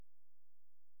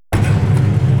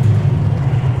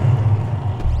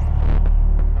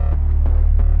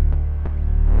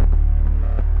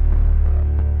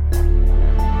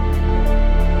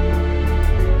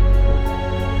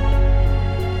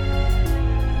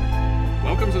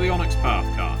Onyx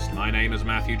Pathcast. My name is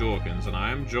Matthew Dawkins, and I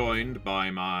am joined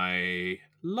by my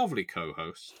lovely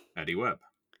co-host, Eddie Webb.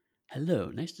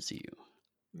 Hello, nice to see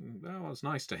you. Well, it's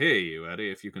nice to hear you, Eddie.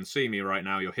 If you can see me right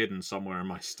now, you're hidden somewhere in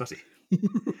my study.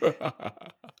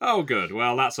 Oh, good.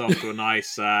 Well, that's off to a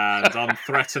nice and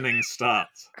unthreatening start.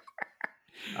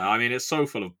 I mean, it's so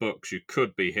full of books, you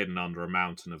could be hidden under a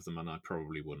mountain of them, and I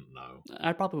probably wouldn't know.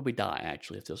 I'd probably die,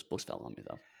 actually, if those books fell on me,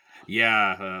 though.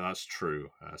 Yeah, that's true.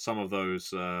 Some of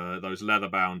those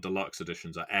leather-bound deluxe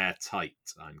editions are airtight,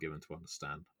 I'm given to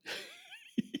understand.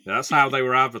 That's how they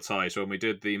were advertised when we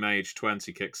did the Mage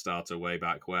 20 Kickstarter way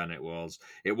back when. It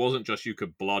wasn't just you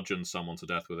could bludgeon someone to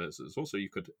death with it, it's also you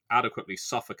could adequately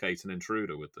suffocate an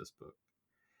intruder with this book.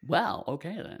 Wow,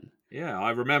 okay then. Yeah, I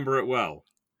remember it well.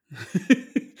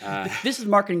 This is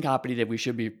marketing copy that we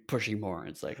should be pushing more.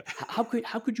 It's like, how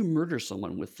could you murder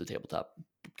someone with the tabletop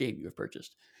game you have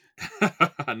purchased?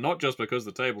 Not just because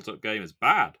the tabletop game is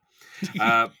bad.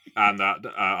 And that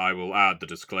I will add the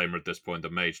disclaimer at this point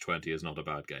that Mage 20 is not a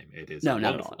bad game. It is No, a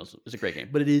not wonderful at all. It's a great game,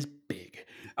 but it is big.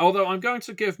 Although I'm going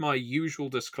to give my usual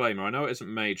disclaimer. I know it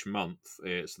isn't Mage Month,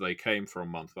 it's They Came for a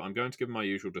Month, but I'm going to give my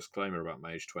usual disclaimer about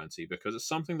Mage 20 because it's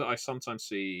something that I sometimes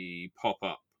see pop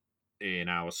up in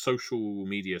our social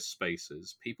media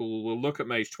spaces. People will look at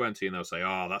Mage 20 and they'll say,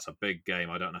 oh, that's a big game.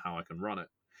 I don't know how I can run it.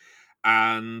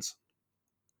 And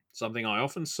something I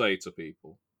often say to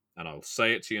people, and I'll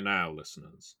say it to you now,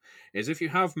 listeners, is if you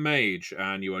have Mage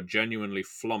and you are genuinely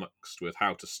flummoxed with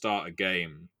how to start a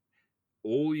game,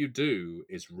 all you do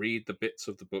is read the bits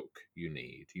of the book you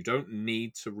need. You don't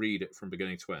need to read it from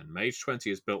beginning to end. Mage 20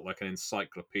 is built like an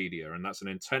encyclopedia, and that's an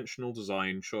intentional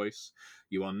design choice.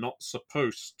 You are not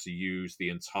supposed to use the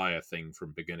entire thing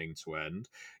from beginning to end.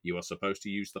 You are supposed to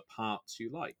use the parts you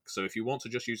like. So if you want to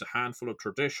just use a handful of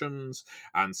traditions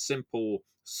and simple,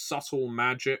 subtle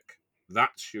magic,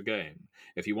 that's your game.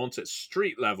 If you want it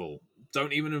street level,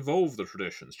 don't even involve the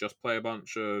traditions. Just play a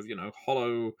bunch of,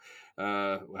 hollow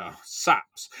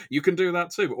saps. You can do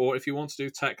that too. Or if you want to do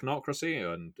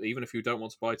Technocracy, and even if you don't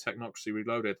want to buy Technocracy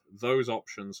Reloaded, those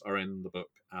options are in the book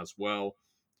as well.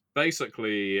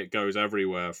 Basically, it goes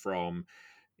everywhere from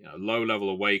low level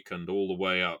awakened all the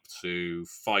way up to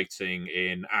fighting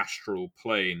in astral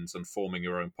planes and forming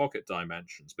your own pocket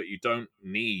dimensions. But you don't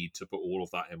need to put all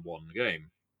of that in one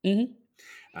game. Mm-hmm.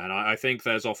 And I think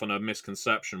there's often a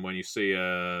misconception when you see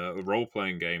a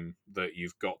role-playing game that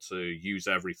you've got to use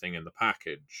everything in the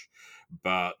package.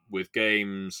 But with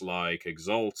games like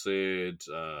Exalted,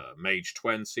 Mage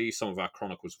 20, some of our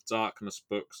Chronicles of Darkness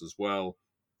books as well,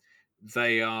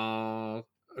 they are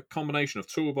a combination of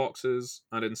toolboxes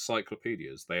and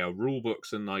encyclopedias. They are rule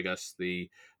books in, I guess, the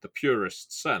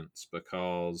purest sense,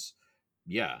 because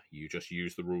yeah, you just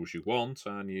use the rules you want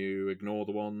and you ignore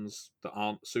the ones that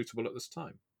aren't suitable at this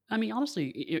time. I mean, honestly,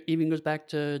 it even goes back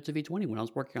to V20 when I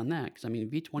was working on that. Because I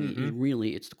mean, V20 is Mm-hmm.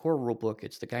 really it's the core rule book,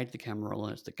 it's the guide to the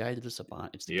Camarilla, it's the guide to the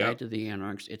Sabbat, it's the Yep. guide to the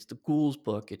Anarchs, it's the Ghouls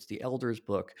book, it's the Elders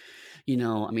book.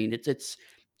 I mean, it's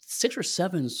 6 or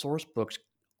 7 source books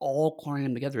all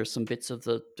crying together. Some bits of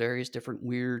the various different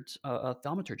weird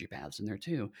thaumaturgy paths in there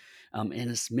too, and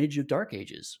a smidge of Dark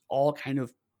Ages, all kind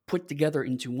of put together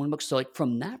into one book. So, like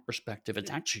from that perspective,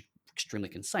 it's actually extremely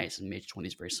concise, and Mage 20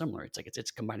 is very similar. It's like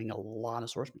it's combining a lot of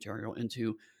source material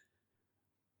into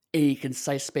a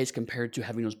concise space compared to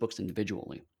having those books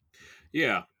individually.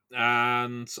 Yeah.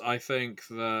 And I think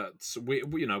that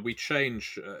we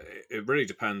change. It really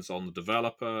depends on the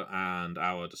developer and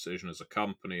our decision as a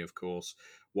company, of course,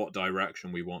 what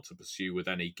direction we want to pursue with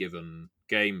any given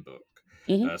game book.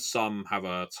 Mm-hmm. Some have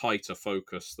a tighter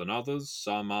focus than others.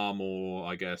 Some are more,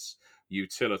 I guess,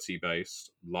 utility based,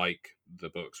 like the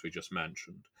books we just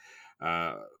mentioned.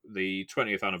 The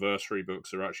 20th anniversary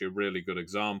books are actually a really good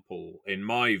example, in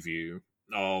my view,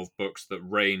 of books that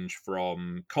range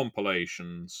from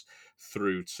compilations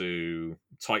through to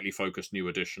tightly focused new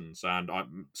editions. And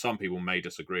some people may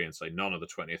disagree and say none of the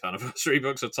 20th anniversary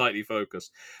books are tightly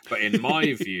focused. But in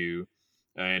my view,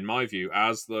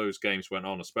 as those games went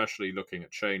on, especially looking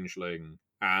at Changeling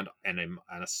and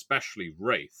especially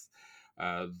Wraith,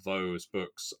 those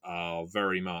books are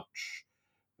very much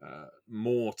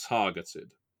more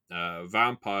targeted.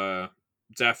 Vampire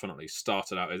definitely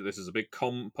started out. This is a big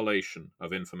compilation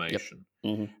of Yep. information.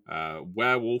 Mm-hmm.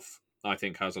 Werewolf, I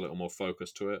think, has a little more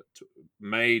focus to it.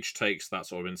 Mage takes that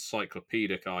sort of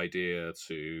encyclopedic idea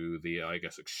to the, I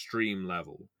guess, extreme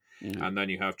level. Yeah. And then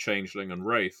you have Changeling and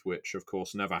Wraith, which of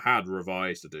course never had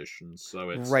revised editions. So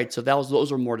it's Right. So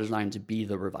those were more designed to be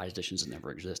the revised editions that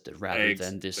never existed, rather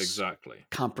than this exactly.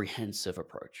 comprehensive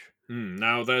approach.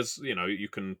 Now, there's, you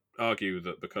can argue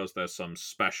that because there's some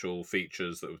special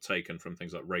features that were taken from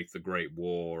things like Wraith the Great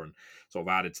War and sort of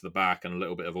added to the back, and a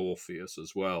little bit of Orpheus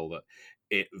as well, that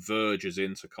it verges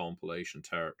into compilation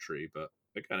territory. But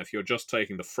again, if you're just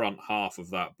taking the front half of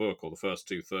that book, or the first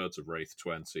 2/3 of Wraith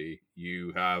 20,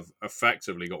 you have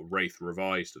effectively got Wraith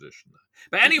Revised Edition there.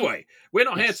 But anyway, we're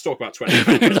not here to Yes. talk about 20th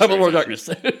anniversary. Talk about War of Darkness.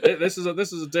 This is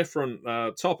a different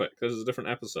topic. This is a different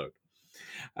episode.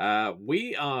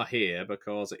 We are here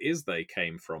because it is They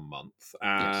Came From month,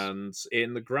 Yes. and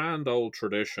in the grand old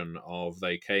tradition of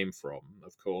They Came From,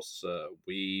 of course,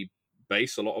 we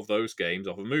base a lot of those games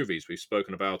off of movies. We've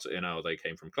spoken about it in our They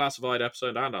Came From Classified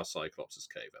episode and our Cyclops'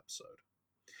 Cave episode.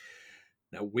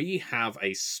 Now, we have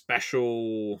a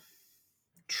special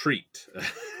treat.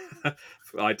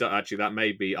 Actually, that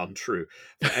may be untrue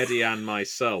for Eddie and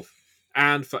myself,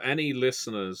 and for any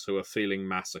listeners who are feeling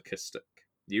masochistic.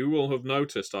 You will have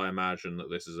noticed, I imagine, that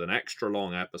this is an extra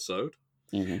long episode,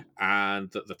 Mhm.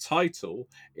 and that the title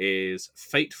is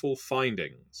Fateful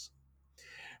Findings.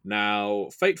 Now,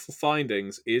 Fateful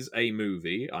Findings is a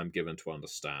movie, I'm given to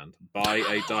understand, by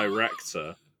a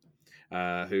director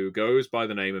who goes by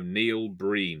the name of Neil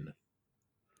Breen.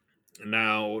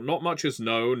 Now, not much is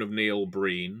known of Neil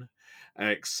Breen,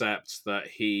 except that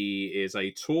he is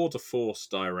a tour de force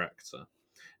director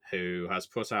who has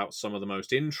put out some of the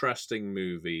most interesting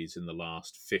movies in the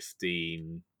last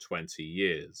 15, 20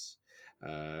 years.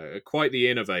 Quite the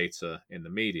innovator in the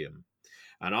medium.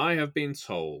 And I have been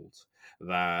told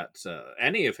that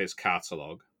any of his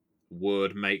catalogue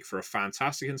would make for a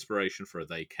fantastic inspiration for a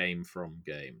They Came From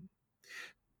game.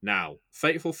 Now,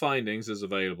 Fateful Findings is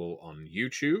available on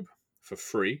YouTube for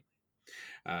free.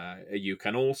 You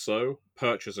can also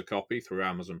purchase a copy through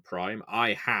Amazon Prime.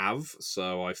 I have,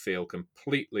 so I feel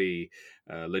completely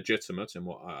legitimate in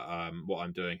what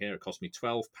I'm doing here. It cost me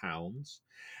 £12,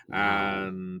 Wow.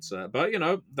 and but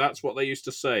that's what they used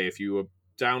to say. If you were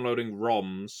downloading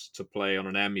ROMs to play on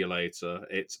an emulator,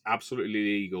 it's absolutely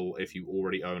legal if you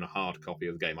already own a hard copy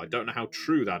of the game. I don't know how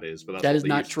true that is, but that's That what is they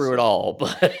not used to true say. at all,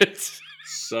 but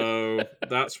So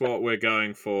that's what we're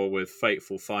going for with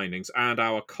Fateful Findings and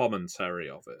our commentary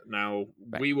of it. Now,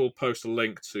 right. we will post a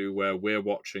link to where we're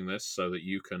watching this so that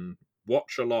you can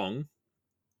watch along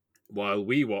while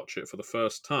we watch it for the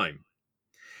first time.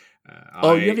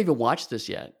 Oh, you haven't even watched this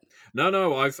yet.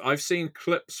 No, I've seen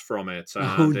clips from it,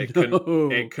 Oh and it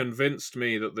no. convinced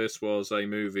me that this was a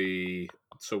movie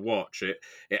to watch.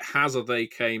 It has a They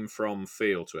Came From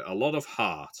feel to it. A lot of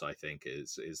heart, I think,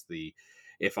 is the,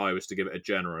 if I was to give it a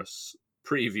generous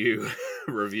preview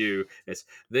review, it's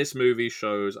this movie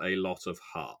shows a lot of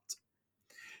heart.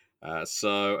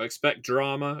 So expect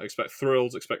drama, expect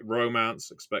thrills, expect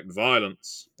romance, expect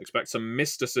violence, expect some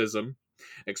mysticism,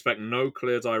 expect no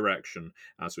clear direction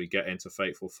as we get into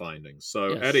Fateful Findings.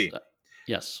 So, Yes. Eddie,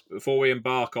 Yes. before we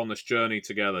embark on this journey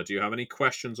together, do you have any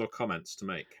questions or comments to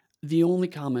make? The only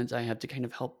comment I have to kind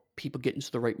of help people get into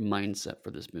the right mindset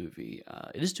for this movie.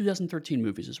 It is 2013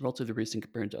 movies. It's relatively recent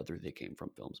compared to other They Came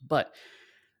From films. But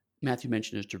Matthew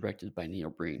mentioned it's directed by Neil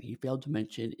Breen. He failed to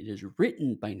mention it is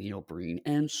written by Neil Breen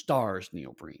and stars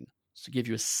Neil Breen. So to give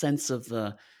you a sense of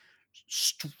the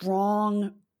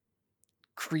strong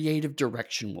creative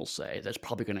direction, we'll say, that's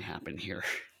probably going to happen here.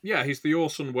 Yeah, he's the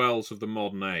Orson Welles of the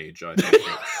modern age, I think.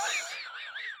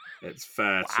 It's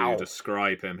fair to Wow.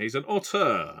 describe him. He's an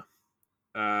auteur.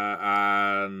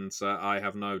 And I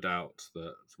have no doubt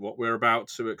that what we're about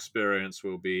to experience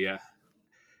will be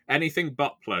anything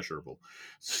but pleasurable.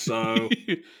 So, Let's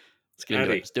get into it.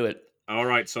 Eddie. Let's do it. All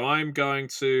right, so I'm going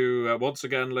to once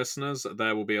again, listeners,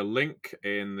 there will be a link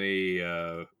in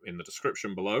the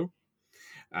description below.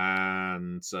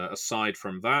 And aside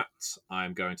from that,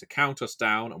 I'm going to count us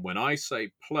down, and when I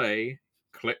say play,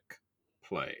 click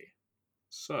play.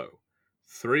 So,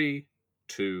 3,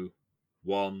 2,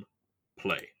 1,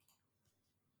 play.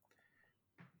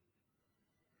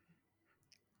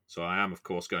 So I am, of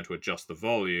course, going to adjust the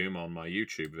volume on my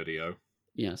YouTube video.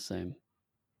 Yeah, same.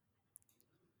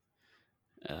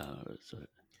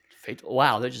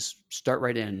 Wow, they just start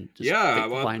right in. Just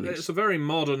Well, findings. it's a very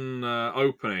modern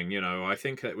opening. I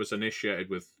think it was initiated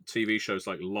with TV shows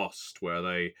like Lost, where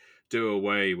they do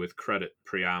away with credit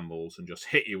preambles and just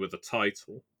hit you with the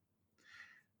title.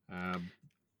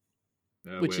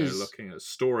 Which we're is looking at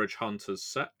Storage Hunters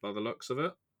set by the looks of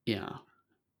it. Yeah.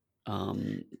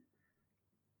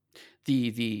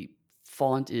 The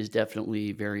font is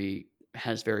definitely very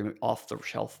off the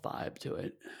shelf vibe to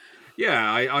it.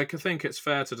 Yeah, I could think it's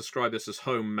fair to describe this as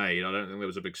homemade. I don't think there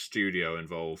was a big studio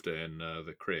involved in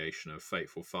the creation of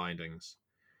Fateful Findings.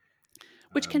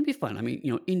 Which can be fun. I mean,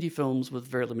 indie films with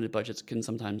very limited budgets can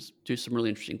sometimes do some really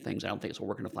interesting things. I don't think it's what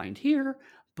we're going to find here,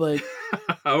 but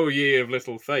Oh, ye of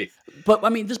little faith. I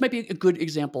mean, this might be a good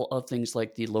example of things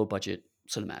like the low budget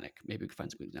cinematic. Maybe we could find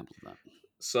some good examples of that.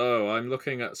 So I'm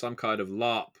looking at some kind of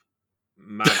LARP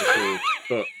magical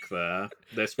book there.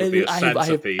 This would And be a I have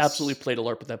centerpiece. absolutely played a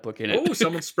LARP with that book in it. Oh,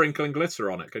 someone's sprinkling glitter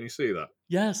on it. Can you see that?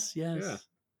 Yes. Yeah.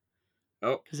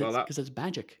 Oh, because it's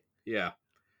magic. Yeah.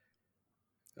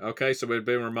 Okay, so we've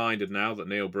been reminded now that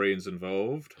Neil Breen's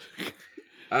involved.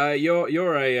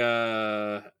 You're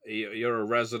a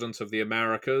resident of the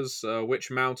Americas.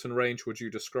 Which mountain range would you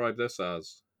describe this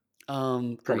as?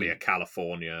 Probably Green. a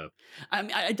California. I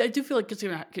mean, I do feel like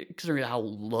considering how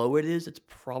low it is, it's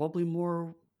probably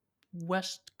more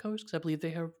West Coast because I believe they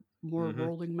have more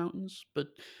rolling mountains. But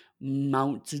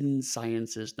mountain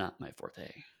science is not my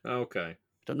forte. Okay.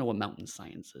 Don't know what mountain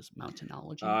science is.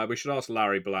 Mountainology. We should ask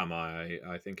Larry Blam. I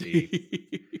think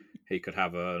he could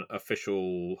have an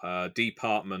official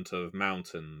department of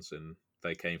mountains, and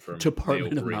they came from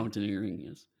Department Neil of Breen. Mountaineering.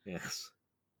 Yes. Yes.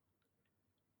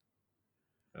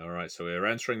 All right, so we're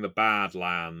entering the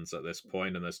Badlands at this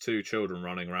point, and there's two children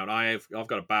running around. I've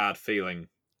got a bad feeling.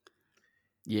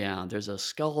 Yeah, there's a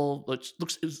skull which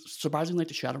looks surprisingly like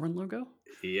the Shadowrun logo.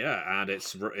 Yeah, and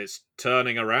it's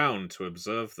turning around to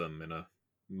observe them in a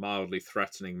mildly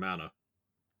threatening manner.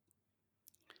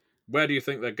 Where do you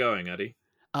think they're going, Eddie?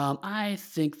 I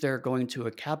think they're going to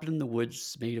a cabin in the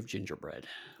woods made of gingerbread.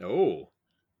 Oh,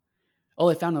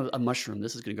 I found a mushroom.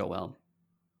 This is going to go well.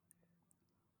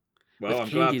 Well, I'm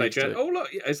glad they did. Oh, look,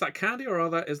 is that candy or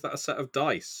is that a set of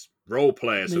dice? Role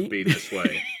players have been this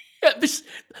way. Yeah,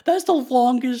 that's the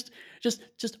longest. Just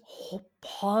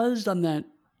paused on that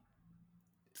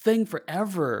thing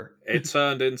forever. It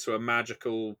turned into a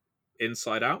magical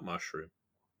inside-out mushroom.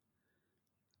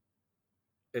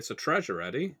 It's a treasure,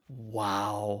 Eddie.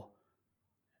 Wow,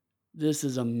 this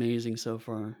is amazing so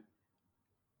far.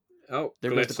 Oh, there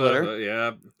goes the glitter.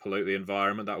 Yeah, pollute the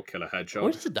environment. That will kill a hedgehog.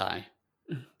 Where does it die?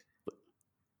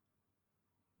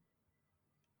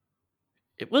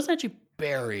 It wasn't actually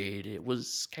buried. It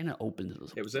was kind of open to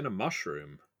the. It was in a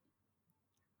mushroom.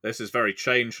 This is very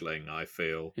changeling, I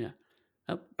feel. Yeah.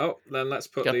 Oh, then let's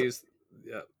put these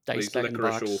these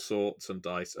licorice all sorts and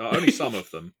dice. Only some of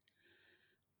them.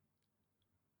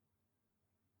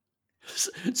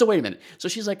 So wait a minute. So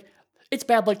she's like, it's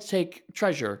bad luck to take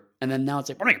treasure, and then now it's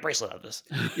like, we're making a bracelet out of this.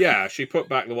 Yeah, she put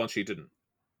back the one she didn't.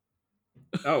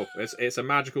 Oh, it's a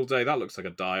magical day. That looks like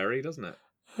a diary, doesn't it?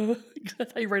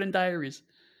 That's how you write in diaries.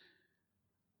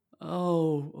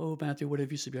 Oh, Matthew, what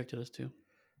have you subjected us to?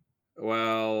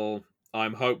 Well,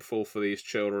 I'm hopeful for these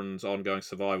children's ongoing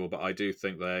survival, but I do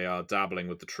think they are dabbling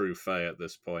with the true Fae at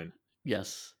this point.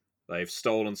 Yes. They've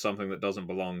stolen something that doesn't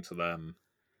belong to them.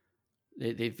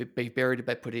 They've buried it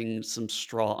by putting some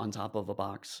straw on top of a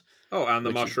box. Oh, and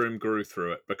the mushroom grew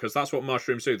through it, because that's what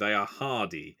mushrooms do. They are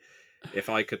hardy. If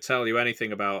I could tell you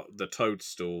anything about the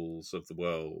toadstools of the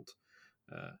world...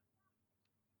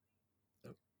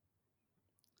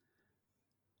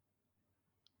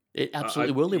 It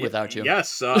absolutely will live without you.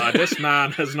 Yes, this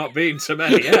man has not been to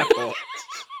many airports.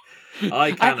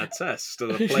 I can attest to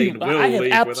the plane will leave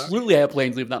without me. Absolutely have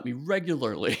planes leave without me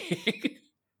regularly.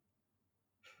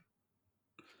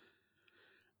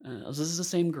 This is the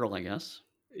same girl, I guess.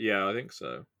 Yeah, I think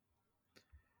so.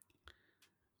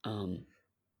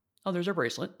 Oh, there's her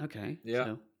bracelet. Okay. Yeah.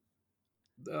 So.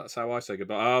 That's how I say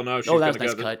goodbye. Oh, no, she's going to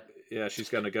nice go... cut. Yeah, she's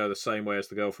going to go the same way as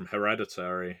the girl from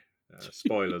Hereditary.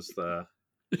 Spoilers there.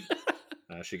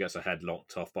 She gets her head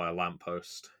locked off by a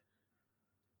lamppost.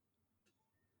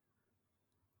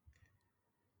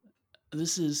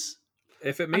 This is...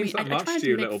 If it means that much to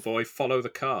you, little boy, follow the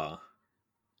car.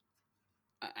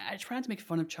 I tried to make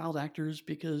fun of child actors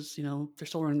because, they're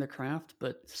still learning their craft,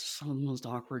 but this is some of the most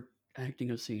awkward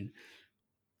acting I've seen.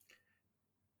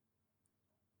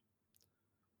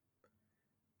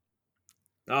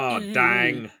 Oh,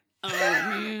 dang. Oh,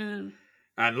 man.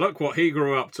 And look what he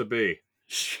grew up to be.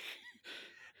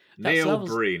 Neil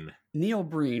Breen. Neil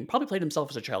Breen. Probably played himself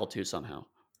as a child, too, somehow.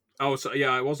 Oh, so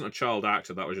yeah, it wasn't a child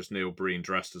actor. That was just Neil Breen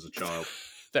dressed as a child.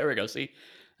 There we go. See?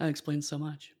 That explains so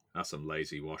much. That's some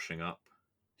lazy washing up.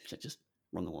 Just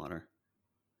run the water.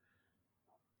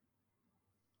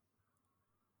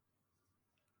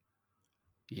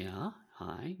 Yeah.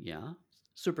 Hi. Yeah.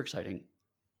 Super exciting.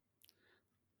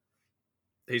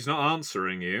 He's not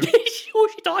answering you. Who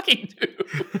is she talking to?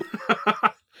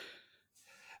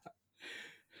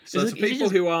 So to people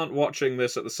who aren't watching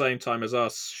this at the same time as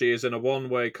us, she is in a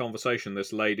one-way conversation,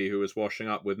 this lady who is washing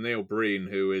up, with Neil Breen,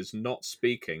 who is not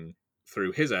speaking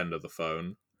through his end of the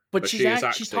phone. But she is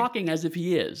acting. she's talking as if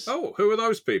he is. Oh, who are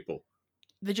those people?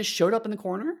 They just showed up in the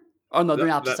corner? Oh, no, they're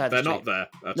not opposite sides of the street. They're not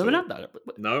there at no, all. They're not there.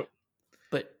 No.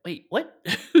 But wait, what?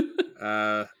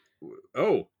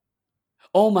 Oh.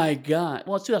 Oh my God.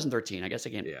 Well, it's 2013. I guess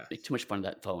I can't make too much fun of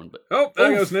that phone. But oh,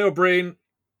 there goes Neil Breen,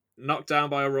 knocked down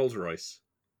by a Rolls Royce.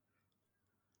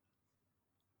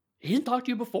 He didn't talk to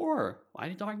you before. Why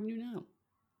is he talking to you now?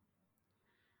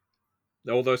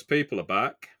 All those people are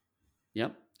back.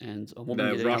 Yep, and a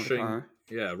woman getting out of the car.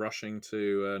 Yeah, rushing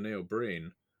to Neil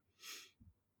Breen.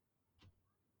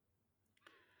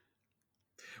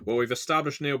 Well, we've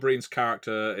established Neil Breen's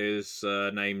character is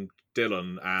named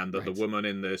Dylan, and that the woman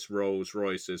in this Rolls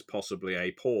Royce is possibly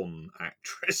a porn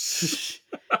actress.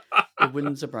 It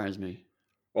wouldn't surprise me.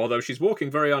 Although she's walking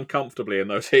very uncomfortably in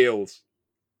those heels.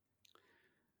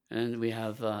 And we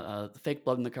have the fake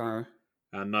blood in the car.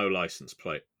 And no license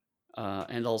plate.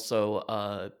 And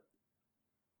also,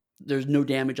 there's no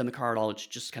damage on the car at all. It's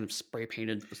just kind of spray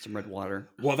painted with some red water.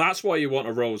 Well, that's why you want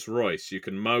a Rolls Royce. You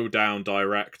can mow down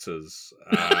directors,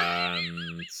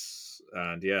 and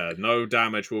yeah, no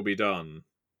damage will be done,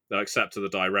 except to the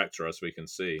director, as we can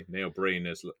see. Neil Breen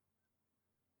is.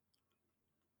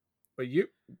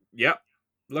 Yep.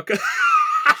 Look at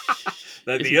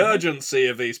the urgency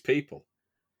of these people.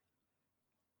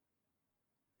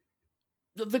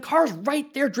 The car's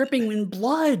right there, dripping in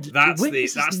blood. That's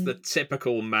the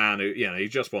typical man who, he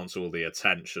just wants all the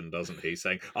attention, doesn't he?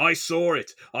 Saying, "I saw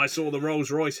it. I saw the Rolls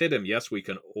Royce hit him." Yes, we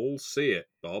can all see it,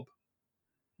 Bob.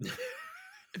 If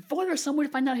only there was some way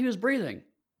to find out he was breathing.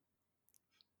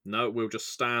 No, we'll just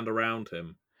stand around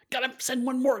him. Gotta send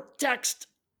one more text.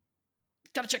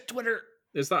 Gotta check Twitter.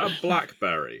 Is that a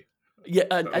BlackBerry? Yeah,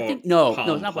 I think no,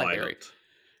 it's not BlackBerry.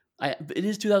 It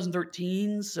is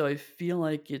 2013, so I feel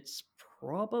like it's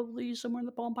probably somewhere in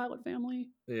the Palm Pilot family.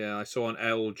 Yeah, I saw an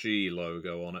LG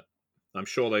logo on it. I'm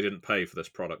sure they didn't pay for this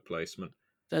product placement.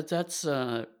 That's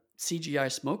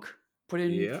CGI smoke put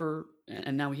in for,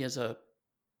 and now he has that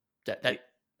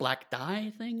black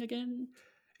dye thing again.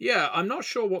 Yeah, I'm not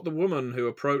sure what the woman who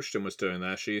approached him was doing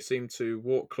there. She seemed to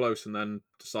walk close and then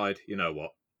decide, you know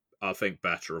what, I'll think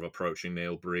better of approaching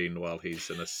Neil Breen while he's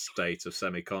in a state of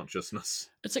semi-consciousness.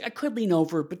 It's like, I could lean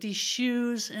over, but these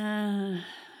shoes...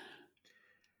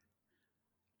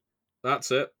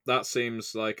 That's it. That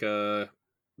seems like that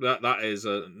is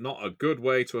not a good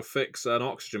way to affix an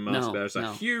oxygen mask. There's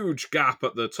a huge gap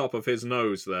at the top of his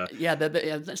nose there. Yeah,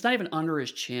 it's not even under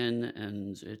his chin,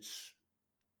 and it's...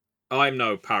 I'm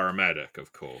no paramedic,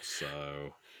 of course,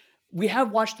 so... We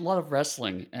have watched a lot of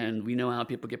wrestling, and we know how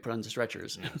people get put onto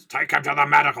stretchers. Yes. Take him to the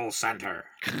medical center.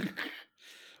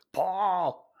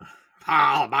 Paul,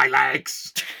 my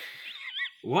legs.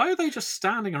 Why are they just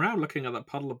standing around looking at that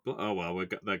puddle of blood? Oh, well,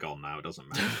 they're gone now. It doesn't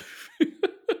matter.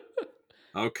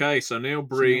 Okay, so Neil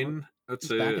Breen... He's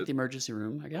back at the emergency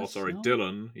room, I guess. Oh, sorry, no?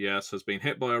 Dylan, yes, has been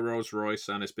hit by a Rolls Royce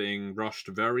and is being rushed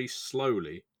very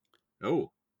slowly. Oh.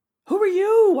 Who are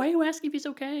you? Why are you asking if he's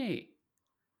okay?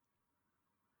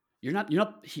 You're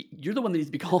the one that needs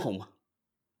to be calm.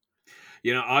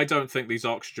 I don't think these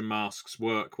oxygen masks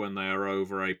work when they are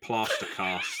over a plaster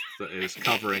cast that is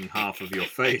covering half of your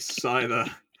face either.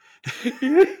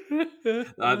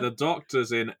 The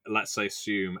doctors in, let's say,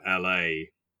 assume LA.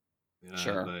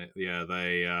 Sure.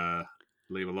 They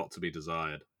leave a lot to be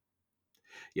desired.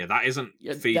 Yeah, that isn't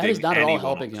feeding. That is not at all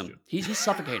helping oxygen. him. He's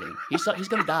suffocating. He's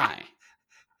going to die.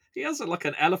 He has like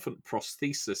an elephant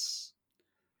prosthesis.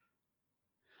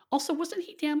 Also, wasn't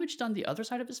he damaged on the other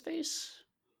side of his face?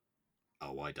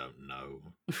 Oh, I don't know.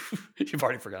 You've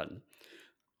already forgotten.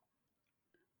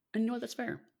 And you know what? That's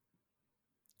fair.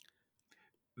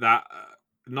 That,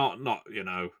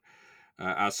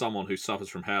 as someone who suffers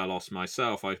from hair loss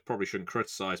myself, I probably shouldn't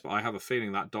criticize, but I have a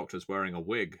feeling that doctor's wearing a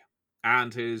wig.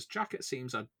 And his jacket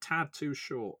seems a tad too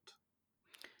short.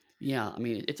 Yeah, I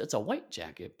mean, it's a white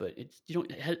jacket, but it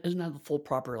doesn't have the full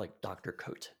proper, like, doctor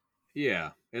coat.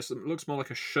 Yeah, it looks more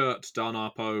like a shirt done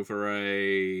up over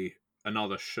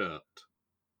another shirt.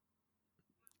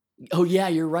 Oh yeah,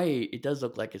 you're right. It does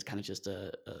look like it's kind of just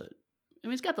I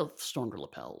mean, it's got the stronger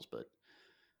lapels, but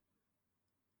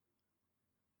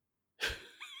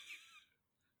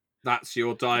that's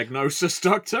your diagnosis,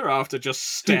 doctor, after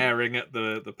just staring at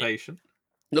the patient.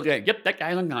 Okay, yep, that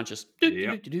guy's unconscious.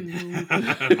 Yep.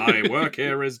 My work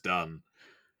here is done.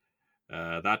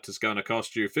 That is going to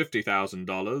cost you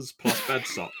 $50,000 plus bed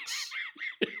socks.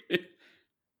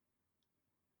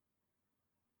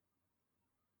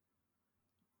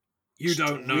 You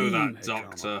don't know that,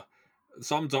 doctor.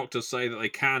 Some doctors say that they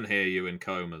can hear you in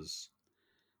comas.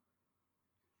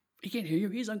 He can't hear you.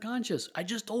 He's unconscious. I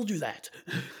just told you that.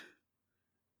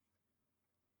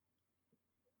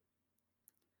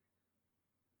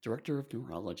 Director of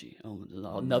neurology. Oh,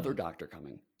 another doctor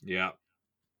coming. Yeah.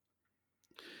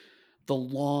 The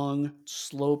long,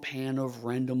 slow pan of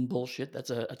random bullshit.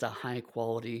 That's a high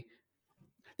quality.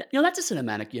 That's a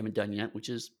cinematic you haven't done yet, which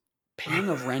is pan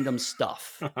of random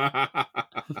stuff.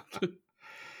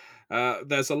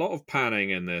 There's a lot of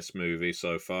panning in this movie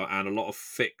so far, and a lot of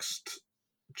fixed,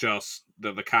 just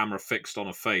that the camera fixed on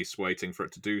a face, waiting for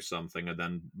it to do something, and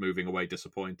then moving away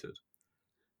disappointed.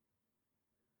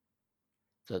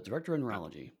 The director of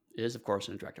neurology is, of course,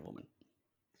 an attractive woman.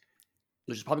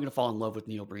 She's probably going to fall in love with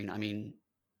Neil Breen. I mean,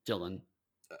 Dylan.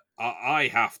 I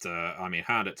have to,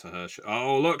 hand it to her.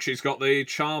 Oh, look, she's got the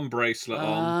charm bracelet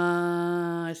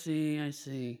on. I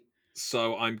see.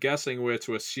 So I'm guessing we're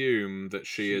to assume that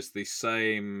she is the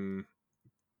same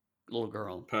little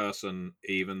girl person,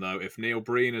 even though if Neil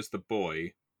Breen is the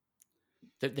boy...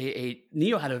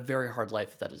 Neo had a very hard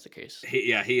life, if that is the case.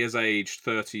 He is aged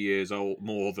 30 years old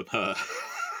more than her.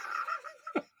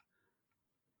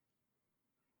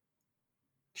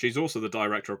 She's also the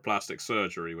director of plastic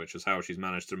surgery, which is how she's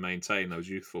managed to maintain those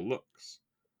youthful looks.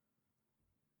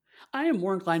 I am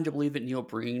more inclined to believe that Neil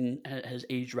Breen has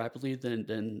aged rapidly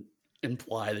than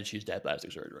imply that she's dead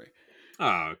plastic surgery.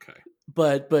 Oh, okay.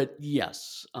 But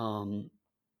yes,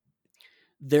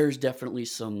 there's definitely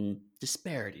some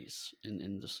disparities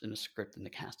in the script and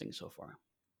the casting so far.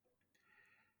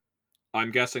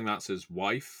 I'm guessing that's his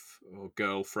wife or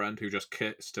girlfriend who just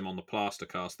kissed him on the plaster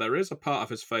cast. There is a part of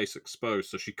his face exposed,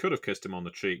 so she could have kissed him on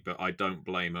the cheek, but I don't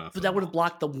blame her. But that would have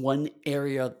blocked the one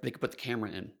area they could put the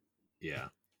camera in. Yeah.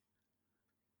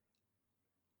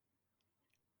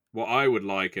 What I would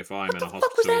like if I'm in a hospital...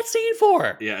 What was that scene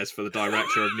for? Yeah, is for the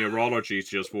director of neurology to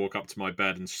just walk up to my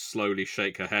bed and slowly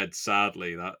shake her head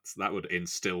sadly. That would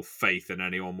instill faith in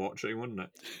anyone watching, wouldn't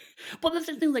it? But that's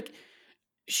the thing, like,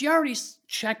 she already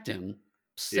checked him,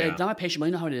 said, not my patient, but I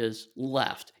know how it is,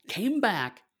 left, came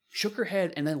back, shook her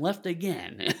head, and then left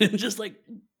again. And just like,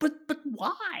 but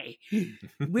why?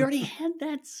 We already had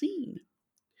that scene.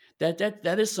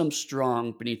 That is some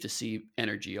strong beneath the sea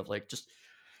energy of like just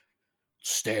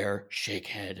stare, shake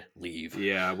head, leave.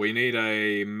 Yeah, we need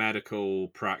a medical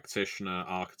practitioner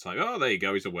archetype. Oh, there you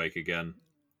go, he's awake again.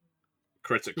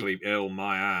 Critically ill,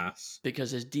 my ass. Because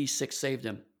his D6 saved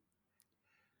him.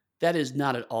 That is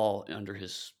not at all under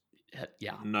his head.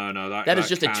 Yeah. No, that is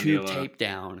just cannula. A tube tape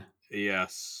down.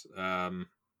 Yes. That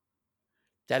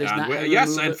is not how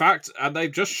yes, in fact, and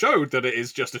they've just showed that it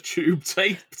is just a tube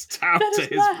taped down to his wrist.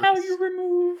 That is not how you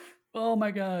remove. Oh my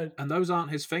god. And those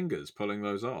aren't his fingers pulling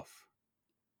those off.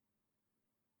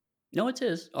 No, it's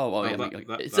his. Oh yeah.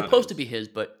 It's supposed to be his,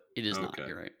 but it is not.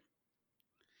 You're right.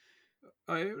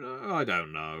 I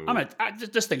don't know.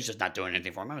 This thing's just not doing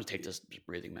anything for him. I'm going to take this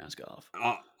breathing mask off.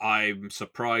 I'm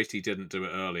surprised he didn't do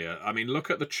it earlier. I mean,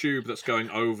 look at the tube that's going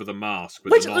over the mask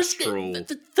with the nostril.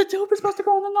 The tube is supposed to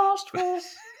go in the nostrils.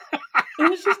 It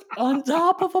was just on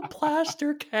top of a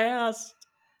plaster cast.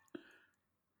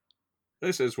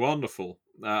 This is wonderful.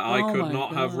 I could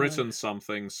not have written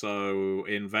something so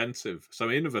inventive,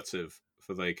 so innovative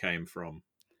for They Came From.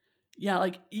 Yeah,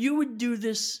 like you would do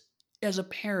this as a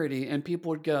parody and people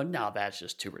would go, no, that's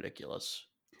just too ridiculous.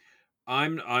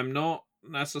 I'm not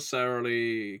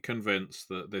necessarily convinced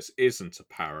that this isn't a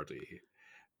parody.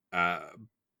 But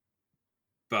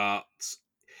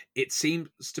it seems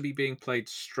to be being played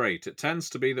straight. It tends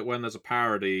to be that when there's a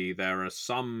parody, there are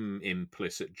some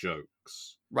implicit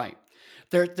jokes. Right.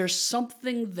 There's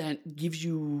something that gives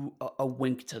you a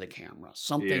wink to the camera.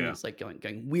 Something that's like going,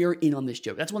 we're in on this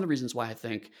joke. That's one of the reasons why I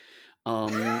think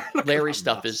Larry's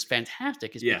stuff is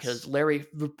fantastic, is because Larry,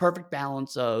 the perfect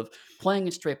balance of playing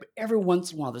it straight, but every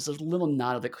once in a while there's a little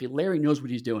nod of the Larry knows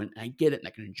what he's doing, and I get it, and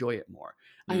I can enjoy it more.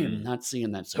 I am not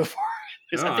seeing that so far.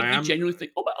 No, I think you genuinely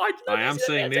think, oh my God, I am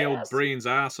seeing Neil Breen's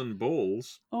ass and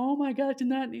balls. Oh my God, I did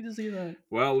not need to see that.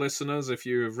 Well, listeners, if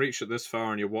you have reached it this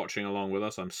far and you're watching along with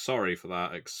us, I'm sorry for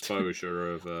that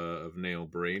exposure of Neil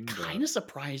Breen. Kind of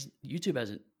surprised YouTube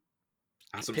hasn't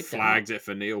flagged it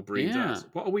for Neil Breen's ass.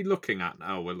 What are we looking at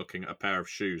now? We're looking at a pair of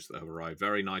shoes that have arrived,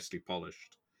 very nicely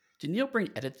polished. Did Neil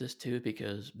Breen edit this too?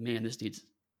 Because, man, this needs...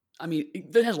 I mean,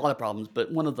 it has a lot of problems,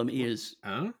 but one of them is...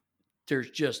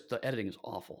 There's just... The editing is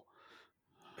awful.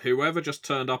 Whoever just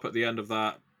turned up at the end of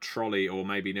that trolley, or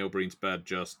maybe Neil Breen's bed,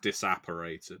 just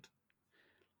disapparated.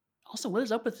 Also, what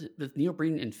is up with Neil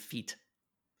Breen and feet?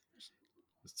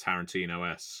 It's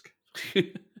Tarantino-esque.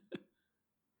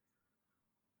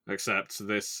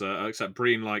 Except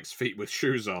Breen likes feet with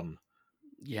shoes on.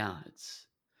 Yeah, it's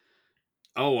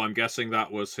Oh, I'm guessing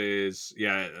that was his.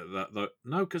 Yeah,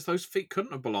 no, because those feet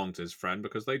couldn't have belonged to his friend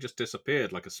because they just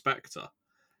disappeared like a spectre.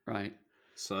 right. No,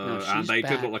 So, and she's they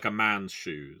did look back. like a man's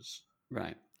shoes.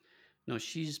 Right. No,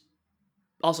 she's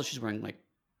wearing like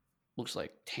looks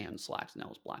like tan slacks, and that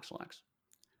was black slacks.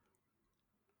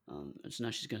 And so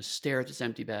now she's gonna stare at this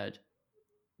empty bed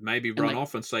Maybe and run like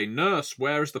off and say, "Nurse,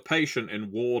 where is the patient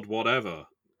in ward whatever?"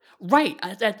 right.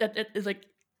 That is like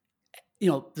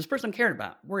this person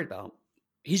I'm worried about.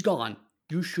 He's gone.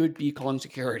 You should be calling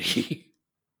security.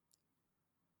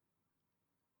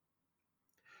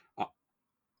 I,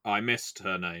 I missed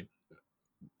her name.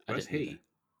 I Where's didn't either. he?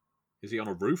 Is he on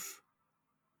a roof?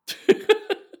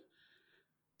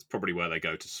 It's probably where they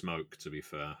go to smoke, to be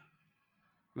fair.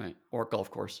 Right. Or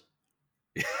golf course.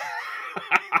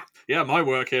 Yeah, my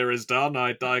work here is done.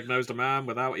 I diagnosed a man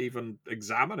without even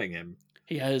examining him.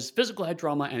 He has physical head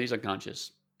trauma and he's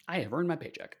unconscious. I have earned my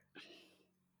paycheck.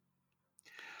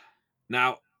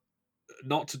 Now,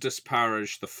 not to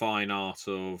disparage the fine art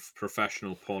of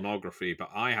professional pornography, but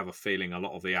I have a feeling a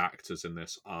lot of the actors in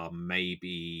this are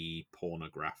maybe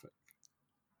pornographic.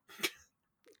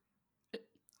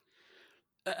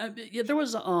 Yeah, there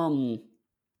was a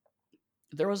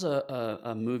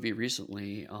movie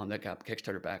recently that got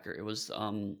Kickstarter backer. It was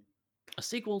a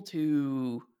sequel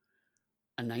to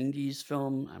a '90s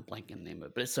film. I'm blanking the name of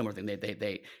it, but it's similar thing.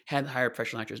 They had hired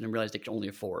professional actors and realized they could only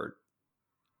afford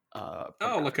Oh, like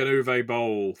pornographic an actors. Uwe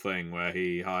Boll thing where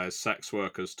he hires sex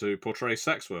workers to portray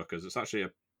sex workers. It's actually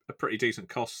a pretty decent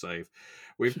cost save.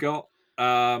 We've got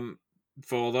for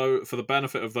the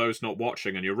benefit of those not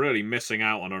watching, and you're really missing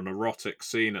out on an erotic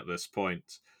scene at this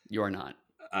point. You are not.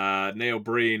 Neil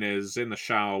Breen is in the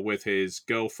shower with his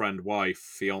girlfriend, wife,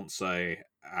 fiance,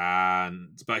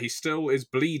 but he still is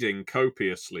bleeding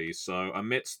copiously. So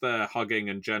amidst their hugging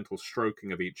and gentle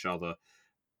stroking of each other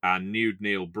and nude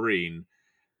Neil Breen,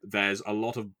 there's a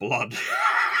lot of blood.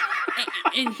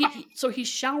 And so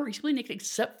he's really naked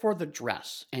except for the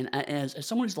dress. And as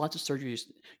someone who's lots of surgeries,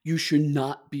 you should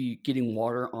not be getting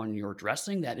water on your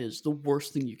dressing. That is the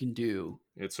worst thing you can do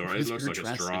It's alright. It with looks your like it's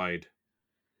dressing. dried.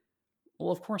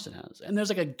 Well, of course it has. And there's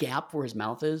like a gap where his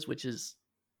mouth is, which is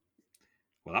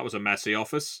Well, that was a messy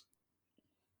office.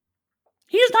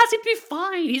 he does not seem to be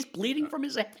fine. He's bleeding from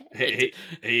his head.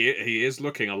 He is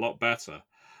looking a lot better.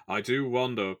 I do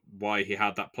wonder why he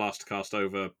had that plaster cast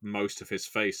over most of his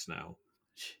face now.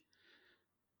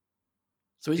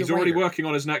 So he's a He's already writer. working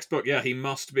on his next book. Yeah, he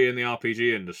must be in the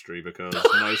RPG industry because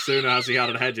no sooner has he had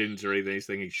a head injury than he's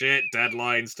thinking, shit,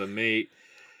 deadlines to meet.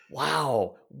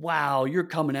 Wow, you're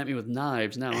coming at me with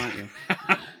knives now, aren't you?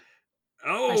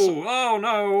 Oh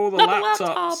no, all the Not the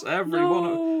laptops, laptop. every one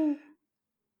of. No.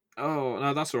 Oh,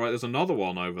 no, that's all right. There's another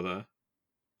one over there.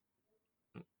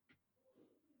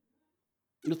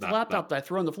 It's the That. laptop that I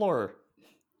threw on the floor.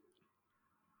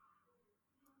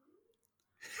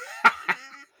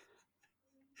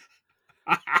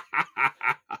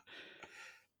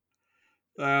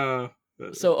 uh,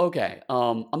 So, okay.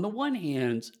 On the one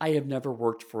hand, I have never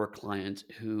worked for a client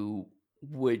who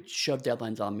would shove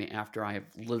deadlines on me after I have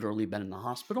literally been in the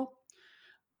hospital.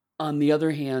 On the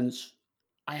other hand,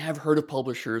 I have heard of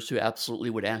publishers who absolutely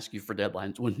would ask you for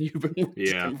deadlines when you've been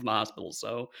just yeah. come from the hospital.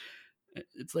 So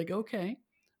it's like, okay.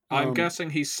 I'm Um, guessing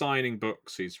he's signing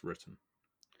books he's written.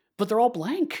 but they're all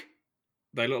blank.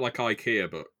 They look like IKEA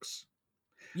books.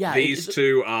 Yeah, These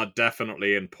two are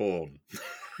definitely in porn.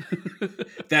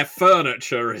 Their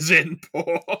furniture is in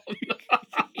porn.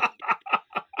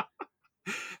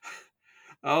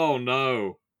 Oh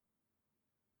no.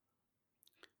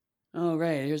 oh,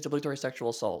 right. Here's obligatory sexual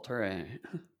assault. Hooray.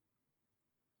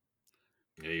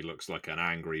 He looks like an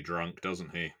angry drunk,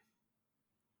 doesn't he?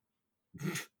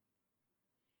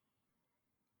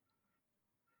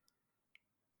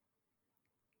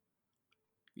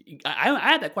 I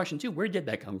had that question too. Where did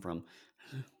that come from?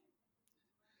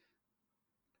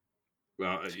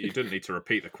 Well, you didn't need to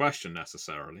repeat the question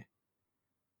necessarily.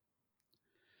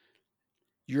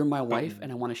 You're my But wife,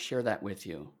 and I want to share that with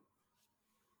you.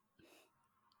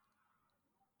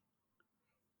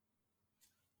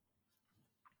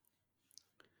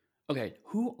 Okay,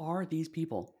 who are these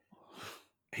people?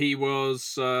 he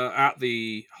was at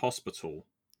the hospital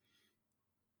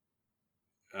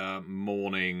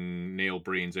mourning Neil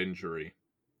Breen's injury.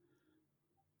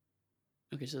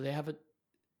 Okay, so they have a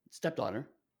stepdaughter.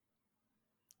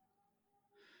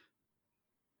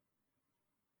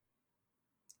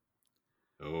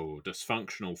 Oh,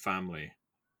 dysfunctional family.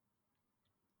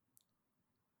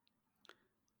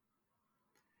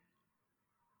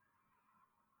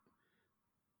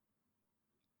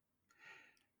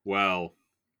 Well,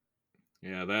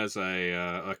 Yeah, there's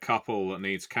a couple that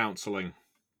needs counselling.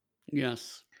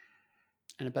 Yes,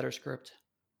 and a better script.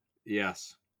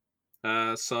 Yes.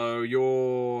 So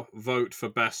your vote for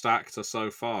best actor so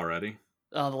far, Eddie?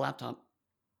 The laptop.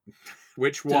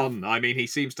 Which Def- one? I mean, he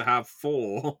seems to have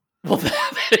 4. well,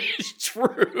 that is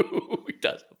true. He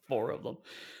does have 4 of them.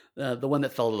 The one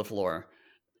that fell to the floor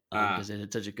Ah, because it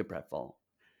had such a good pratfall.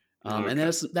 And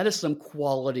okay. that is some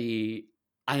quality.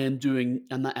 I'm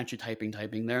not actually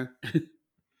typing there.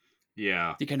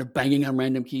 Yeah. The kind of banging on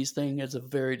random keys thing is a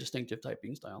very distinctive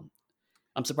typing style.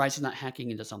 I'm surprised he's not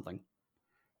hacking into something.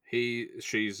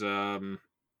 She's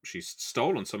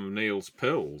stolen some of Neil's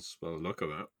pills by the look of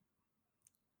it.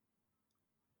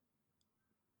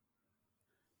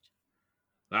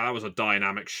 That was a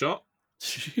dynamic shot.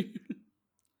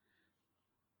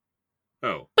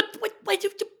 Oh. But wait,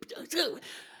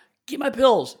 get my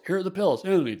pills. Here are the pills. I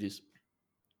don't need these.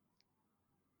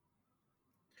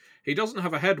 He doesn't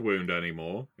have a head wound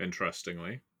anymore,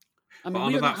 interestingly. I But mean, we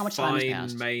under don't know that how much time has fine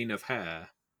passed. mane of hair,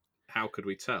 how could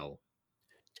we tell?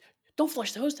 Don't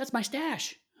flush those. That's my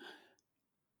stash.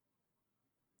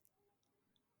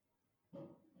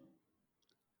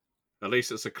 At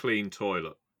least it's a clean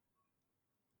toilet.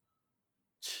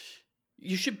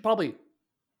 You should probably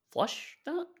flush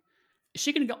that. Is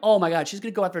she gonna go? Oh my god, she's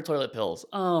gonna go after toilet pills.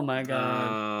 Oh my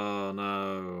god. Oh,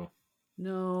 no.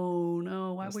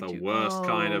 No. Why That's would the you? worst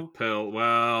kind of Oh. pill.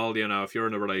 Well, if you're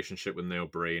in a relationship with Neil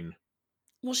Breen,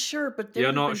 Well, sure, but they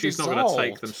would have been she's not going to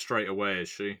take them dissolved. straight away, is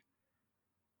she?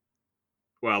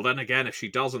 Well, then again, if she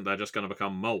doesn't, they're just going to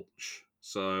become mulch.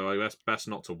 So I guess best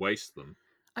not to waste them.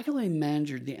 I can only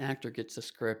imagine the actor gets the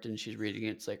script and she's reading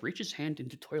it. It's like reaches hand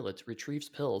into toilet, retrieves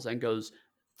pills, and goes,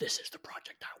 "This is the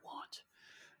project I want."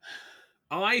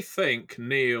 I think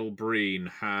Neil Breen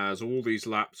has all these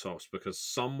laptops because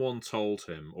someone told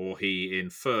him, or he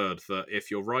inferred, that if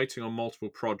you're writing on multiple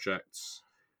projects,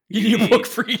 You you need a book need,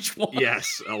 for each one.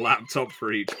 yes, a laptop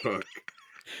for each book.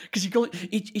 Because you go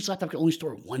each laptop can only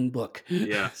store 1 book.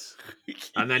 Yes.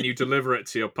 And then you deliver it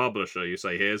to your publisher. You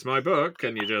say, "Here's my book,"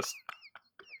 and you just...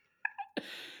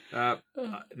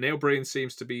 Neil Breen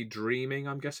seems to be dreaming,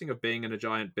 I'm guessing, of being in a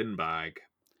giant bin bag.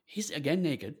 He's again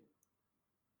naked.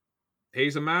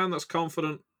 He's a man that's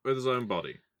confident with his own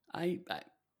body. I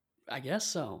guess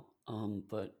so.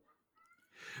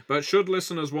 But should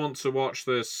listeners want to watch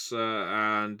this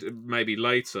and maybe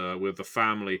later with the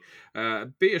family,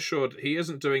 be assured he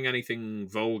isn't doing anything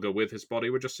vulgar with his body.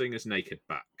 We're just seeing his naked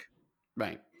back.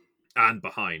 Right. And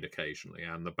behind occasionally,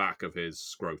 and the back of his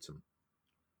scrotum.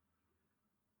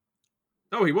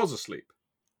 Oh, he was asleep.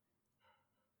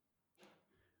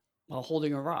 While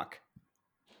holding a rock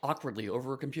awkwardly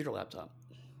over a computer laptop.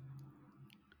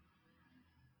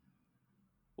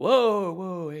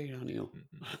 Whoa, hey, Neil.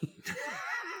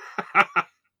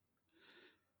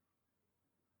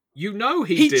 You know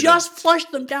he didn't. just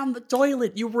flushed them down the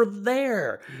toilet. You were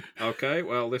there. Okay,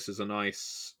 well, this is a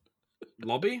nice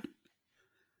lobby.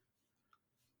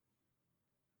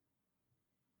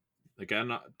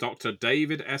 Again, Dr.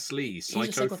 David S. Lee,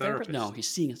 psychotherapist. No, he's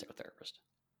seeing a psychotherapist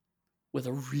with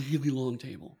a really long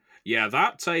table. Yeah,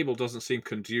 that table doesn't seem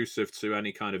conducive to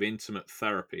any kind of intimate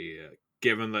therapy,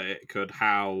 given that it could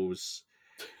house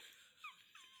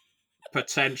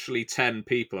potentially 10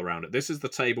 people around it. This is the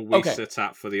table we sit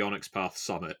at for the Onyx Path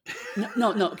Summit.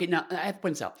 No. Okay, now I have to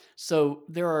point this out. So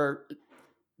there are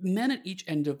men at each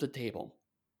end of the table.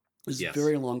 This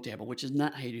very long table, which is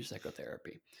not how you do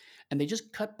psychotherapy. And they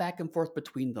just cut back and forth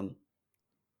between them.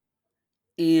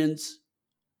 And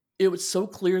it was so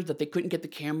clear that they couldn't get the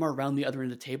camera around the other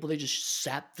end of the table. They just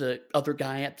sat the other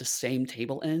guy at the same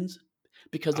table ends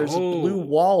because there's a blue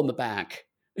wall in the back.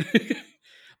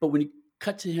 But when you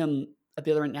cut to him at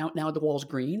the other end, now the wall's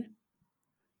green.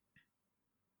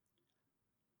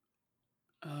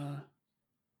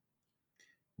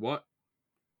 What?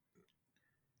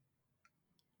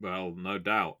 Well, no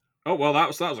doubt. Oh, well, that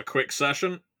was a quick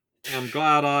session. I'm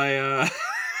glad I...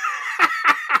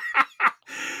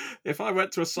 If I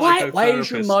went to a psychotherapist... Why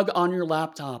is your mug on your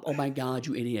laptop? Oh my god,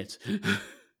 you idiot.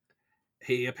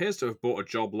 He appears to have bought a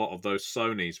job lot of those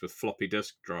Sonys with floppy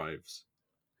disk drives.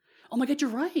 Oh my god, you're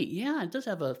right. Yeah, it does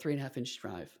have a 3.5-inch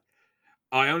drive.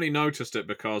 I only noticed it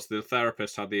because the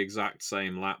therapist had the exact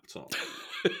same laptop.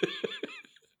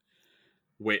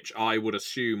 Which I would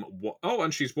assume... Oh,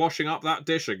 and she's washing up that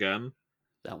dish again.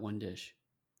 That one dish.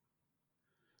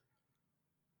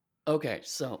 Okay,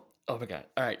 so... Oh my god.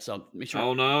 All right, so make sure...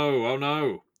 Oh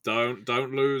no.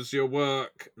 Don't lose your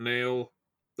work, Neil.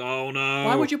 Oh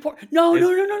Why would no! you pour? No, Is no,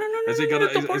 no, no, no, no, no, is he no, gonna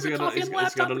no! Don't pour the coffee on the is he gonna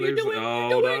laptop. What are you lose it? doing? What are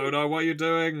you Oh no, doing? no! What are you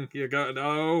doing? You're going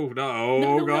no, No, no! no,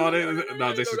 no, no, God, no, no, no,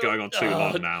 no! This no, is no, going on too no.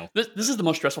 long now. This is the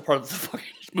most stressful part of the fucking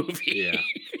movie.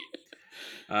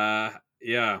 Yeah.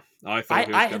 Yeah. I thought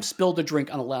he was I have gonna. spilled a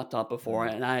drink on a laptop before,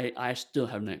 Hmm. and I still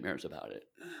have nightmares about it.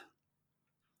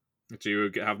 Do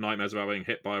you have nightmares about being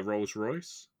hit by a Rolls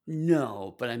Royce?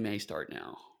 No, but I may start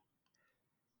now.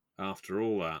 After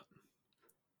all that.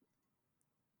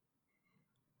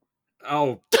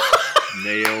 Oh,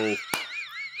 Neil.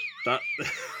 That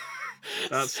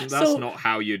that's So not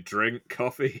how you drink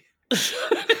coffee.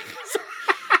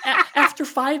 after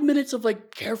 5 minutes of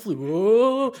like carefully,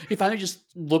 whoa, he finally just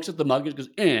looks at the mug and goes,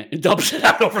 and dumps it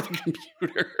out over the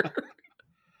computer.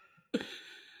 Uh,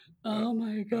 Oh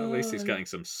my at least he's god. getting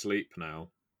some sleep now.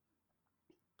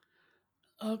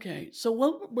 Okay, so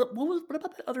what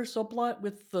about that other subplot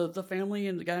with the family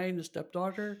and the guy and the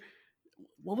stepdaughter?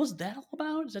 What was that all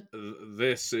about? Is that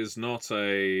This is not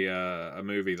a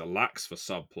movie that lacks for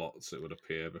subplots. It would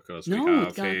appear because we no?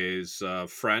 It's have got his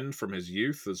friend from his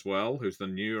youth as well, who's the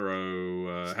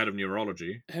neuro head of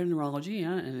neurology. head neurology,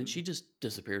 yeah, and then she just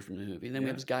disappeared from the movie. And then we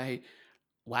have Yeah, this guy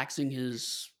waxing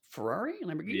his Ferrari, yeah,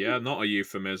 Lamborghini. not a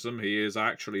euphemism. He is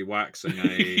actually waxing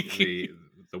a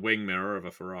the wing mirror of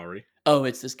a Ferrari. Oh,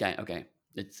 it's this guy. Okay,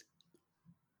 it's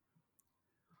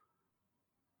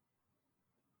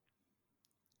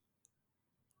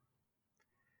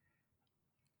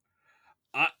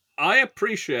I I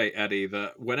appreciate Eddie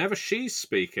that whenever she's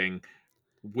speaking,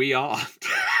 we aren't.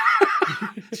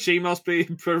 She must be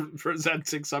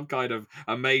presenting some kind of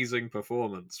amazing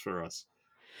performance for us.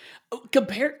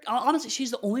 compared. Honestly,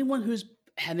 she's the only one who's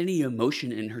had any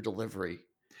emotion in her delivery.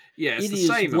 Yeah, it's It the is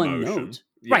same one emotion. note,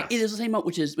 right? It Yes. is the same note,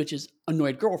 which is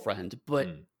annoyed girlfriend, but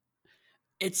Mm.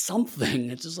 it's something.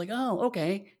 It's just like, oh,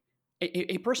 okay.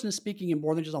 A person is speaking in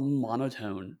more than just a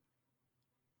monotone.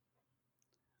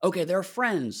 Okay, they're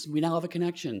friends. We now have a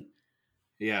connection.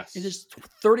 It Yes. is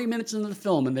 30 minutes into the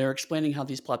film, and they're explaining how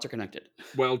these plots are connected.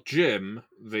 Well, Jim,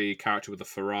 the character with the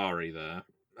Ferrari there,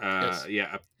 Yes.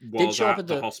 yeah, Did was show up at at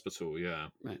the the hospital, yeah.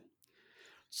 right.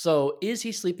 So, is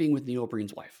he sleeping with Neil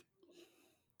Breen's wife?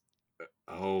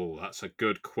 Oh, that's a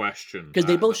good question. Because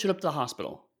they both showed up to the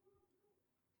hospital.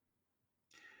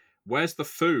 Where's the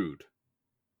food?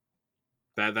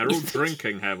 They're all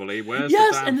drinking heavily. Where's the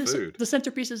Yes, damn and food? the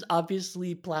centerpiece is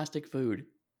obviously plastic food.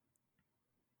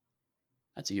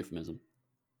 That's a euphemism.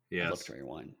 I love Yes. cherry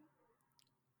wine.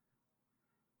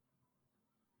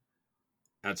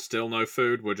 And still no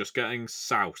food. We're just getting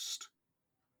soused.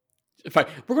 In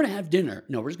fact, we're going to have dinner.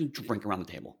 No, we're just going to drink around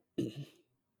the table.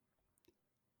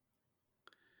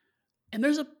 And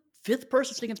there's a fifth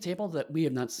person sitting at the table that we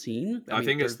have not seen. I mean,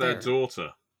 think it's they're their there.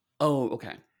 daughter. Oh,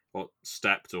 okay. Or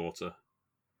stepdaughter.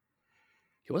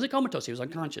 He wasn't comatose. He was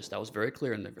unconscious. That was very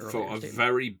clear in the For earlier a statement.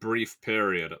 very brief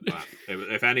period at that.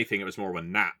 If anything, it was more of a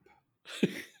nap.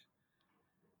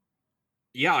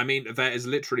 Yeah, I mean, there is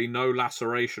literally no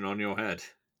laceration on your head.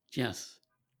 Yes.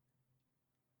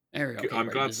 There we go. Okay, I'm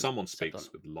right, glad this is someone stepdaughter.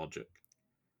 speaks with logic.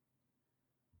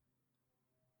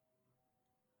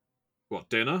 What,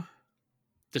 dinner?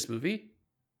 This movie?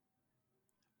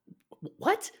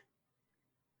 What?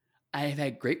 I have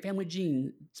had great family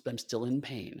genes, but I'm still in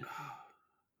pain.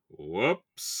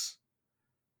 Whoops.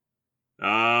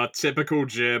 Typical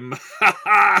Jim.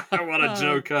 What a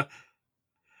joker.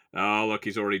 Oh, look,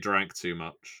 he's already drank too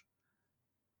much.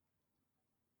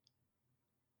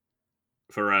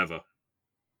 Forever.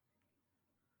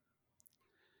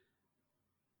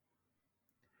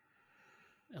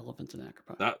 Elephants and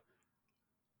acrobat.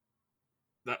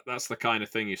 That's the kind of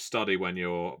thing you study when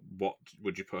you're, what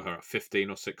would you put her at,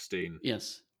 15 or 16?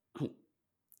 Yes. I want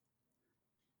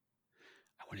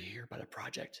to hear about a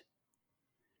project.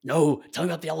 No, tell me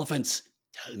about the elephants.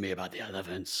 Tell me about the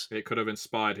elephants. It could have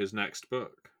inspired his next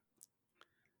book.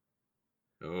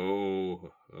 Oh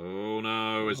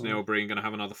no, is Neil Breen going to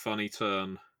have another funny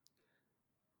turn?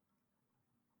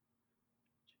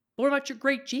 What about your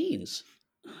great genes?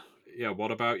 Yeah,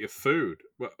 what about your food?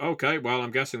 Well, okay, well,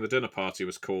 I'm guessing the dinner party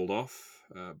was called off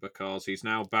because he's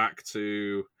now back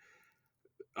to.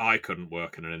 I couldn't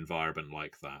work in an environment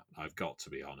like that. I've got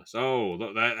to be honest. Oh,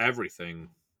 look, everything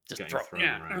Just getting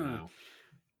thrown right now.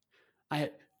 I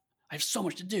have so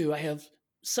much to do. I have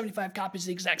 75 copies of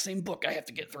the exact same book I have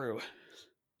to get through.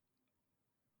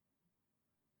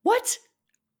 What?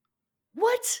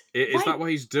 Is that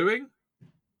what he's doing?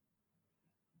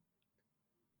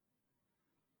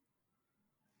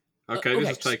 Okay, this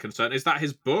has taken turn. Is that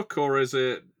his book, or is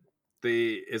it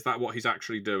is that what he's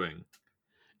actually doing?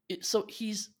 So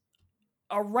he's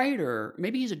a writer.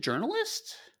 Maybe he's a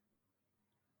journalist?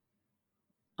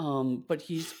 But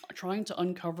he's trying to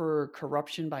uncover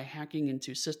corruption by hacking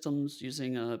into systems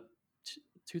using a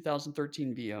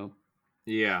 2013 VO.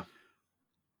 Yeah.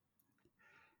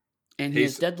 And he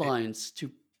has He's deadlines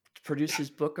to produce his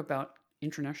book about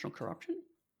international corruption.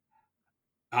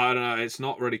 I don't know, it's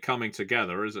not really coming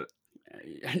together, is it?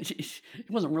 It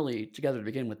wasn't really together to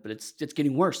begin with, but it's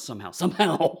getting worse somehow.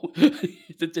 Somehow,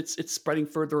 it's spreading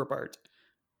further apart.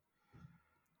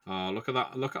 Look at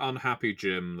that! Look at unhappy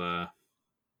Jim there.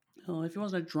 Oh, if he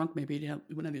wasn't a drunk, maybe he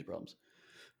wouldn't have these problems.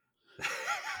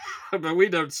 But we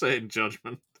don't say in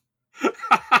judgment.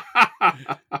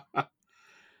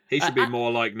 He should be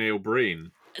more like Neil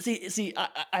Breen. See,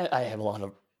 I have a lot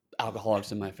of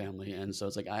alcoholics in my family, and so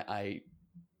it's like I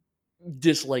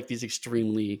dislike these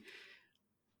extremely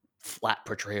flat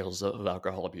portrayals of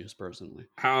alcohol abuse personally.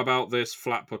 How about this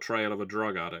flat portrayal of a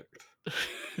drug addict?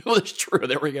 Well, it's true.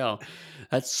 There we go.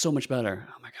 That's so much better.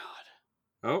 Oh my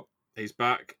god. Oh, he's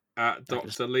back at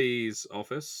Dr. Lee's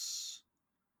office.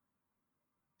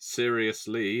 Sirius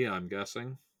Lee, I'm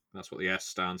guessing. That's what the S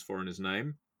stands for in his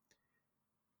name.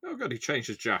 Oh, good, he changed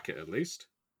his jacket at least.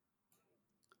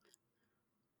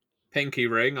 Pinky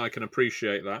ring, I can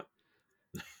appreciate that.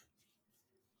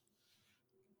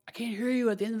 I can't hear you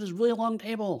at the end of this really long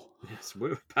table. Yes,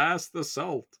 we're past the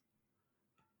salt.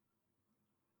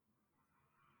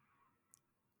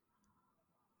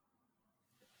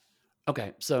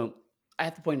 Okay, so I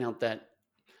have to point out that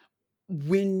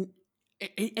when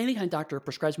any kind of doctor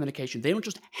prescribes medication, they don't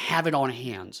just have it on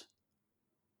hand.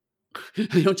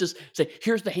 They don't just say,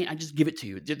 here's the hand, I just give it to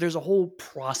you. There's a whole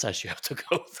process you have to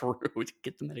go through to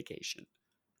get the medication.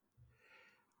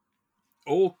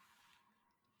 All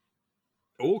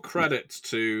credits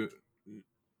to...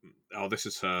 Oh, this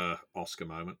is her Oscar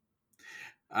moment.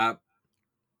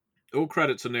 All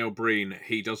credit to Neil Breen.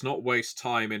 He does not waste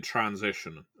time in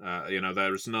transition.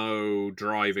 There is no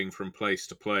driving from place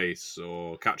to place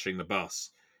or catching the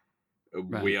bus.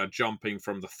 Right. We are jumping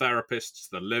from the therapist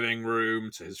to the living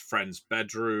room to his friend's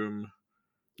bedroom.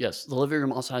 Yes, the living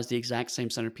room also has the exact same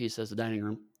centerpiece as the dining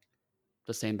room.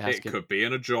 The same basket. It could be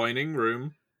an adjoining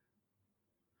room.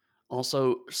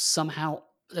 Also, somehow,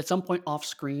 at some point off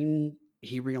screen,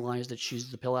 he realized that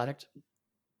she's the pill addict.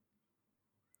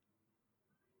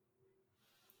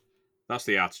 That's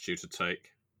the attitude to take.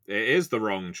 It is the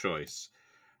wrong choice.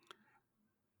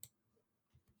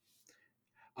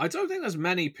 I don't think there's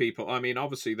many people... I mean,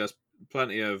 obviously, there's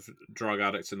plenty of drug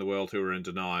addicts in the world who are in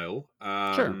denial.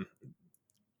 Sure.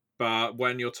 But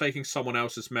when you're taking someone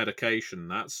else's medication,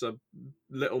 that's a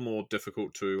little more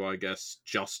difficult to, I guess,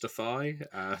 justify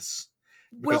as...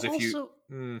 Because well, if also,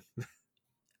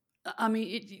 I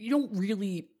mean, you don't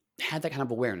really have that kind of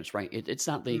awareness, right? It's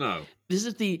not the... No. This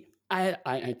is the...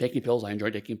 I'm taking pills. I enjoy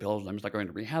taking pills. I'm just not going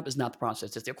to rehab. It's not the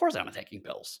process. It's of course I'm not taking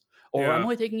pills. Or I'm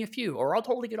only taking a few. Or I'll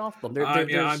totally get off them.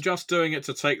 I'm just doing it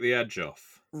to take the edge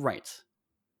off. Right.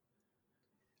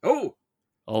 Oh!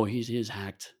 Oh, he is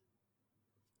hacked.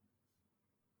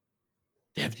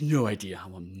 They have no idea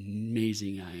how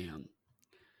amazing I am.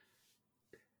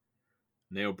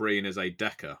 Neil Breen is a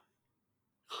decker.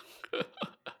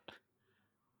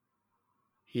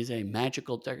 He's a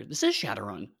magical decker. This is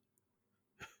Shadowrun.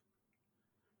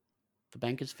 The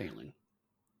bank is failing.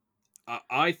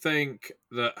 I think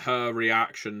that her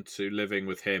reaction to living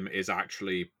with him is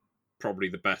actually probably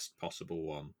the best possible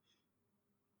one.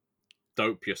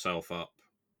 Dope yourself up.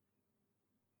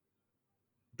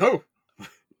 No!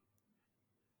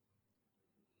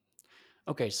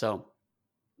 Okay, so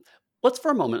let's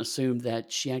for a moment assume that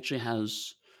she actually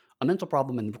has a mental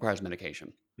problem and requires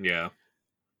medication. Yeah.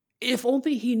 If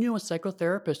only he knew a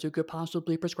psychotherapist who could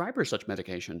possibly prescribe her such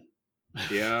medication.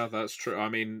 Yeah, that's true. I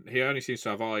mean, he only seems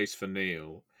to have eyes for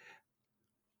Neil.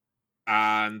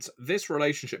 And this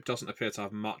relationship doesn't appear to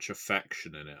have much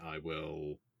affection in it, I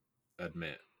will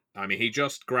admit. I mean, he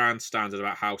just grandstanded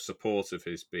about how supportive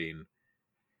he's been.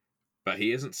 But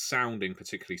he isn't sounding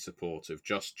particularly supportive,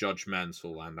 just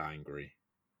judgmental and angry.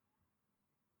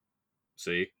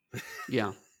 See?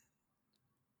 Yeah.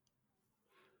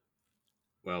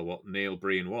 Well, what Neil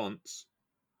Breen wants...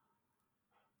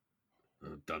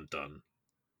 Dun dun.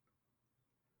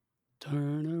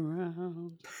 Turn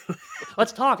around.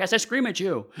 Let's talk as I scream at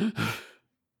you.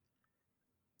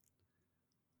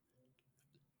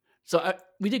 So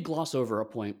we did gloss over a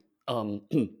point.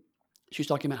 She was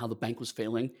talking about how the bank was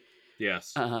failing.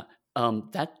 Yes.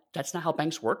 That's not how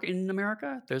banks work in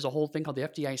America. There's a whole thing called the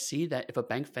FDIC that if a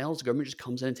bank fails, the government just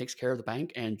comes in and takes care of the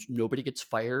bank, and nobody gets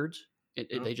fired.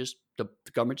 The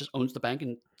government just owns the bank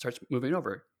and starts moving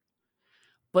over.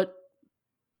 But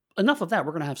enough of that.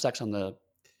 We're going to have sex on the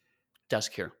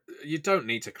desk here. You don't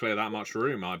need to clear that much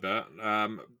room, I bet.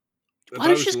 Why don't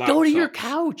you Those just go to your laptops.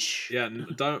 couch? Yeah,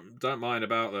 don't mind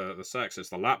about the sex. It's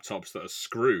the laptops that are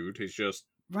screwed. He's just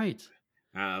Right.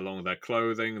 along with their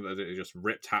clothing that is just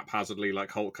ripped haphazardly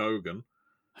like Hulk Hogan.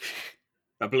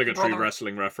 Obligatory Brother.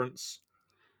 wrestling reference.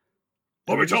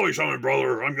 And Let me tell you something,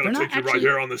 brother. I'm going they're to not take you right actually-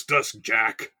 here on this desk,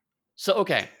 Jack. So,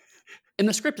 okay. In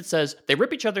the script, it says they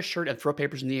rip each other's shirt and throw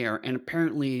papers in the air, and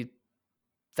apparently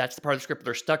that's the part of the script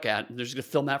they're stuck at. They're just going to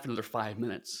film that for another 5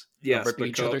 minutes. Yes, ripping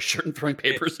each because other's shirt and throwing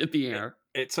papers in the air.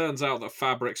 It turns out that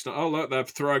fabric's not. Oh, look, they're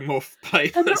throwing more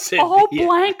And they're papers in all the air.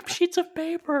 blank sheets of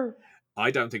paper. I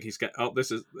don't think he's get. Oh,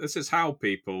 this is how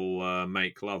people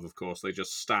make love. Of course, they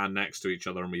just stand next to each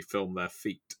other and we film their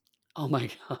feet. Oh my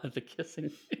god, the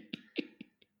kissing.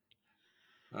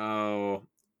 Oh,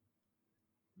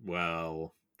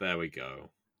 well, there we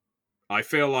go. I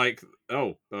feel like.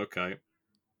 Oh, okay.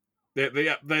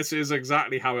 This is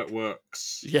exactly how it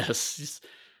works. Yes.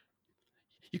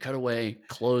 You cut away,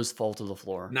 clothes fall to the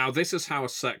floor. Now, this is how a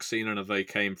sex scene in a They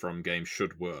Came From game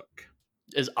should work.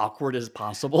 As awkward as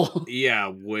possible. Yeah,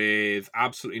 with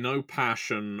absolutely no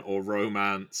passion or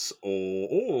romance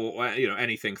or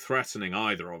anything threatening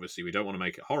either. Obviously, we don't want to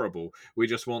make it horrible. We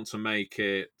just want to make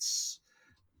it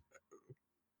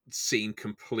seem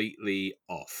completely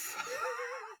off.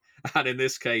 And in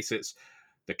this case, it's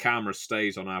the camera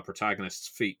stays on our protagonist's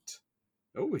feet.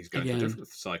 Oh, he's going to a different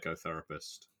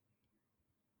psychotherapist.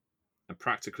 And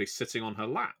practically sitting on her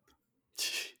lap.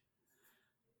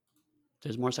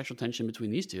 There's more sexual tension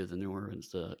between these two than there were in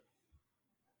the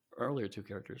earlier two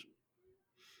characters.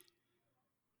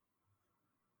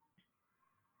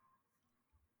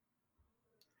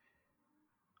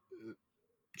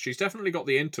 She's definitely got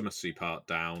the intimacy part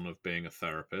down of being a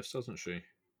therapist, hasn't she?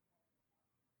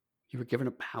 You were given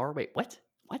a power? Wait, what?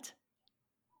 What?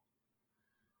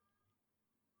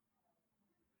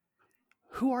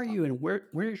 Who are you and where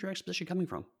is your exposition coming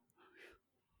from?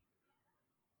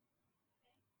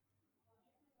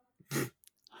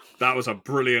 That was a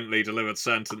brilliantly delivered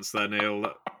sentence there,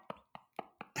 Neil.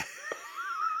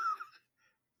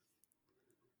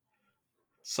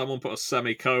 Someone put a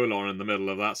semicolon in the middle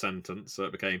of that sentence, so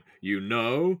it became, you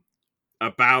know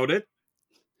about it?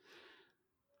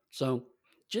 So,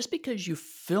 just because you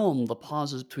film the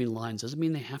pauses between lines doesn't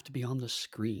mean they have to be on the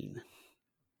screen.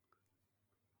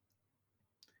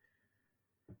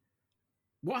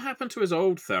 What happened to his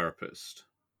old therapist?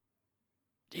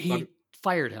 He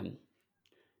fired him.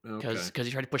 Because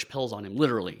he tried to push pills on him.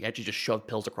 Literally. He actually just shoved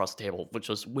pills across the table, which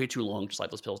was way too long to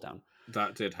slide those pills down.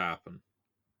 That did happen.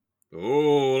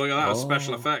 Oh, look at that. A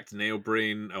special effect. Neil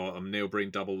Breen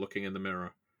double looking in the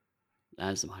mirror.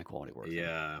 That is some high quality work.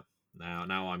 Yeah. Now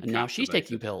I'm And now she's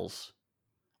taking pills.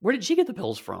 Where did she get the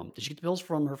pills from? Did she get the pills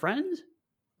from her friend?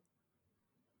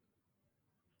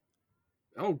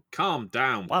 Oh, calm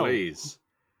down, please.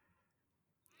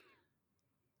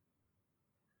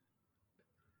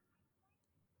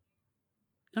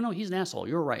 No, he's an asshole.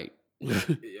 You're right.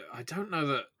 I don't know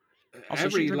that also,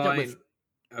 every line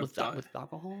with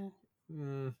alcohol.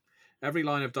 Every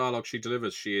line of dialogue she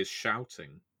delivers, she is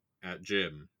shouting at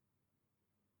Jim.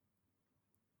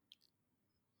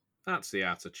 That's the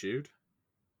attitude.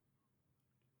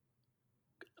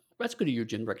 That's good of you,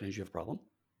 Jim. Recognize you have a problem.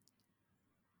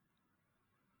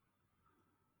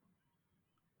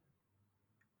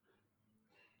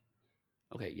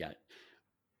 Okay, yeah.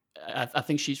 I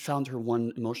think she's found her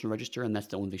one emotional register, and that's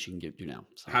the only thing she can do now.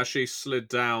 So. Has she slid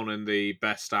down in the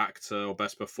best actor or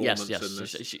best performance yes. in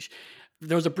this?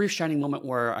 There was a brief shining moment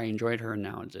where I enjoyed her, and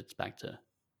now it's back to...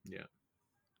 Yeah.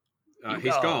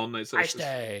 He's gone. I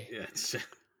stay.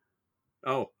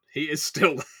 Oh, he is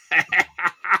still there.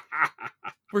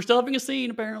 We're still having a scene,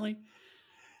 apparently.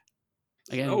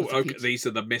 Again, okay. These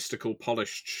are the mystical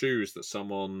polished shoes that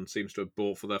someone seems to have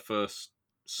bought for their first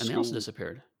school. And they also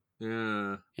disappeared.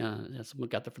 Yeah. Someone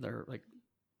got them for their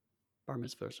bar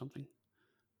mitzvah or something.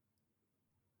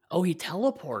 Oh, he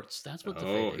teleports. That's what the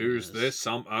fading who's is. this?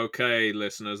 Okay,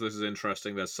 listeners, this is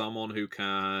interesting. There's someone who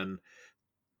can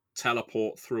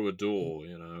teleport through a door,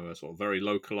 a sort of very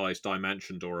localized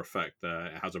dimension door effect there.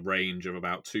 It has a range of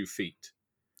about 2 feet.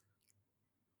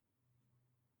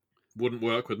 Wouldn't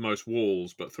work with most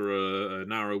walls, but through a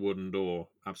narrow wooden door,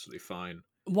 absolutely fine.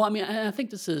 Well, I mean, I think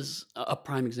this is a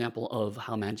prime example of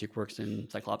how magic works in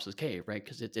Cyclops' cave, right?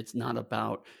 Because it's not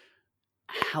about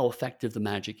how effective the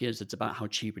magic is; it's about how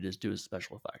cheap it is to do a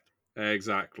special effect.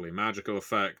 Exactly, magical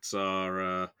effects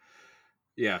are,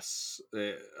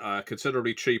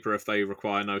 considerably cheaper if they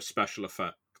require no special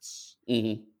effects.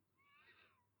 Mm-hmm.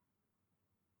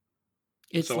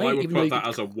 I would put that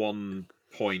as a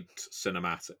 1-point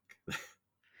cinematic.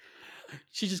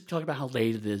 She's just talking about how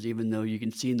late it is, even though you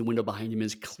can see in the window behind him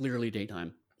is clearly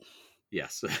daytime.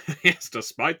 Yes, yes,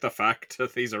 despite the fact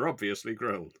that these are obviously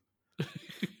grilled.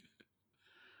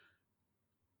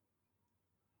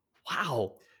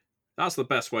 Wow. That's the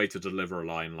best way to deliver a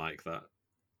line like that.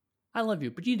 I love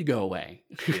you, but you need to go away.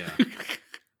 Yeah.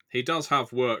 He does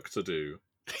have work to do.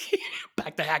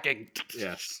 Back to hacking.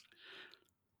 Yes.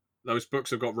 Those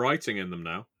books have got writing in them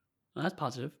now. Well, that's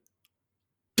positive.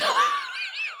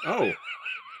 Oh.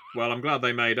 Well, I'm glad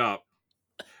they made up.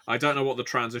 I don't know what the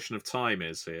transition of time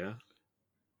is here.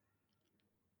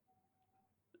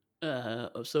 Okay,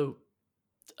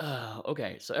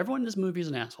 so everyone in this movie is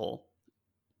an asshole.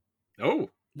 Oh.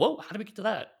 Whoa, how did we get to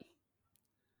that?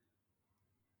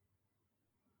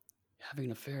 Having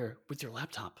an affair with your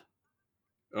laptop.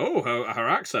 Oh, her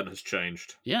accent has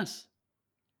changed. Yes.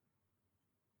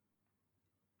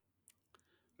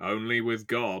 Only with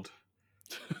God.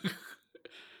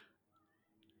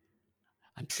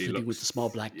 I'm sleeping with the small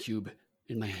black cube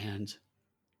in my hand.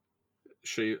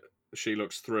 She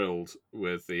looks thrilled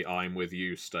with the "I'm with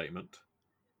you" statement.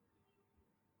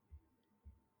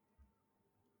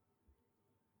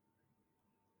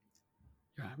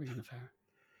 You're having an affair.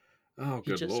 Oh,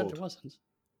 He good just said lord. there wasn't.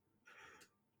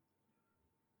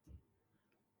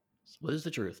 So what is the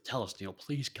truth? Tell us, Neil.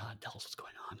 Please, God, tell us what's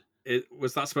going on.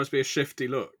 Was that supposed to be a shifty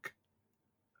look?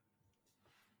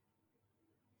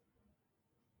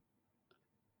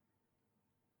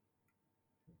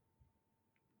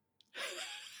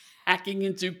 Hacking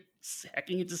into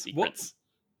secrets.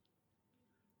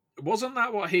 Wasn't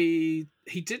that what he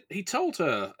did? He told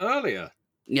her earlier.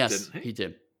 Yes, didn't he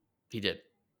did. He did.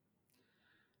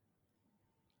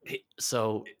 He-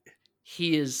 So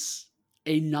he is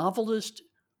a novelist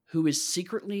who is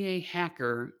secretly a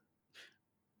hacker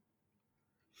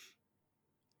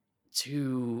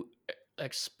to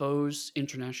expose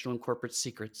international and corporate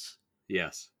secrets.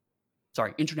 Yes.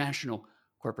 Sorry, international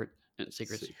corporate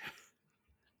secrets.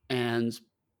 And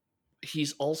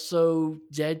he's also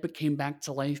dead but came back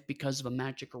to life because of a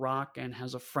magic rock, and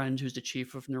has a friend who's the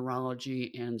chief of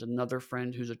neurology, and another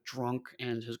friend who's a drunk,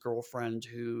 and his girlfriend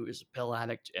who is a pill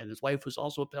addict, and his wife who's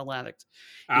also a pill addict,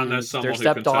 And there's someone their who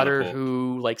can stepdaughter teleport.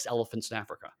 who likes elephants in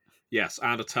Africa. Yes,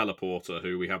 and a teleporter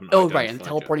who we haven't Oh, identified right, and a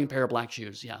teleporting pair of black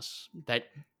shoes. Yes, that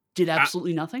did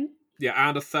absolutely nothing. Yeah,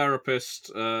 and a therapist,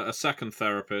 a second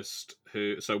therapist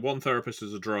so one therapist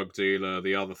is a drug dealer,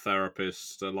 the other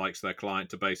therapist likes their client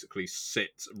to basically sit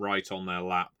right on their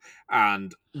lap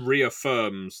and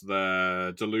reaffirms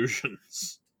their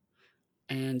delusions.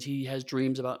 And he has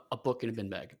dreams about a book in a bin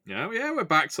bag. Yeah, we're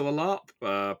back to the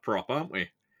LARP prop, aren't we?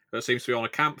 That seems to be on a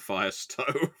campfire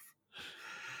stove.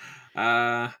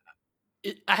 I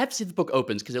have to see if the book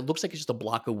opens, because it looks like it's just a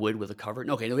block of wood with a cover.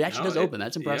 Okay, no, it actually does open.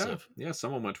 That's impressive. Yeah,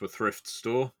 someone went to a thrift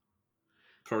store.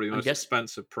 Probably the most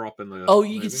expensive prop in the movie.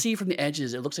 You can see from the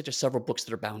edges, it looks like there's several books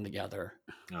that are bound together.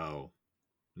 Oh,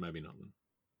 maybe not then.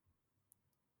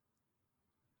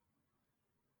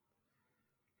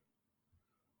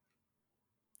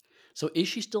 So is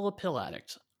she still a pill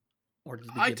addict? Or did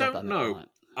we I don't know.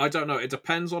 I don't know. It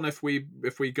depends on if we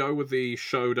go with the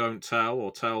show don't tell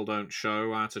or tell don't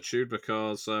show attitude,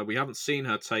 because we haven't seen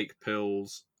her take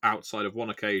pills outside of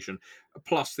one occasion,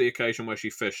 plus the occasion where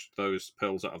she fished those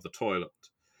pills out of the toilet.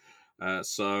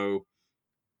 So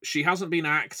she hasn't been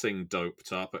acting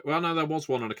doped up. Well, no, there was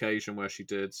one occasion where she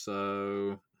did.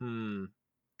 So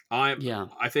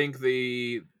I think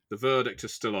the verdict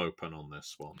is still open on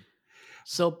this one.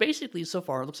 So basically, so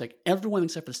far, it looks like everyone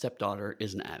except for the stepdaughter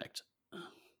is an addict.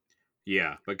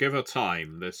 Yeah, but give her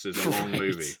time. This is a long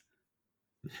movie.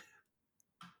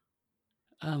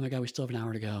 Oh my god, we still have an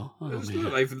hour to go. Oh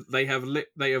man. They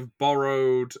have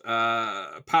borrowed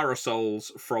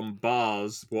parasols from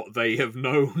bars, what they have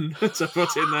known to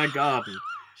put in their garden.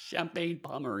 Champagne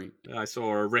Pommery. I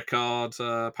saw a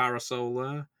Ricard parasol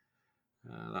there.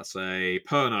 That's a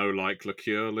Pernod-like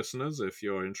liqueur, listeners, if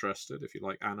you're interested, if you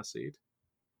like aniseed.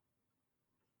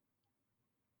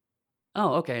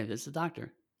 Oh, okay, this is the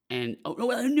doctor. And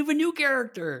a new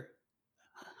character.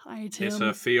 Hi, Tim. It's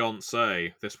her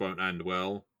fiancé. This won't end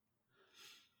well.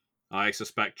 I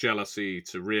suspect jealousy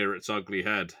to rear its ugly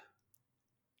head.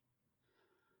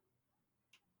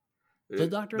 The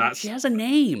doctor, she has a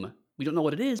name. We don't know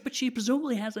what it is, but she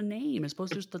presumably has a name as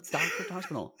opposed to just the doctor at the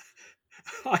hospital.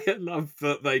 I love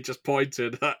that they just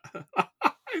pointed at...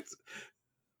 It's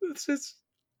just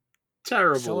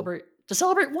terrible. To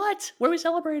celebrate what? What are we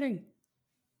celebrating?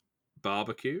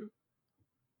 Barbecue?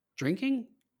 Drinking?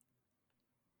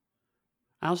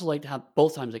 I also like to have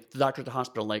both times, like the doctor at the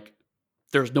hospital, like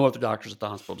there's no other doctors at the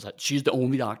hospital. She's the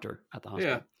only doctor at the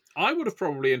hospital. Yeah. I would have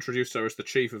probably introduced her as the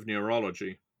chief of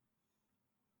neurology.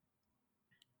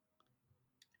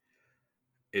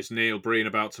 Is Neil Breen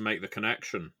about to make the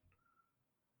connection?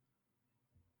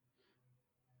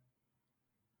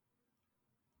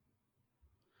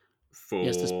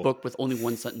 Yes, this For book with only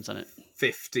one sentence in it.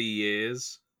 50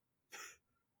 years.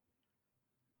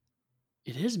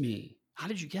 It is me. How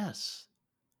did you guess?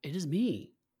 It is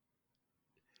me.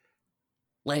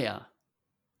 Leia.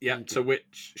 Yeah, Thank to you.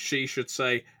 which she should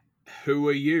say, "Who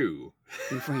are you?"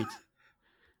 Refrain.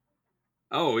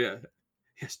 Oh, yeah.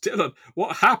 Yes, Dylan,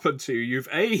 what happened to you? You've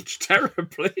aged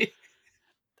terribly.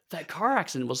 That car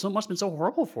accident must have been so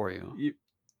horrible for you. you,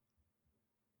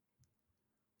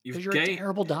 Because you've you're a gained.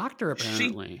 terrible doctor, She.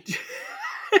 apparently.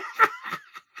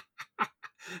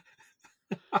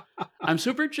 I'm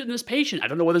super interested in this patient. I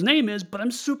don't know what his name is, but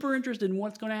I'm super interested in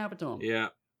what's going to happen to him. Yeah.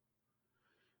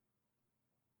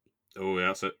 Oh, yeah,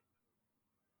 that's it.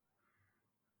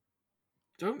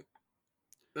 Don't.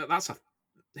 That's a.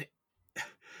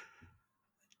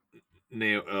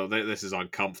 Neil. Oh, this is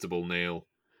uncomfortable, Neil.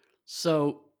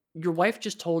 So your wife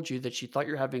just told you that she thought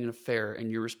you're having an affair, and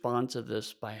you respond to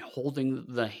this by holding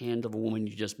the hand of a woman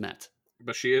you just met.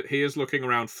 But he is looking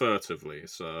around furtively,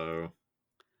 so.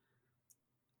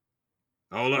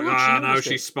 Oh, look. Look, she Ah, no, noticed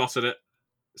she it. spotted it.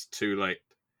 It's too late.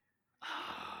 Oh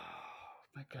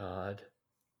my god.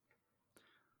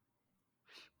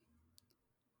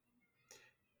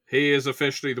 He is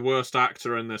officially the worst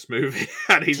actor in this movie,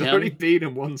 and he's only Tim, been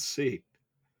in one scene.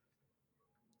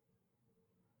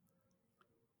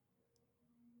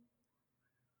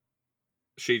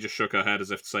 She just shook her head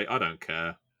as if to say, "I don't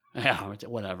care." yeah,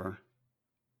 whatever.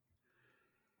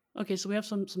 Okay, so we have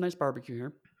some nice barbecue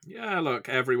here. Yeah, look,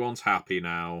 everyone's happy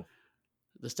now.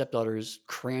 The stepdaughter is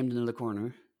crammed into the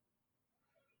corner.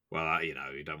 Well, you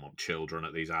don't want children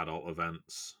at these adult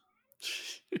events.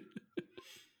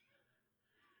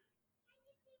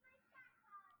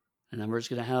 And then we're just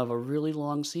going to have a really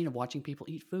long scene of watching people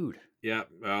eat food. Yeah.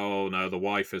 Oh, no, the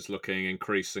wife is looking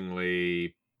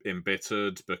increasingly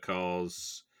embittered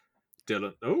because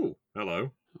Dylan... Oh,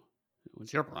 hello.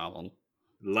 What's your problem?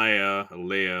 Leah,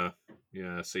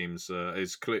 yeah, seems...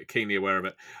 is keenly aware of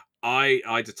it.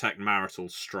 I detect marital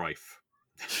strife.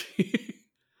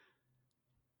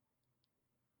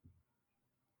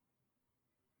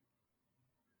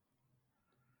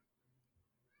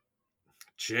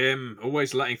 Jim,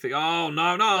 always letting things... Oh,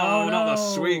 no, Oh not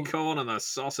the sweet no! corn and the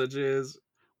sausages.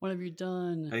 What have you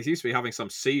done? And he seems to be having some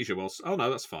seizure whilst... Oh, no,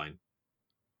 that's fine.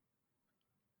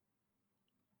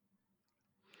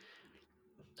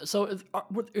 So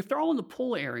if they're all in the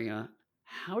pool area,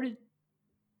 how did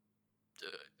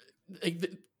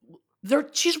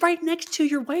she's right next to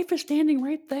your wife is standing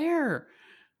right there.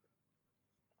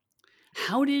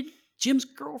 How did Jim's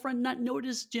girlfriend not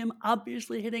notice Jim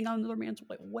obviously hitting on another man's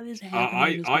wife? What is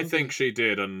happening in this I movie? think she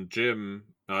did, and Jim,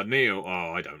 Neil,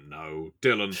 oh, I don't know,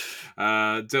 Dylan,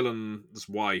 Dylan's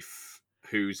wife,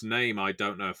 whose name I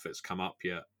don't know if it's come up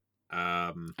yet.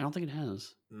 I don't think it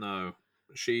has. No,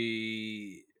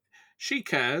 she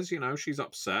cares, she's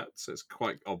upset, so it's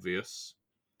quite obvious.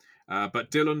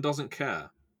 But Dylan doesn't care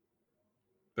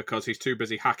because he's too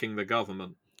busy hacking the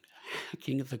government.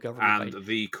 King of the government And by,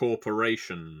 the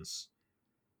corporations.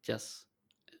 yes,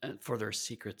 for their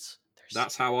secrets.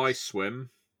 That's how I swim.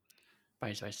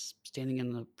 By standing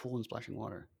in the pool and splashing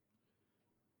water.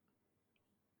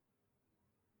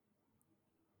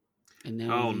 And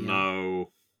now Oh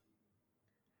no.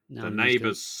 Now The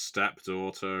neighbor's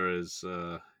stepdaughter is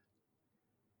oh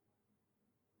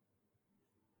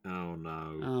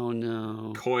no. Oh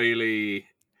no. Coyly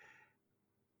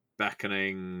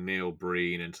beckoning Neil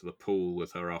Breen into the pool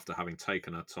with her after having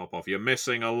taken her top off. You're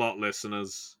missing a lot,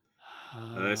 listeners.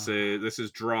 This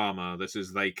is drama. This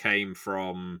is they came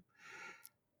from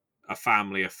a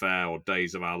family affair or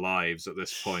Days of Our Lives at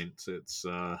this point. It's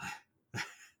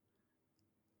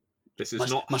this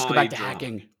is not must high go back to drama.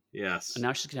 hacking. Yes. And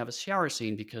now she's gonna have a shower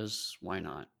scene because why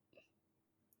not?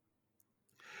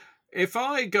 If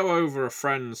I go over a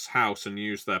friend's house and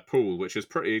use their pool, which is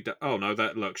pretty... Oh, no,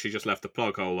 look, she just left the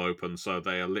plug hole open, so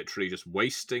they are literally just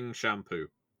wasting shampoo.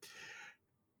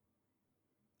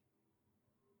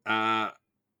 I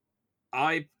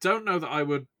don't know that I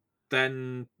would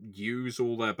then use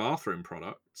all their bathroom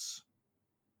products.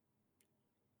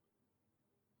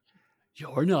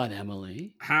 You're not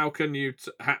Emily. How can you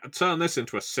turn this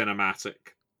into a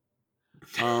cinematic?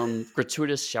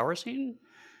 Gratuitous shower scene?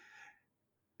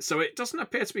 So it doesn't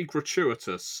appear to be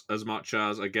gratuitous as much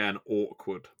as, again,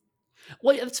 awkward.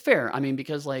 Well, yeah, that's fair. I mean,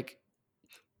 because, like,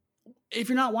 if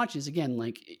you're not watching this, again,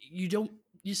 like, you don't...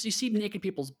 you see naked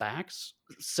people's backs.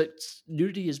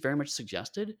 Nudity is very much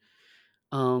suggested,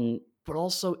 but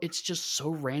also it's just so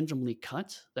randomly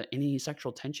cut that any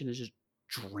sexual tension is just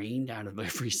drained out of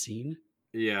every scene.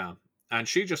 Yeah. And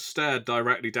she just stared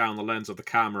directly down the lens of the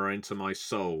camera into my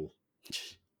soul.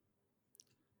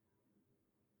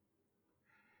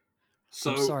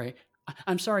 So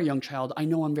I'm sorry, young child. I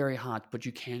know I'm very hot, but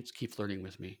you can't keep flirting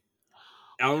with me.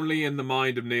 only in the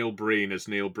mind of Neil Breen is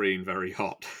Neil Breen very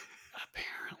hot.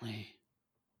 Apparently.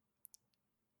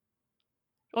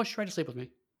 Oh, she tried to sleep with me.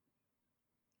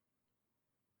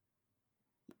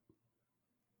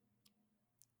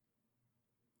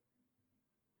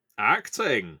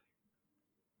 Acting.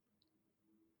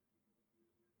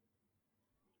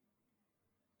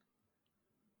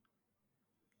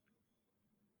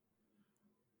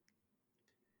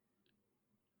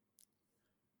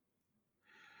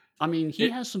 I mean, he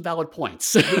has some valid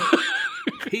points.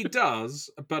 He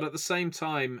does, but at the same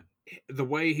time, the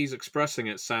way he's expressing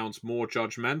it sounds more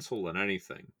judgmental than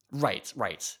anything. Right.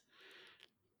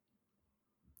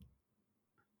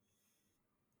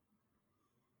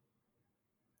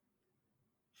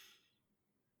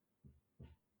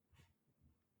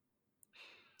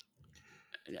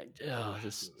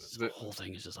 This whole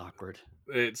thing is just awkward.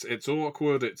 It's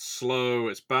awkward, it's slow,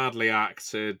 it's badly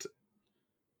acted.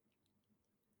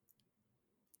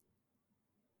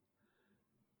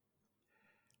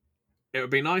 It would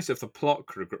be nice if the plot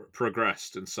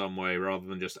progressed in some way rather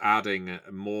than just adding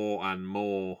more and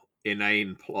more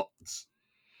inane plots.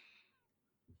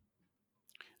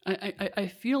 I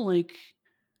feel like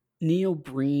Neil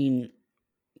Breen,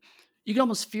 you can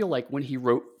almost feel like when he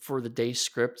wrote for the day's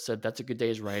script, said that's a good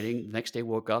day's writing. The next day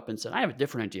woke up and said, I have a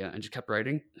different idea, and just kept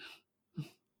writing.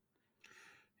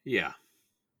 Yeah.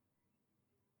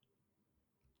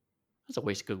 That's a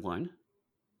waste of good wine.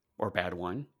 Or bad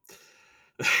wine.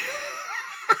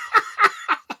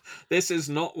 This is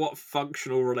not what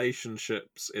functional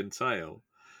relationships entail.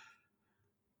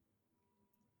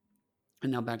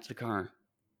 And now back to the car.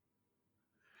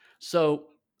 So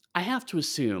I have to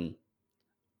assume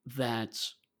that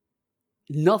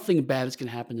nothing bad is going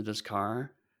to happen to this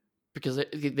car because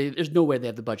there's no way they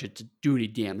have the budget to do any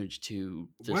damage to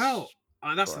this. Well,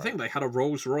 that's the thing. They had a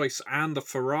Rolls Royce and a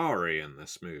Ferrari in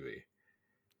this movie.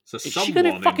 So is she going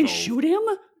to fucking shoot him?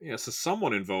 Yeah, so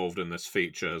someone involved in this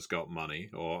feature has got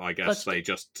money, or I guess they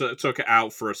just took it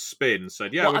out for a spin,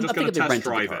 said, yeah, we're just going to test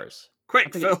drive it.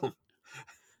 Quick, film!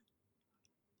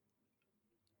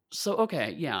 So,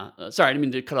 okay, yeah. Sorry, I didn't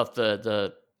mean to cut off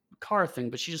the car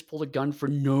thing, but she just pulled a gun for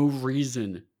no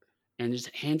reason and is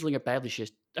handling it badly. She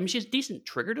has decent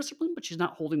trigger discipline, but she's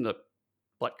not holding the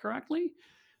butt correctly.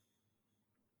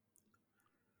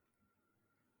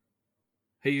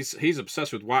 He's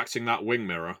obsessed with waxing that wing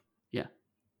mirror. Yeah.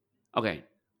 Okay.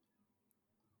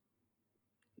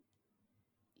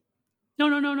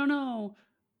 No.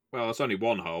 Well, that's only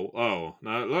one hole. Oh,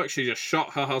 no, look, she just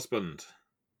shot her husband.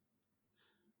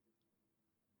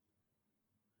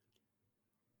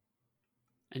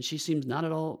 And she seems not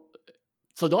at all...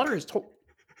 So the daughter is...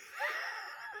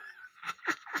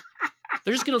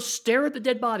 They're just going to stare at the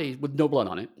dead body with no blood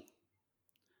on it.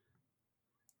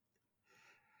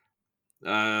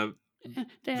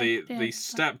 The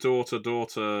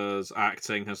stepdaughter's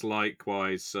acting has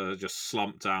likewise just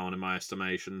slumped down in my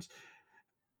estimations.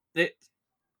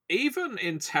 Even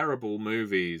in terrible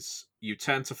movies, you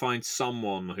tend to find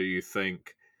someone who you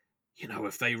think,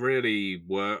 if they really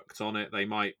worked on it, they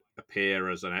might appear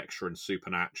as an extra in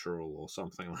Supernatural or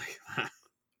something like that.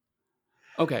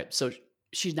 Okay, so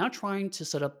she's now trying to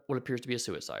set up what appears to be a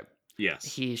suicide. Yes.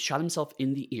 He shot himself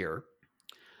in the ear.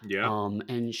 Yeah.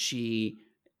 And she,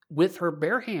 with her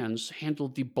bare hands,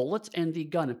 handled the bullets and the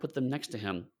gun and put them next to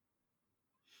him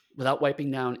without wiping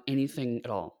down anything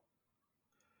at all.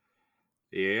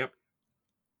 Yep.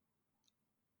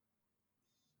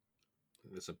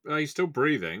 He's still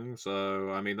breathing,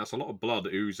 so, I mean, that's a lot of blood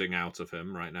oozing out of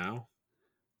him right now.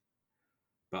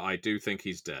 But I do think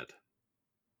he's dead.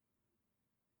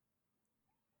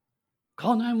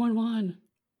 Call 911.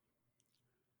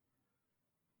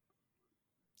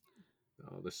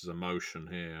 Oh, this is emotion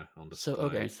here on display. So,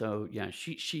 okay, so, yeah,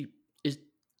 she is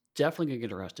definitely going to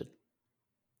get arrested.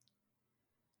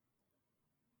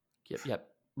 Yep.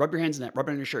 Rub your hands in that. Rub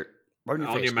it on your shirt. Rub it on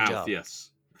your face. On your mouth, yes.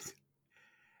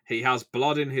 He has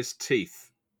blood in his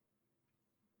teeth.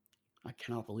 I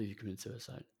cannot believe you committed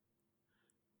suicide.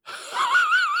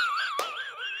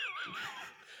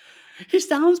 He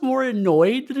sounds more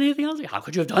annoyed than anything else. Like, how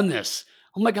could you have done this?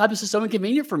 Oh my God, this is so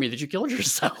inconvenient for me that you killed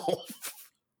yourself.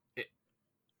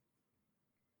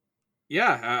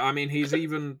 Yeah, I mean, he's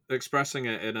even expressing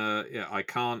it in a, yeah, I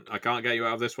can't get you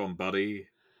out of this one, buddy.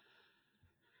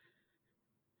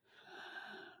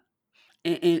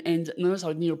 And notice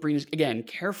how Neil Breen is, again,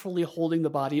 carefully holding the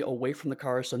body away from the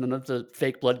car so none of the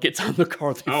fake blood gets on the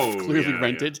car they've Oh, clearly yeah, yeah.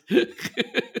 rented.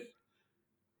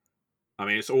 I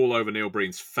mean, it's all over Neil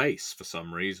Breen's face for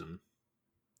some reason.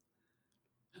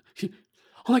 Oh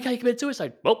my god, he committed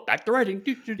suicide. Well, back to writing.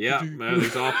 Yeah, man,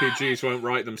 these RPGs won't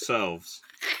write themselves.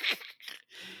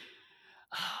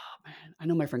 Oh, man. I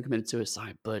know my friend committed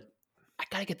suicide, but I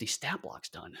gotta get these stat blocks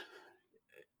done.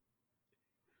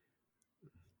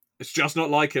 It's just not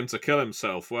like him to kill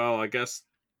himself. Well, I guess...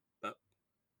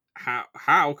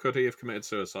 How could he have committed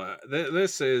suicide?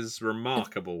 This is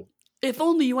remarkable. If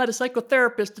only you had a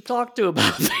psychotherapist to talk to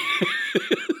about this.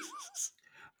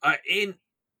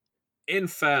 In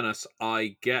fairness,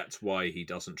 I get why he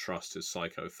doesn't trust his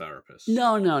psychotherapist.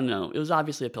 No. It was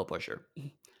obviously a pill pusher.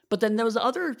 But then there was the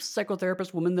other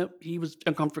psychotherapist woman that he was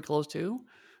uncomfortably close to.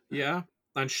 Yeah,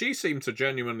 and she seemed to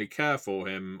genuinely care for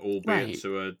him, albeit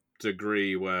to a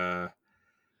degree where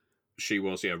she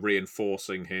was,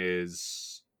 reinforcing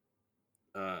his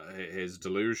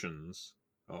delusions.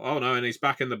 Oh no, and he's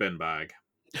back in the bin bag.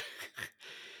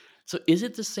 So is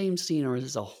it the same scene or is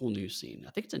this a whole new scene?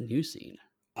 I think it's a new scene.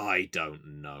 I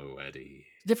don't know, Eddie.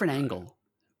 Different angle.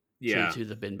 Yeah. To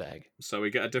the bin bag. So we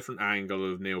get a different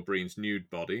angle of Neil Breen's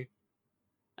nude body.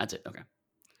 That's it. Okay.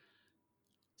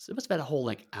 So it must have been a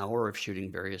whole hour of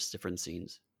shooting various different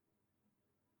scenes.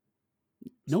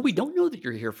 No, we don't know that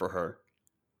you're here for her.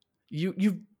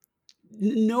 You've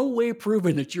no way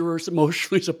proven that you were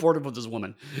emotionally supportive of this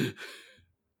woman.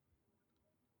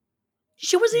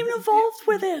 She wasn't even involved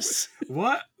with this.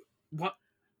 What?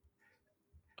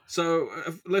 So,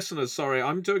 listeners, sorry,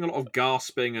 I'm doing a lot of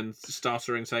gasping and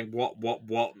stuttering, saying, what?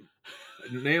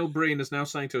 Neil Breen is now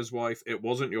saying to his wife, it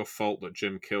wasn't your fault that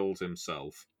Jim killed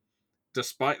himself.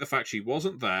 Despite the fact she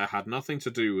wasn't there, had nothing to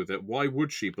do with it, why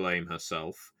would she blame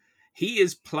herself? He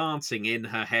is planting in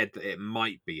her head that it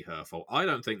might be her fault. I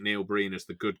don't think Neil Breen is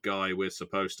the good guy we're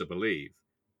supposed to believe.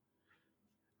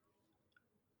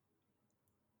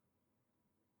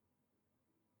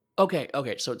 Okay.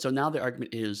 So now the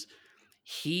argument is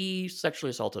he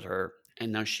sexually assaulted her,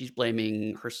 and now she's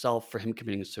blaming herself for him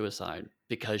committing suicide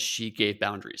because she gave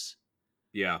boundaries.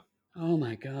 Yeah. Oh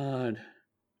my god.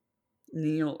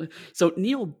 Neil. So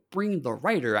Neil Breen, the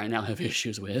writer, I now have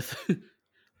issues with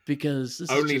because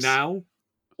this Only is just, now?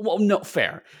 well, no,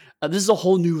 fair. This is a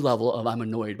whole new level of I'm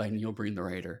annoyed by Neil Breen, the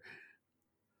writer.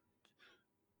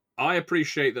 I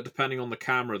appreciate that depending on the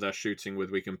camera they're shooting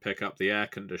with, we can pick up the air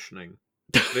conditioning.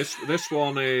 This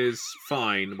one is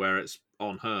fine where it's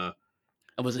on her.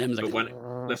 It wasn't him. But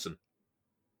listen.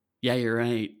 Yeah, you're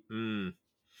right.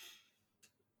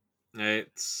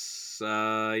 It's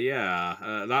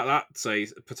that's a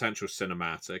potential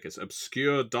cinematic. It's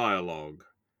obscure dialogue.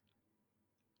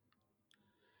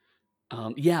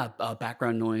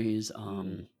 Background noise.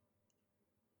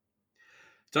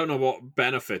 Don't know what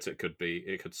benefit it could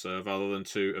serve other than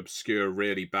to obscure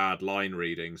really bad line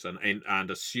readings and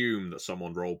assume that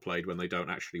someone role played when they don't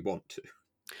actually want to.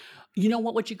 You know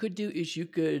what you could do is you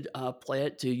could play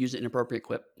it to use an inappropriate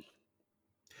quip.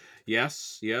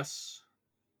 Yes. You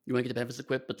want to get the benefits of the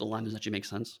quip, but the line doesn't actually make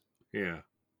sense. Yeah.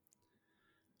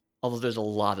 Although there's a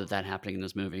lot of that happening in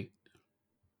this movie.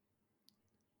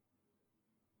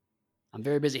 I'm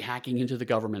very busy hacking into the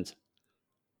government.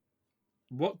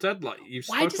 What deadline?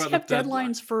 Why does he have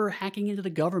deadlines for hacking into the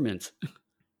government?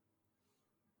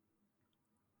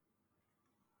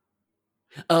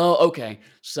 Oh, okay.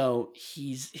 So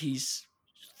he's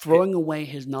throwing away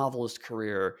his novelist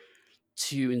career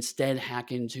to instead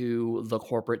hack into the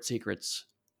corporate secrets.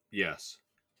 Yes.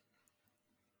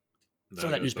 So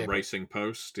that newspaper. The Racing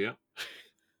Post, yeah.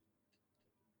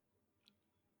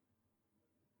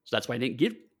 So that's why I didn't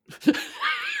give...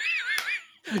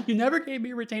 You never gave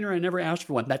me a retainer. I never asked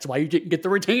for one. That's why you didn't get the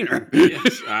retainer.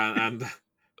 Yes, and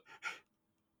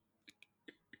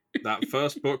that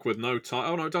first book with no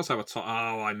title. Oh, no, it does have a title.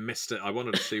 Oh, I missed it. I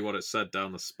wanted to see what it said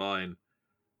down the spine.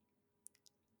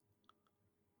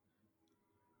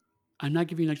 I'm not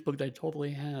giving you the next book that I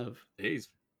totally have. He's...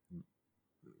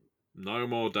 No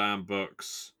more damn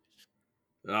books.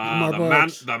 No more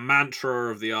books. The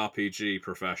mantra of the RPG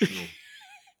professional.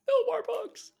 No more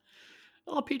books.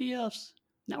 All PDFs.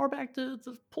 Now we're back to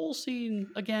the pool scene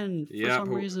again for some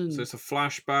reason. So it's a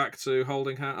flashback to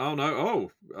holding hand. Oh no! Oh,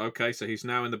 okay. So he's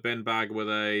now in the bin bag with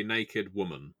a naked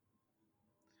woman.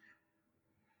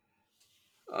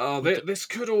 Oh, this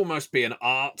could almost be an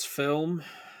art film,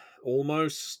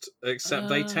 almost. Except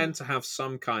they tend to have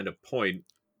some kind of point.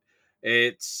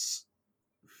 It's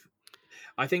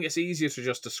I think it's easier to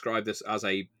just describe this as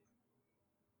a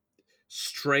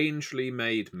strangely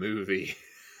made movie.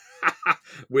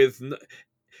 with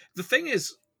The thing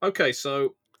is, okay,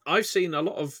 so I've seen a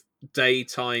lot of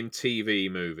daytime TV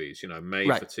movies, made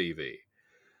Right. for TV,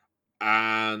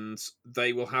 and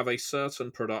they will have a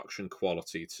certain production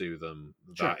quality to them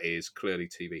Sure. that is clearly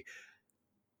TV.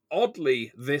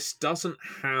 Oddly, this doesn't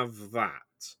have that.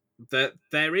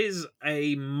 There is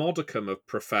a modicum of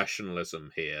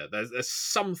professionalism here. There's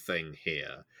something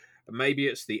here. Maybe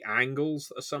it's the angles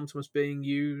that are sometimes being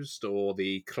used, or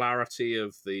the clarity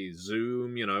of the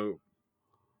zoom.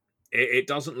 It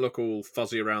doesn't look all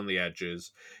fuzzy around the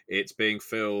edges. It's being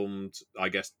filmed, I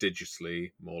guess,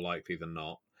 digitally, more likely than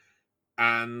not.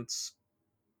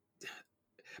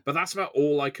 But that's about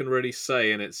all I can really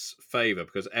say in its favor,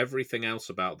 because everything else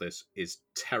about this is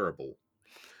terrible.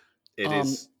 It Um,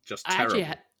 is just I actually,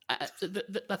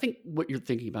 terrible. I think what you're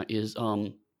thinking about is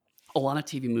a lot of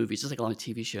TV movies, just like a lot of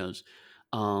TV shows.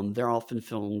 They're often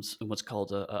filmed in what's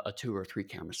called a 2 or 3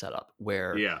 camera setup,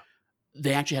 where Yeah.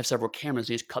 they actually have several cameras.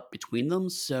 They just cut between them,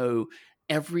 so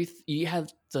you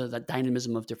have the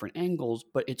dynamism of different angles,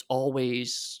 but it's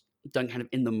always done kind of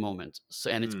in the moment. So,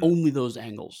 and it's Hmm. only those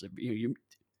angles. You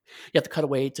have to cut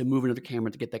away to move another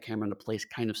camera to get that camera into place,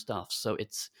 kind of stuff. So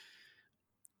it's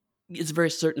a very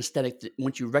certain aesthetic that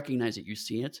once you recognize it, you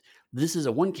see it. This is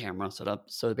a one camera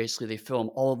setup. So basically, they film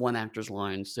all of one actor's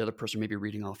lines. The other person may be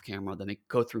reading off camera. Then they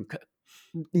go through,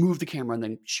 move the camera, and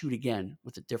then shoot again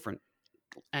with a different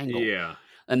angle. Yeah.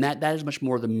 And that is much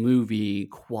more the movie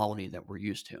quality that we're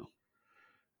used to.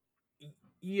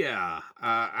 Yeah.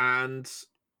 And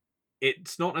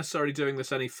it's not necessarily doing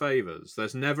this any favors.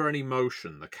 There's never any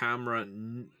motion. The camera,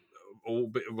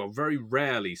 very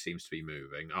rarely seems to be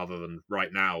moving, other than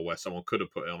right now, where someone could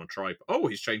have put it on a tripod. Oh,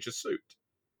 he's changed his suit.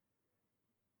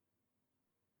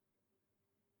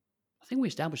 I think we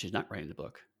established he's not writing the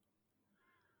book.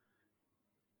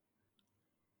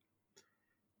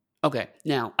 Okay,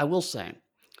 now I will say,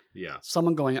 Yeah.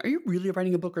 someone going, "Are you really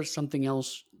writing a book or something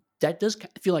else?" That does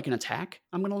feel like an attack.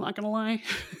 Not gonna lie,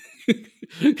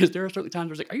 because there are certain times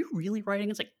where it's like, "Are you really writing?"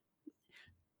 It's like,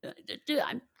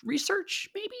 I'm research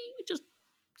maybe. Just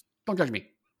don't judge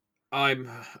me. I'm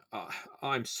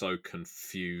I'm so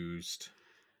confused.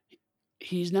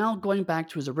 He's now going back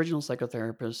to his original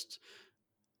psychotherapist.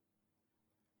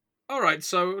 All right,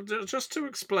 so just to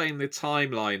explain the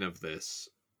timeline of this,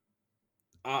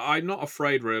 I'm not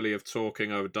afraid really of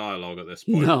talking over dialogue at this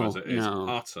point because No, it is no.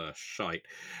 utter shite.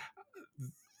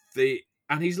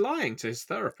 And he's lying to his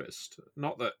therapist.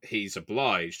 Not that he's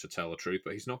obliged to tell the truth,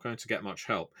 but he's not going to get much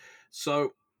help.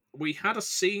 So we had a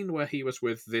scene where he was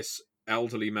with this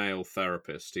elderly male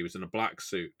therapist. He was in a black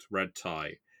suit, red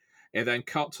tie. It then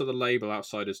cut to the label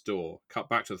outside his door, cut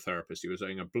back to the therapist. He was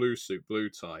wearing a blue suit, blue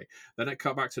tie. Then it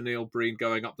cut back to Neil Breen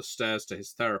going up the stairs to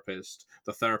his therapist.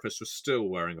 The therapist was still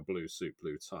wearing a blue suit,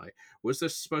 blue tie. Was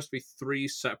this supposed to be 3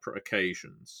 separate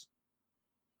occasions?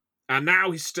 And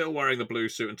now he's still wearing the blue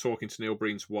suit and talking to Neil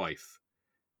Breen's wife.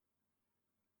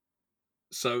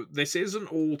 So this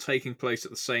isn't all taking place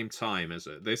at the same time, is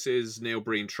it? This is Neil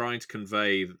Breen trying to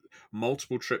convey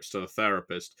multiple trips to the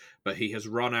therapist, but he has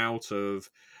run out of,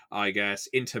 I guess,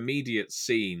 intermediate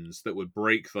scenes that would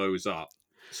break those up.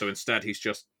 So instead, he's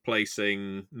just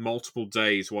placing multiple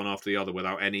days one after the other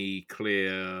without any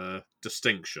clear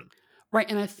distinction. Right,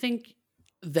 and I think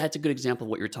that's a good example of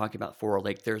what you're talking about. For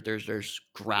like, there's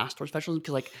grasped or specialism,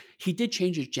 because like he did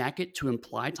change his jacket to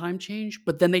imply time change,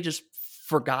 but then they just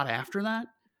forgot after that.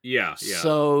 Yeah, yeah.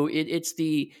 So it's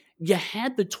you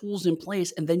had the tools in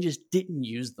place and then just didn't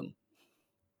use them.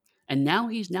 And now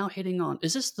he's now hitting on,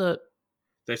 is this the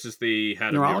This is the head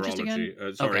of neurologist again? neurology.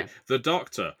 Okay. Sorry, the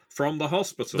doctor from the The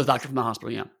hospital. doctor from the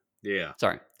hospital, yeah. Yeah.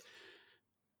 Sorry.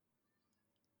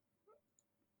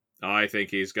 I think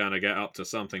he's going to get up to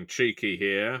something cheeky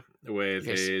here with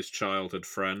Okay. his childhood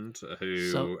friend,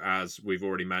 who, So as we've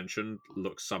already mentioned,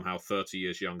 looks somehow 30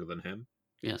 years younger than him.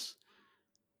 yes.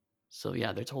 So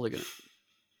yeah, they're totally gonna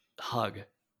hug.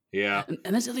 Yeah.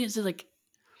 And that's the thing, is like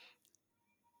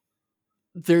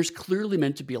there's clearly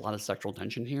meant to be a lot of sexual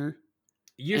tension here.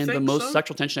 You And the think most so?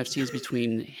 sexual tension I've seen is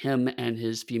between him and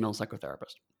his female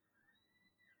psychotherapist.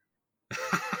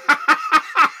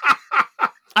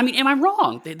 I mean, am I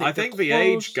wrong? I think the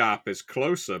age gap is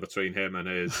closer between him and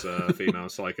his female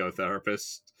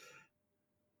psychotherapist.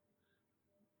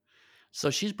 So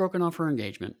she's broken off her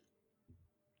engagement.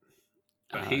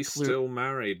 But he's still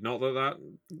married. Not that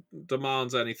that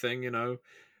demands anything,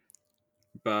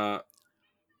 But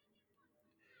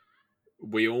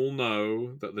we all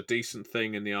know that the decent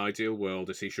thing in the ideal world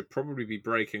is he should probably be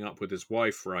breaking up with his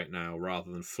wife right now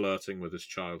rather than flirting with his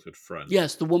childhood friend.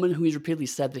 Yes, the woman who he's repeatedly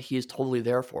said that he is totally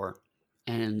there for,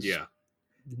 and Yeah.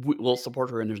 will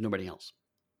support her, and there's nobody else.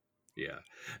 Yeah.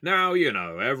 Now, you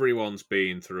know, everyone's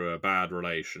been through a bad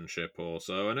relationship or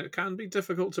so, and it can be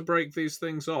difficult to break these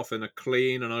things off in a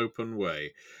clean and open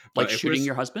way. Like But if shooting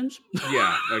your husband?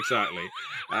 yeah, exactly.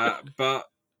 But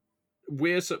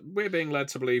we're being led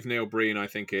to believe Neil Breen, I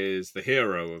think, is the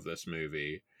hero of this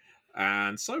movie.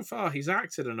 And so far, he's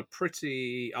acted in a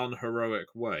pretty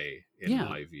unheroic way, in Yeah.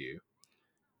 my view.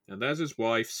 And there's his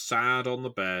wife, sad on the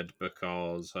bed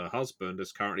because her husband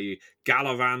is currently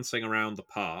gallivanting around the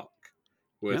park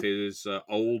with Yep. his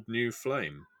old new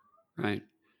flame. Right.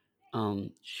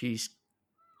 She's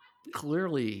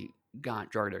clearly got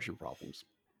drug addiction problems.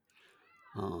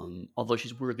 Although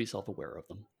she's weirdly self-aware of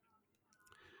them.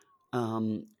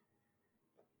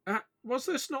 Was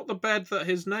this not the bed that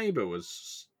his neighbor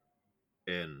was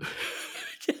in?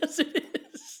 Yes, it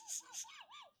is.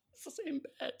 It's the same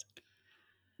bed.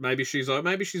 Maybe she's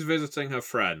visiting her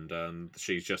friend, and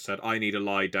she's just said, "I need to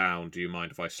lie down. Do you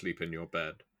mind if I sleep in your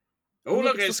bed?" Oh,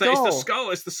 look, it's the skull.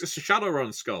 It's the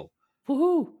Shadowrun skull.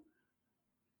 Woohoo!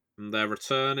 And they're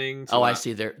returning to I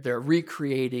see. They're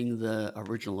recreating the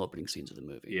original opening scenes of the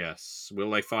movie. Yes.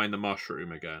 Will they find the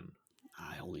mushroom again?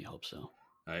 I only hope so.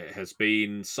 It has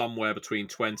been somewhere between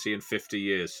 20 and 50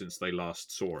 years since they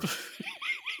last saw it.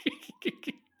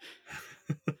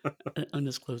 An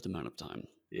undisclosed amount of time.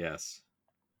 Yes.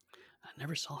 I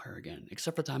never saw her again,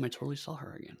 except for the time I totally saw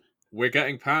her again. We're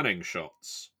getting panning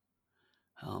shots.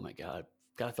 Oh my god.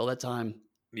 Gotta fill that time.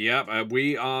 Yep,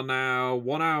 we are now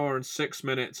 1 hour and 6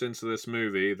 minutes into this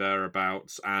movie,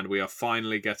 thereabouts, and we are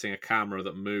finally getting a camera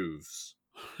that moves.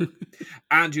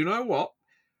 And you know what?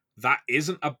 That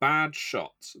isn't a bad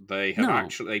shot. They have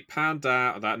actually panned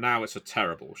out that. Now it's a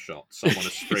terrible shot. Someone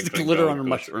is sprinkling glitter on a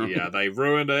mushroom. Yeah, they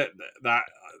ruined it.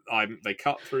 They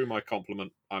cut through my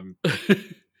compliment.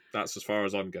 That's as far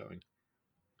as I'm going.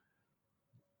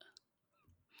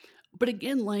 But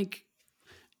again, like,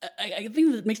 I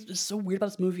think that makes it so weird about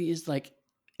this movie is like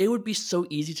it would be so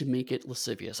easy to make it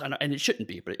lascivious, and it shouldn't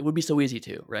be, but it would be so easy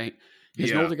to, right?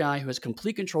 He's an older guy who has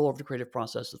complete control over the creative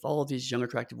process with all of these young,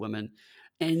 attractive women,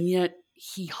 and yet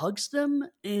he hugs them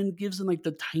and gives them like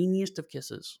the tiniest of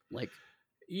kisses. Like,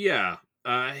 I'm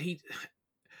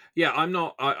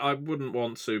not. I wouldn't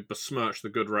want to besmirch the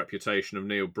good reputation of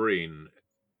Neil Breen.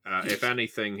 If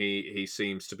anything, he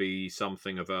seems to be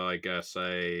something of I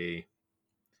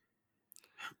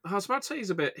was about to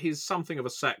say he's something of a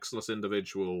sexless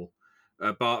individual,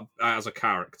 but as a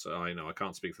character, I know I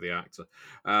can't speak for the actor,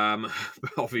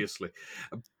 obviously.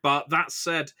 But that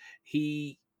said,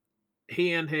 he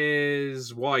and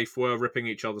his wife were ripping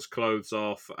each other's clothes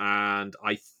off, and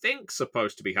I think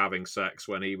supposed to be having sex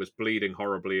when he was bleeding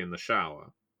horribly in the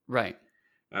shower. Right.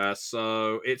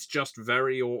 So it's just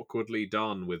very awkwardly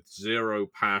done with zero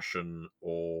passion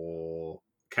or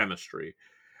chemistry.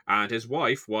 And his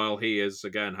wife, while he is,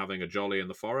 again, having a jolly in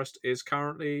the forest, is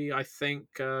currently, I think,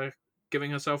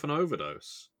 giving herself an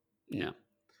overdose. Yeah.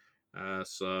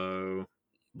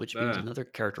 Which means another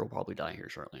character will probably die here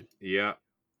shortly. Yeah.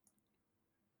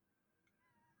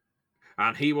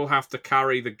 And he will have to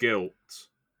carry the guilt.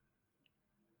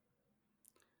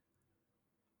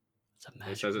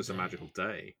 He says it's a magical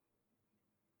day.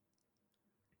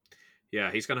 Yeah,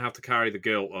 he's going to have to carry the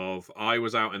guilt of, I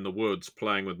was out in the woods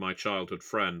playing with my childhood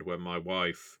friend when my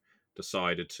wife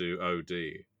decided to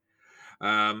OD.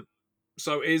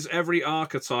 So is every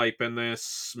archetype in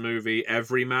this movie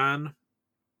every man?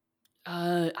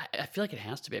 I feel like it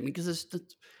has to be. I mean, because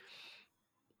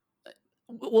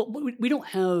we don't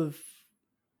have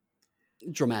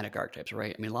dramatic archetypes,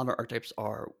 right? I mean, a lot of our archetypes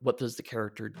are what does the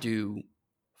character do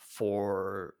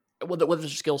for what is their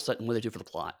skill set and what they do for the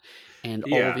plot, and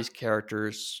all of these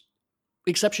characters,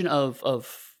 exception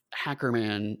of Hacker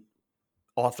Man,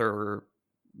 author,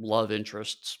 love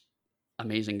interests,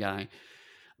 amazing guy,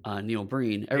 Neil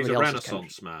Breen. He's a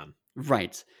Renaissance man,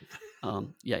 right?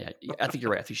 Yeah. I think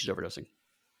you're right. I think she's overdosing.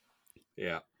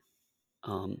 Yeah.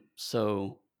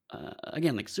 So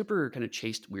again, like super kind of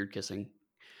chaste, weird kissing.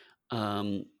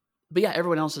 But yeah,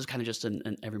 everyone else is kind of just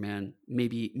an everyman.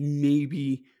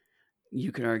 Maybe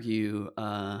you can argue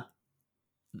the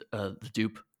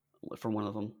dupe for one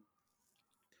of them.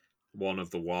 One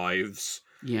of the wives.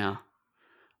 Yeah.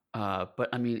 But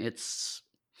I mean, it's...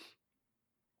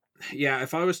 Yeah,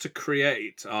 if I was to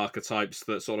create archetypes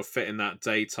that sort of fit in that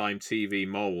daytime TV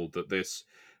mold, that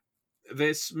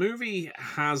this movie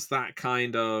has that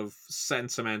kind of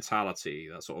sentimentality,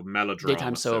 that sort of melodrama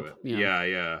daytime soap. to it.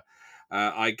 Yeah.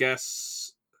 I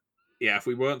guess, yeah, if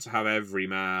we weren't to have every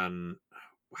man,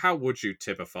 how would you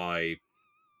typify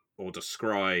or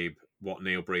describe what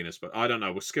Neil Breen is? But I don't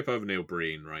know. We'll skip over Neil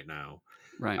Breen right now.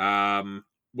 Right.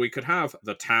 We could have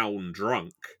the town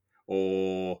drunk,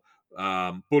 or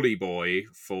bully boy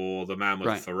for the man with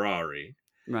a Right. Ferrari.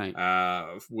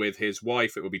 Right. With his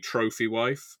wife, it would be trophy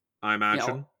wife, I Yeah.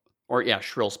 imagine. Or yeah,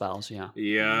 shrill spouse. Yeah.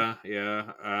 Yeah,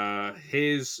 yeah.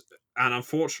 And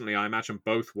unfortunately, I imagine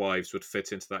both wives would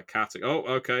fit into that category. Oh,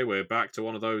 okay, we're back to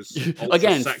one of those ultra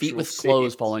Again, feet sexual with clothes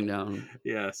scenes. falling down.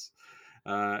 Yes,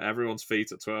 everyone's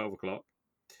feet at 12 o'clock.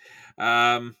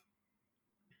 Um,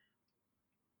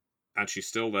 and she's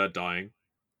still there dying.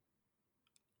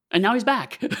 And now he's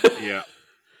back. Yeah.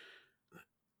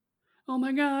 Oh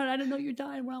my god, I didn't know you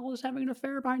died while I was having an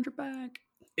affair behind your back.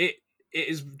 It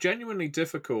is genuinely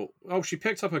difficult. Oh, she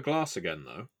picked up her glass again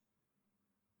though,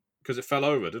 because it fell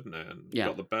over, didn't it, and Yeah.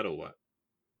 got the bed all wet.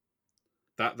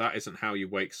 That isn't how you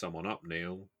wake someone up,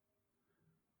 Neil.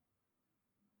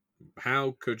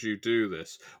 How could you do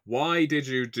this? Why did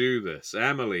you do this,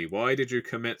 Emily? Why did you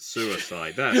commit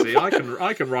suicide? There, see, I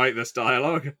can write this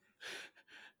dialogue.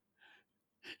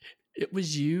 It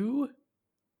was you?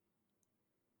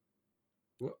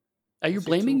 What? Are you What's he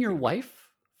blaming your talking about? wife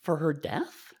for her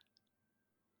death?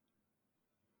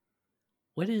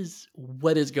 What is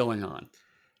going on?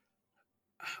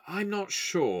 I'm not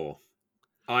sure.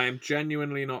 I am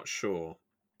genuinely not sure.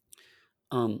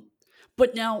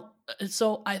 But now,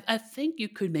 so I think you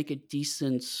could make a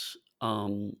decent,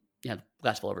 yeah,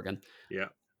 glass fell over again. Yeah.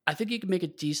 I think you could make a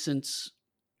decent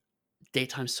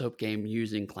daytime soap game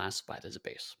using Classified as a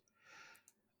base.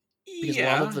 Because a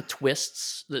lot of the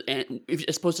twists, and if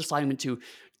it's supposed to slide them into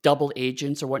double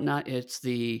agents or whatnot, it's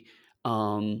the,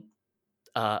 I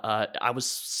was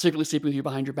secretly sleeping with you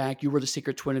behind your back. You were the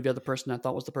secret twin of the other person I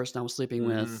thought was the person I was sleeping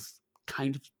with,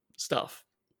 kind of stuff.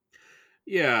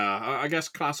 Yeah, I guess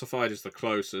Classified is the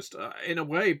closest. In a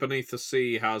way, Beneath the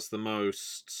Sea has the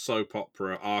most soap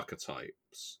opera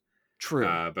archetypes.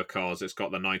 True. Because it's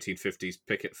got the 1950s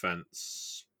picket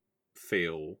fence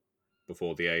feel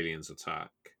before the aliens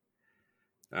attack.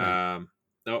 Right.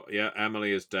 Oh, yeah,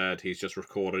 Emily is dead. He's just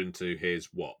recorded into his,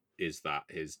 what is that?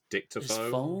 His dictaphone,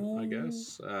 His phone? I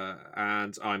guess.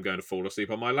 And I'm going to fall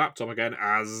asleep on my laptop again,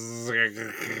 as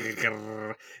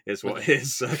is what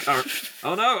his current...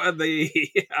 Oh no, and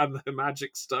the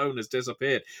magic stone has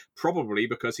disappeared. Probably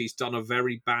because he's done a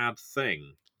very bad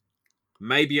thing.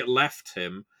 Maybe it left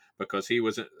him because he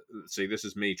was... See, this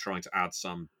is me trying to add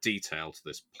some detail to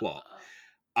this plot.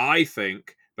 I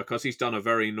think because he's done a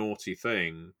very naughty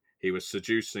thing, he was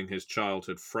seducing his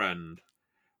childhood friend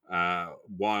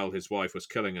while his wife was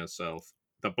killing herself.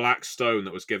 The black stone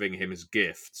that was giving him his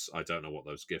gifts, I don't know what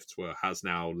those gifts were, has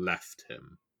now left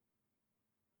him.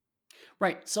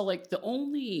 Right. So, like, the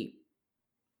only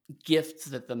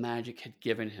gift that the magic had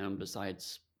given him,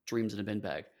 besides dreams in a bin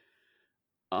bag,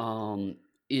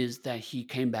 is that he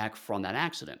came back from that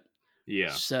accident.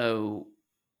 Yeah. So,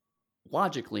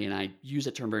 logically, and I use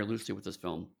that term very loosely with this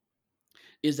film,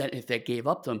 is that if they gave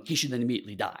up to him, he should then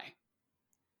immediately die.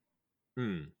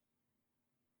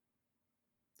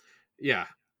 Yeah.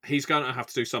 He's going to have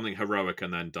to do something heroic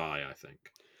and then die, I think.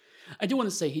 I do want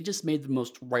to say he just made the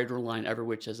most writer line ever,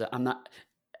 which is that I'm not...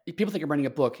 People think I'm writing a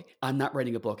book. I'm not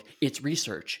writing a book. It's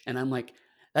research. And I'm like,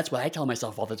 that's what I tell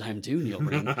myself all the time too, Neil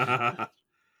Breen. I'm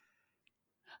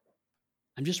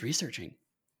just researching.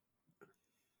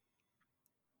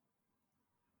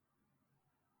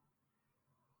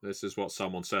 This is what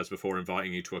someone says before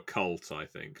inviting you to a cult, I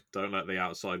think. Don't let the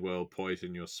outside world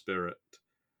poison your spirit.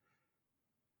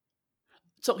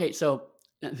 So, okay, so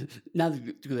now to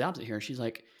do the opposite here, she's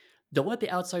like, don't let the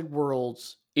outside world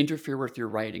interfere with your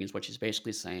writing, is what she's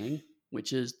basically saying,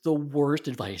 which is the worst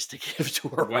advice to give to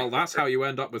a Well, writer. that's how you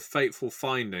end up with Fateful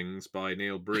Findings by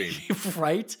Neil Breen.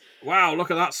 Right? Wow, look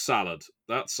at that salad.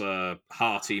 That's a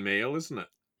hearty meal, isn't it?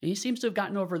 And he seems to have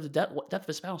gotten over the death of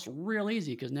his spouse real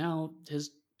easy because now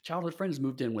his childhood friend has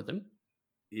moved in with him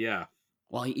Yeah.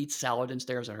 while he eats salad and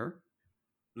stares at her.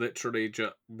 Literally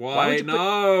just... Why would Why? you put...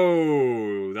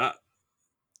 No! That...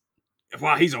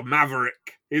 Wow, he's a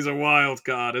maverick. He's a wild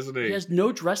card, isn't He he? has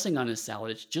no dressing on his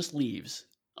salad. It's just leaves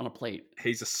on a plate.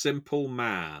 He's a simple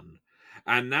man.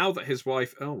 And now that his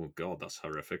wife... Oh, God, that's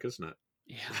horrific, isn't it?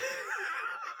 Yeah.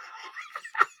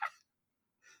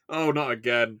 Oh, not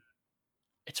again.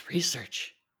 It's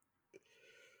research.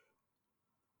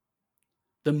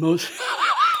 The most...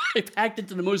 I packed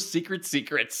into the most secrets.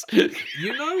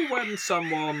 You know when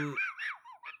someone...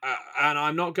 and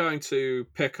I'm not going to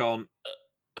pick on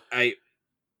a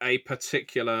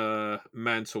particular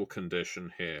mental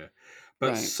condition here,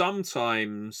 but Right.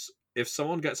 sometimes if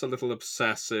someone gets a little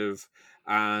obsessive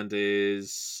and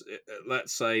is,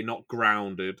 let's say, not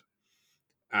grounded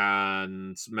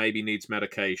and maybe needs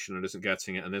medication and isn't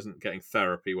getting it and isn't getting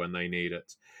therapy when they need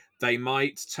it, they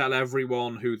might tell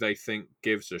everyone who they think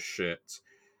gives a shit,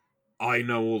 I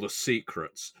know all the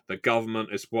secrets. The government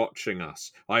is watching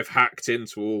us. I've hacked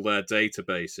into all their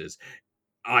databases.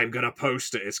 I'm going to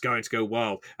post it. It's going to go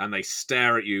wild. And they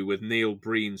stare at you with Neil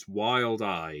Breen's wild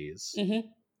eyes. Mm-hmm.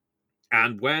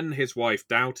 And when his wife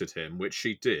doubted him, which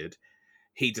she did,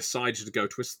 he decided to go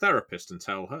to his therapist and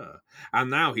tell her. And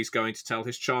now he's going to tell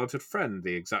his childhood friend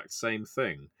the exact same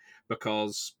thing.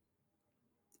 Because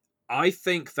I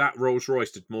think that Rolls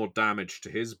Royce did more damage to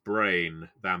his brain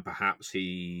than perhaps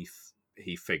he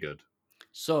figured.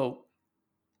 So,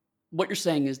 what you're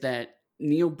saying is that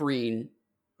Neil Breen,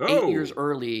 8 Oh, years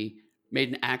early, made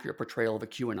an accurate portrayal of a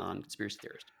QAnon conspiracy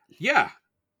theorist. yeah.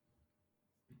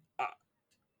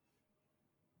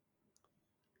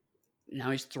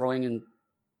 Now he's throwing in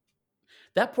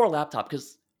that poor laptop,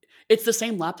 because it's the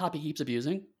same laptop he keeps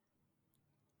abusing.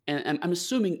 And I'm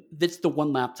assuming that's the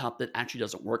one laptop that actually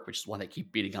doesn't work, which is why they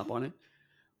keep beating up on it.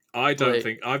 I don't But-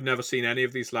 think I've never seen any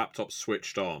of these laptops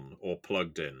switched on or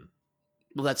plugged in.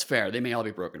 Well, that's fair. They may all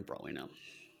be broken for all we know.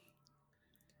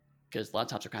 Because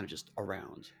laptops are kind of just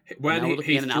around. When Now we're he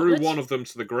looking at an threw outlet? one of them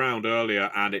to the ground earlier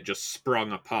and it just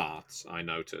sprung apart, I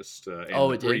noticed in Oh,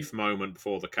 the it did? brief moment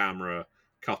before the camera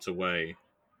cut away.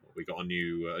 We got a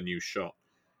new shot.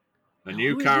 A Now,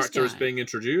 new who is this character is guy? being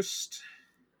introduced.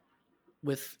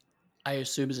 With, I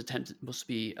assume his intent must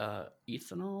be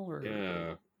ethanol or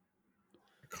Yeah.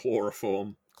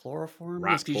 Chloroform. chloroform?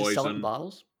 Rat Can you just sell it in poison.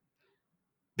 bottles?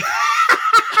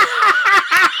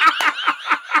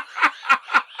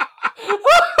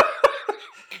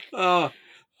 Oh,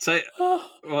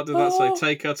 what did that say?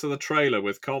 Take her to the trailer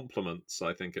with compliments,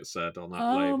 I think it said on that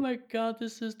Oh label. my god,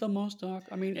 this is the most dark.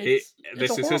 I mean, This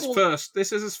it's is a horrible...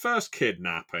 This is his first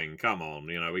kidnapping. Come on,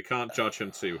 we can't judge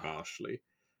him too harshly.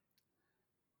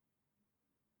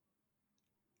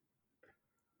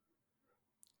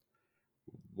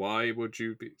 Why would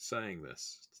you be saying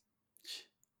this?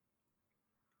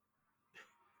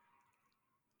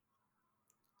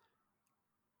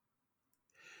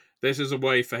 This is a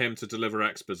way for him to deliver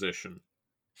exposition.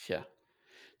 Yeah.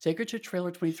 Take her to trailer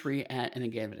 23 and it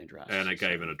gave an address. And it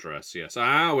gave an address, yes.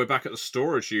 We're back at the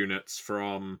storage units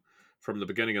from the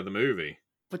beginning of the movie.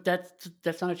 But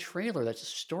that's not a trailer. That's a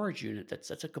storage unit. That's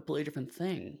a completely different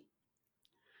thing.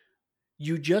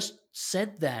 You just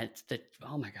said that.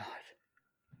 Oh my god.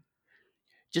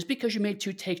 Just because you made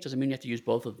 2 takes doesn't mean you have to use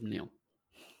both of them, Neil.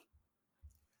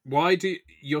 Why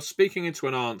you're speaking into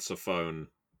an answer phone,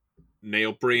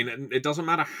 Neil Breen, and it doesn't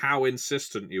matter how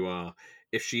insistent you are.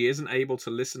 If she isn't able to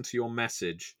listen to your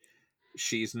message,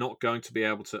 she's not going to be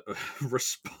able to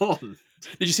respond.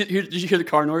 Did you hear the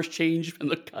car noise change in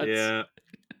the cuts? Yeah.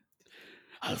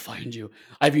 I'll find you.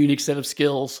 I have a unique set of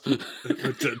skills.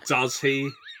 Does he?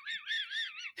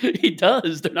 He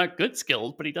does. They're not good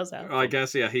skills, but he does have them. I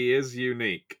guess, yeah, he is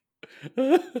unique.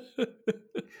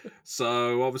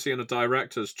 So, obviously, in a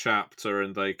director's chapter,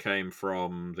 and they came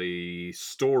from the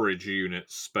storage unit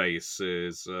space,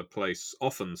 is a place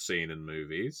often seen in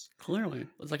movies. Clearly.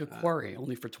 It's like a quarry,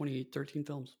 only for 2013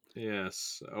 films.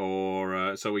 Yes.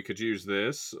 Or, so we could use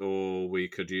this, or we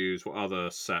could use what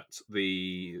other set?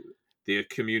 The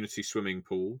community swimming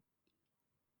pool.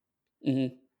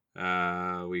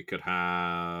 Mm-hmm. We could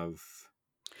have...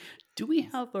 Do we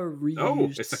have a reused Oh,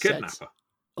 it's the kidnapper. Set?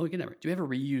 Oh, kidnapper. Do we have a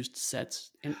reused set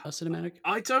in a cinematic?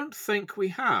 I don't think we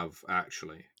have,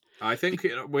 actually. I think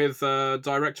with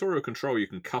directorial control, you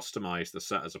can customize the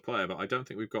set as a player, but I don't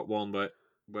think we've got one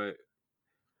where...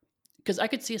 Because I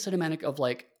could see a cinematic of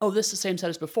like, oh, this is the same set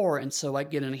as before, and so I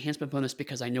get an enhancement bonus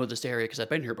because I know this area because I've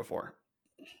been here before.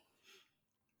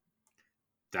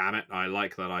 Damn it, I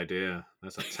like that idea.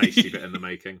 That's a tasty bit in the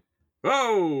making.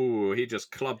 Oh, he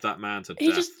just clubbed that man to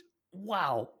death.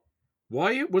 Wow.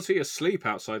 Why was he asleep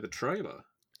outside the trailer?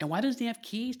 And why doesn't he have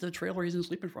keys to the trailer he's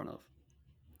asleep in front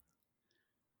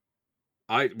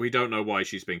of? We don't know why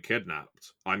she's been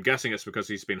kidnapped. I'm guessing it's because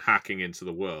he's been hacking into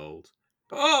the world.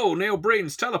 Oh, Neil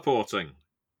Breen's teleporting.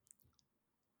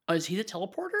 Oh, is he the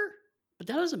teleporter? But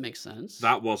that doesn't make sense.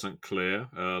 That wasn't clear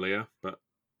earlier, but...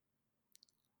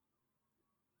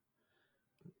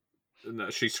 No,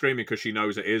 she's screaming because she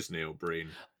knows it is Neil Breen.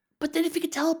 But then if he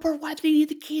could teleport, why did he need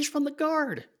the keys from the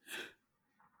guard?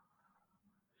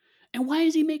 And why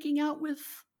is he making out with...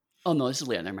 Oh, no, this is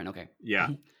Leah. Never mind. Okay. Yeah.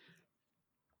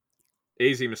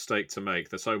 Easy mistake to make.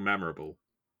 They're so memorable.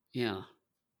 Yeah.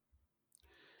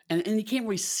 And you can't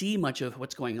really see much of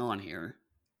what's going on here.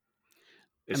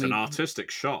 It's an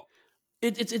artistic shot.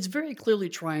 It's very clearly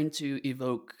trying to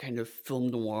evoke kind of film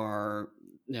noir,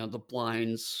 the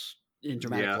blinds in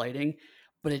dramatic Yeah. lighting,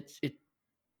 but it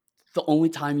the only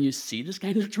time you see this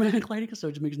kind of dramatic lighting, so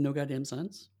it just makes no goddamn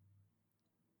sense.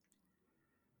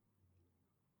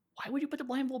 Why would you put the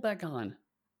blindfold back on?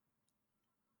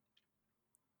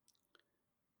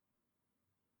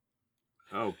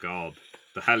 Oh God,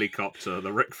 the helicopter,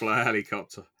 the Ric Flair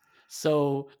helicopter.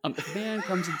 So, if a man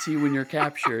comes into you when you're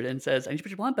captured and says, "I need you to put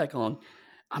your blind back on,"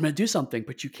 I'm gonna do something,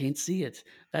 but you can't see it.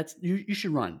 That's you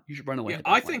should run. You should run away Yeah, at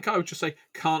I that point. think I would just say,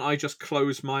 can't I just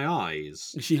close my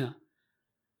eyes? Yeah.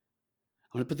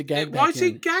 I'm gonna put the gag Why back is he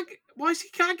in. gag? Why is he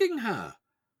gagging her?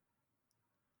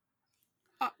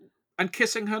 Uh, and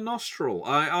kissing her nostril?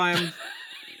 I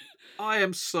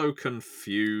am so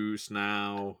confused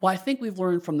now. Well, I think we've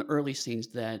learned from the early scenes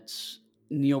that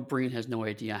Neil Breen has no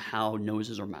idea how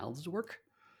noses or mouths work,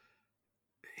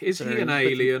 Is he an considering but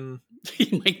alien?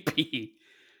 he might be.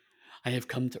 "I have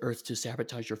come to Earth to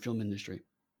sabotage your film industry."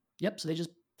 Yep, so they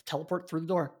just teleport through the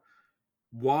door.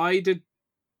 Why did?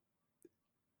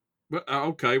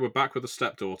 Okay, we're back with the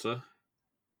stepdaughter.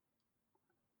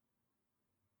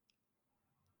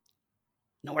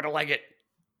 Nowhere to like it.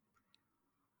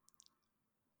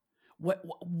 What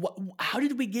how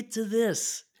did we get to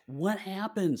this? What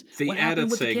happens? The What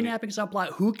happened with the editing. kidnapping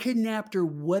subplot? Who kidnapped her?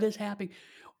 What is happening?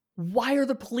 Why are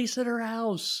the police at her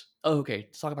house? Oh, okay,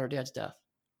 let's talk about her dad's death.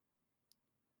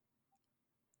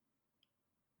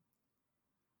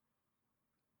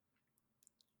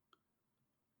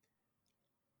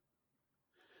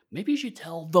 Maybe you should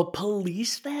tell the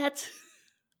police that?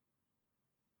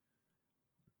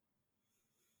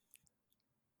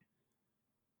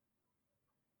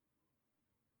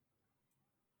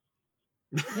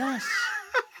 Yes.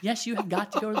 Yes, you have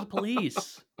got to go to the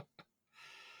police.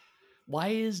 Why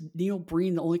is Neil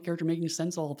Breen the only character making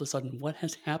sense all of a sudden? What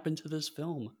has happened to this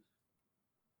film?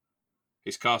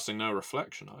 He's casting no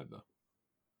reflection either.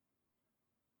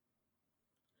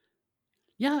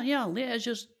 Yeah, Leia has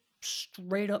just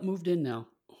straight up moved in now.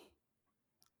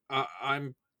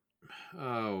 I'm.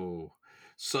 Oh.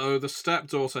 So the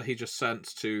stepdaughter he just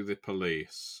sent to the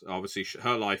police. Obviously,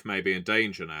 her life may be in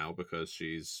danger now because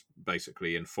she's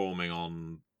basically informing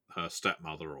on her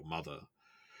stepmother or mother.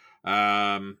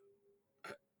 Um.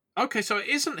 Okay, so it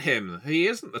isn't him. He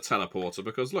isn't the teleporter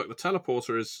because look, the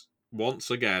teleporter is once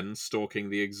again stalking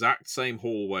the exact same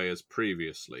hallway as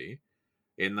previously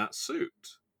in that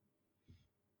suit.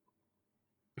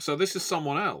 So this is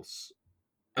someone else.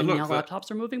 And And now look, that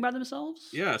laptops are moving by themselves?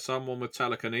 yeah, someone with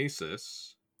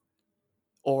telekinesis.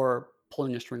 Or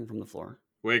pulling a string from the floor.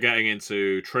 We're getting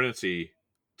into Trinity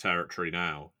territory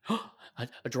now.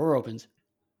 A drawer opens.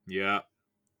 Yeah.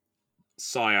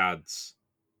 Syads.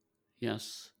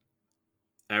 Yes.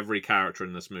 Every character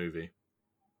in this movie.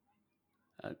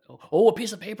 A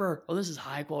piece of paper. Oh, this is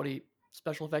high quality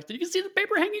special effects. You can see the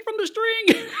paper hanging from the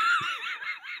string.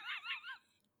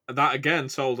 That again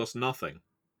told us nothing.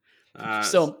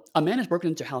 So a man has broken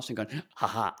into a house and gone,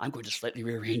 haha, I'm going to slightly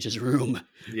rearrange his room.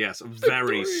 Yes,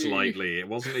 very Victory! slightly. It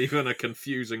wasn't even a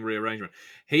confusing rearrangement.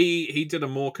 He did a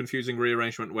more confusing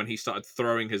rearrangement when he started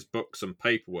throwing his books and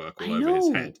paperwork all I over his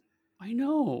know. head. I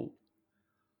know.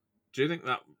 Do you think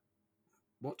that?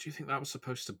 What do you think that was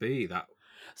supposed to be? That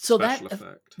So special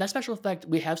effect? that special effect,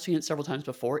 we have seen it several times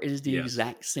before. It is the Yes.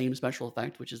 exact same special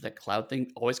effect, which is that cloud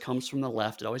thing always comes from the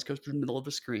left. It always goes through the middle of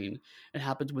the screen. It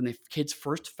happens when the kids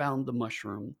first found the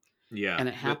mushroom, Yeah. and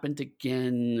it happened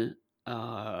again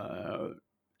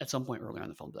at some point earlier in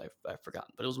the film that I've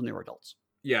forgotten, but it was when they were adults.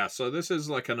 Yeah, so this is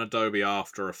like an Adobe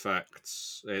After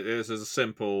Effects. This is a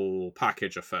simple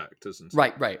package effect, isn't it?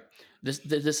 Right. This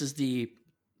is the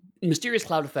mysterious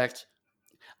cloud effect.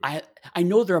 I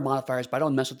know there are modifiers, but I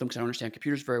don't mess with them because I don't understand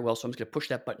computers very well. So I'm just going to push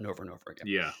that button over and over again.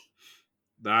 Yeah.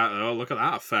 Look at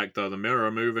that effect though. The mirror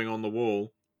moving on the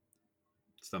wall.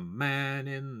 It's the man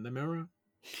in the mirror.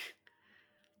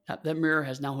 That mirror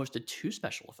has now hosted 2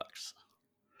 special effects.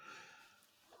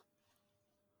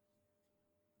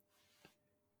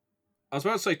 I was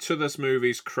about to say to this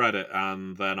movie's credit,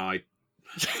 and then I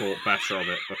thought better of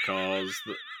it because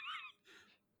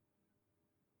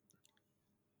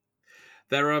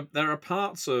there are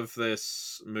parts of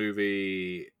this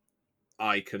movie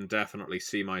I can definitely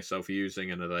see myself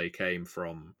using, and they came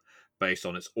from based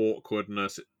on its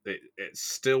awkwardness. It's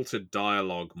stilted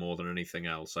dialogue more than anything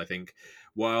else. I think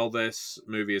while this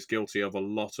movie is guilty of a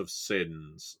lot of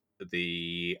sins,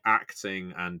 the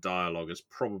acting and dialogue is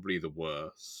probably the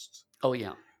worst. Oh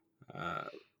yeah, Uh,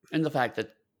 and the fact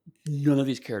that none of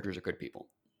these characters are good people.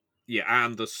 yeah,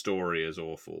 and the story is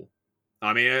awful.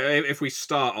 I mean, if we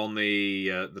start on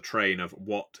the train of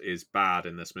what is bad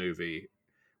in this movie,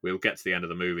 we'll get to the end of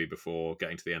the movie before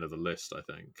getting to the end of the list, I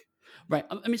think. Right.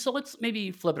 I mean, so let's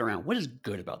maybe flip it around. What is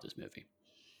good about this movie?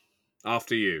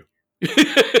 After you.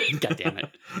 God damn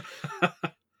it.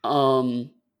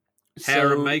 Um,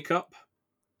 Hair and so makeup?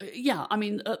 yeah, I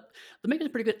mean, the makeup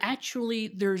is pretty good. Actually,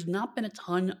 there's not been a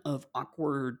ton of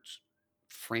awkward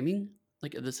framing,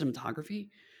 like the cinematography,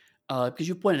 because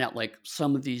you pointed out like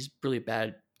some of these really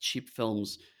bad cheap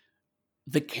films,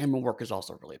 the camera work is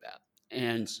also really bad.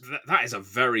 And That is a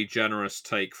very generous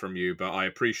take from you, but I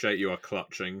appreciate you are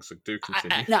clutching, so do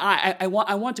continue. I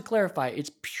want to clarify,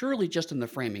 it's purely just in the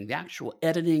framing. The actual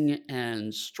editing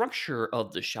and structure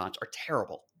of the shots are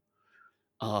terrible.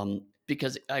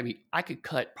 Because I mean, I could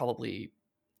cut probably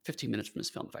 15 minutes from this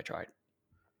film if I tried.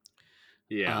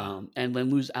 Yeah. And then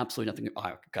lose absolutely nothing.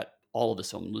 I could cut all of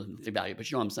this film, lose nothing value,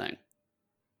 but you know what I'm saying.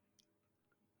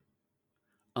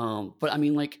 But I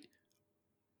mean, like,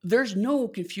 there's no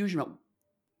confusion about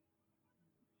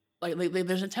like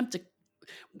there's an attempt to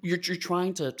you're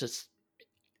trying to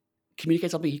communicate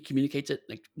something. He communicates it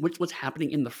like what's happening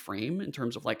in the frame in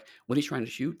terms of like what he's trying to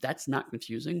shoot. That's not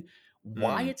confusing.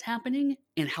 Why it's happening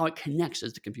and how it connects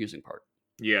is the confusing part.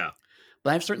 Yeah.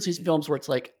 But I've certainly seen films where it's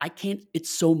like I can't. It's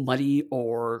so muddy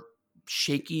or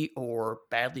shaky or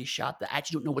badly shot that I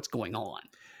actually don't know what's going on.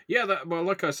 Yeah, well,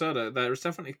 like I said, there is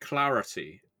definitely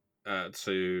clarity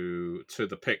to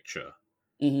the picture.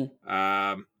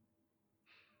 Mm-hmm.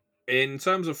 In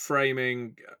terms of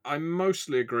framing, I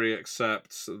mostly agree,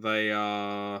 except they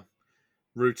are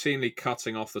routinely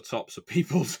cutting off the tops of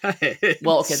people's heads.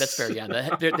 Well, okay, that's fair. Yeah, they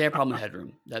have a problem with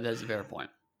headroom. That is a fair point.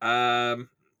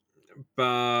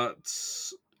 But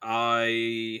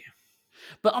I.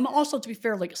 But I'm also, to be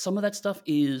fair, like some of that stuff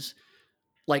is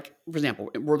like, for example,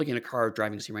 we're looking at a car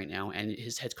driving scene right now, and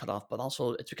his head's cut off. But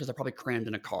also, it's because they're probably crammed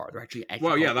in a car. They're actually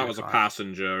Well, yeah, caught that in a was a car.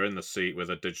 passenger in the seat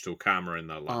with a digital camera in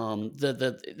their lap.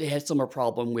 They had similar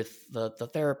problem with the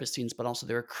therapist scenes, but also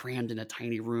they were crammed in a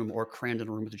tiny room or crammed in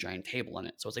a room with a giant table in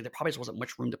it. So it's like there probably just wasn't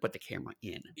much room to put the camera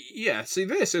in. Yeah, see,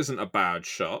 this isn't a bad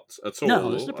shot at all.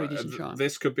 No, this is a pretty decent shot.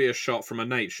 This could be a shot from a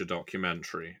nature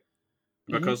documentary.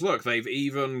 Because Mm-hmm. look, they've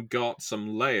even got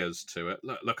some layers to it.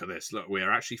 Look at this. Look, we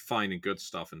are actually finding good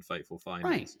stuff in Fateful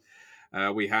Findings.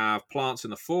 Right. We have plants in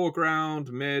the foreground,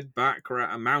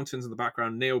 background, mountains in the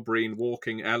background. Neil Breen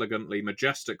walking elegantly,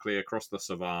 majestically across the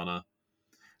savannah,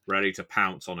 ready to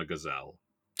pounce on a gazelle.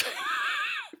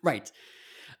 Right.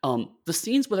 The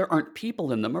scenes where there aren't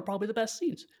people in them are probably the best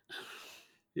scenes.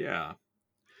 Yeah.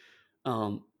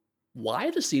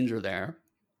 Why the scenes are there,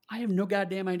 I have no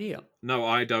goddamn idea. No,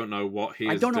 I don't know what he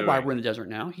I is don't know doing. why we're in the desert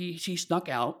now. He snuck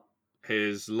out.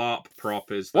 His LARP prop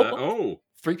is there. Oh,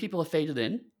 3 people have faded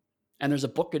in, and there's the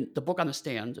book on the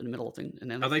stand in the middle of the thing.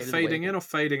 And then are they fading in or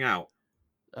fading out?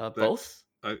 Both.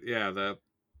 Yeah, There's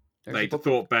they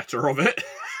thought better of it.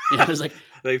 Yeah, it's like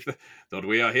they thought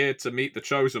we are here to meet the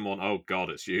chosen one. Oh God,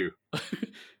 it's you.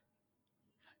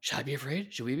 Should I be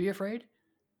afraid? Should we be afraid?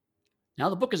 Now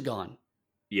the book is gone.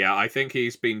 Yeah, I think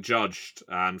he's been judged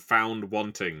and found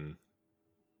wanting.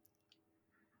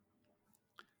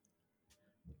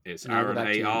 It's Aaron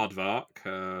A.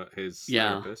 Aardvark, his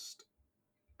therapist.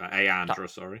 A. Andra,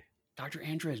 sorry. Dr.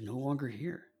 Andra is no longer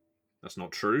here. That's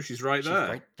not true. She's right there.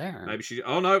 Right there. Maybe she.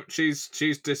 Oh no, she's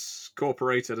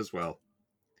discorporated as well.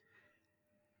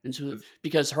 And so,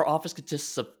 because her office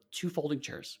consists of 2 folding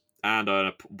chairs and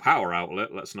a power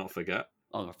outlet. Let's not forget.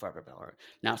 Oh, a power.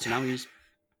 Now he's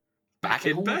back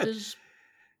at home with his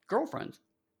girlfriend.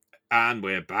 And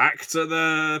we're back to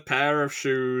the pair of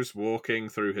shoes walking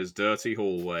through his dirty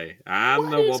hallway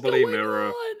and the wobbly mirror.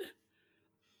 On?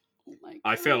 Oh my God.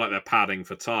 I feel like they're padding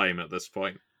for time at this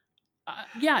point.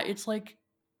 Yeah, it's like,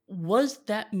 was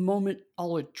that moment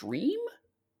all a dream?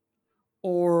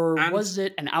 Or was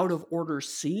it an out of order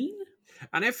scene?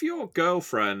 And if your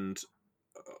girlfriend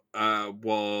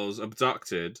was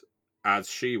abducted, as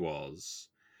she was,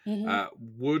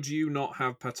 would you not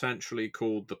have potentially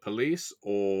called the police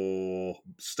or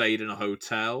stayed in a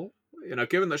hotel? You know,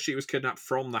 given that she was kidnapped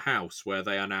from the house where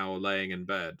they are now laying in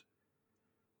bed.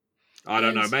 I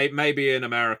don't know. Maybe in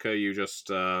America you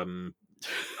just arm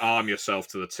yourself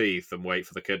to the teeth and wait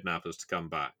for the kidnappers to come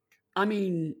back. I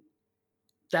mean,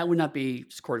 that would not be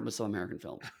according with some American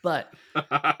films. But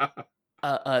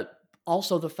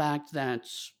also the fact that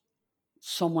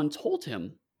someone told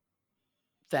him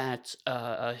that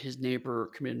his neighbor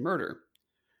committed murder.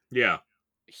 Yeah.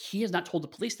 He has not told the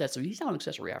police that, so he's not an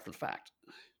accessory after the fact.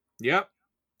 Yep.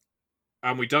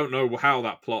 And we don't know how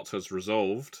that plot has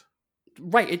resolved.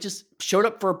 Right. It just showed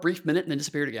up for a brief minute and then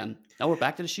disappeared again. Now we're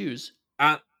back to the shoes.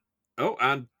 And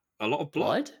A lot of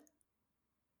blood. Blood?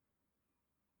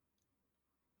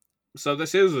 So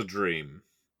this is a dream.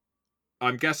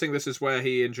 I'm guessing this is where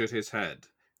he injured his head.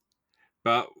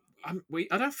 But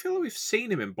I don't feel like we've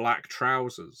seen him in black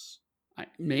trousers.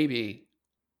 Maybe.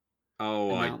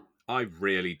 Oh, And now, I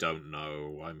really don't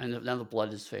know. and now the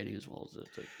blood is fading as well as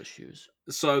the shoes.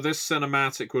 So this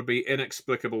cinematic would be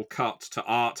inexplicable cut to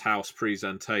art house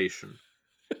presentation,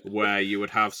 where you would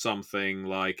have something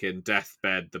like in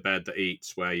Deathbed, The Bed That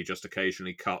Eats, where you just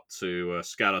occasionally cut to a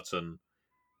skeleton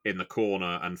in the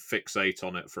corner and fixate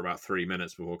on it for about 3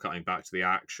 minutes before cutting back to the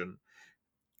action.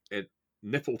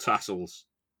 Nipple tassels.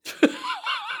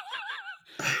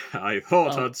 I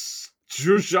thought I'd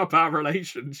zhuzh up our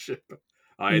relationship.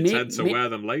 I intend to wear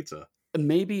them later.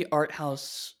 Maybe Art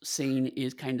House Scene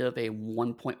is kind of a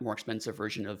 1 point more expensive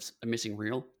version of a missing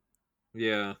reel.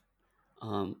 Yeah.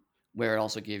 Where it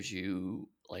also gives you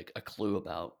like a clue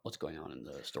about what's going on in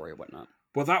the story or whatnot.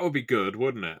 Well, that would be good,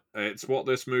 wouldn't it? It's what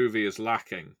this movie is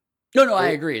lacking. No, I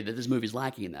agree that this movie's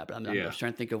lacking in that, but I'm just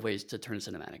trying to think of ways to turn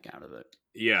cinematic out of it.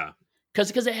 Yeah.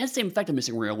 Because it has the same effect of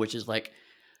missing reel, which is like,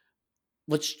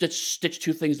 let's stitch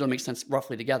two things that don't make sense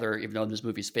roughly together, even though this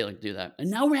movie's failing to do that.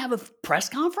 And now we have a press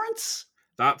conference?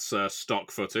 That's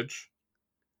stock footage.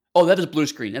 Oh, that is blue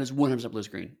screen. That is 100% blue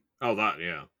screen. Oh, that,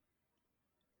 yeah.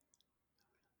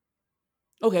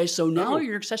 Okay, so now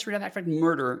your accessory to fact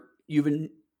murder, you're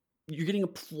getting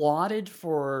applauded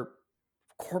for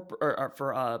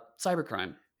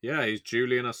cybercrime. Yeah, he's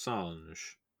Julian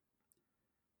Assange.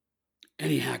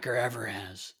 Any hacker ever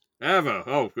has. Ever.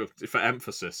 Oh, for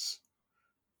emphasis.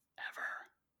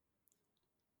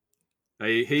 Ever.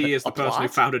 He is the person who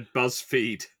founded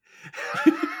BuzzFeed.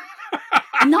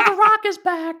 Now The Rock is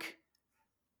back.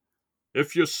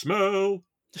 If you smell.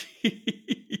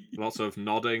 Lots of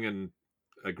nodding and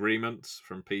agreements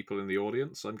from people in the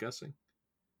audience, I'm guessing.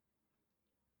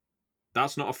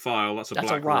 That's not a file, that's a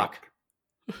black rock.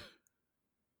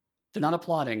 They're not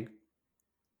applauding.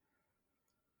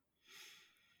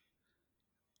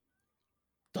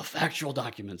 The factual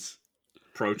documents.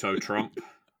 Proto-Trump.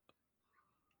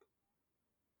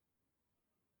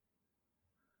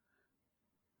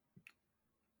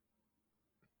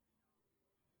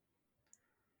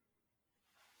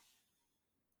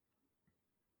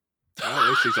 Well, at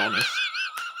least he's honest.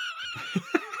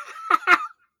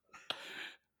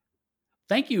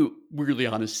 Thank you, weirdly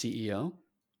honest CEO.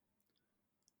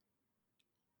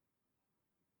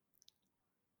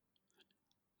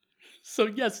 So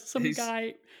yes, some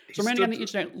man on the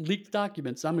internet leaked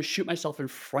documents. I'm gonna shoot myself in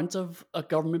front of a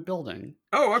government building.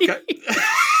 Oh, okay.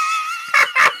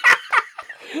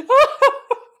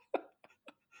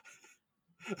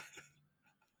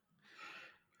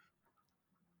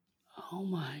 Oh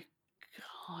my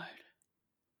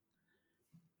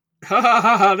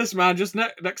god. This man just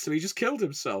next to me just killed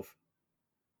himself.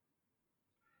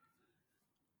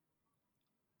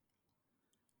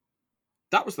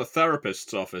 That was the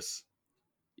therapist's office.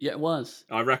 Yeah, it was.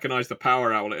 I recognise the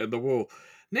power outlet in the wall.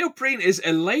 Neil Breen is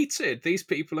elated. These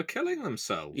people are killing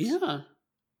themselves. Yeah.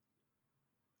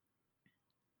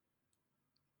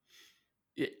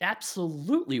 It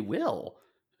absolutely will.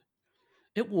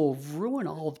 It will ruin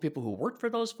all of the people who work for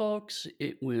those folks.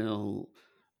 It will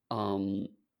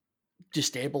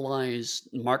destabilize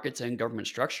markets and government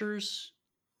structures.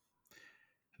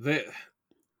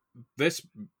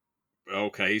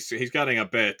 Okay, he's getting a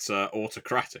bit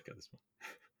autocratic at this point.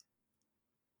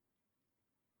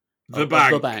 The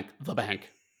bank.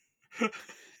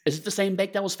 Is it the same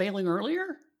bank that was failing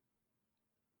earlier?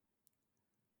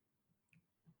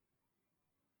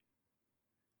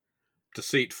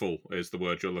 Deceitful is the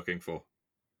word you're looking for.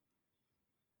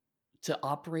 To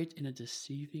operate in a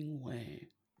deceiving way.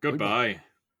 Goodbye.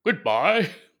 And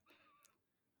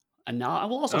now I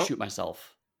will also shoot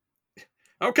myself.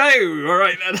 Okay, all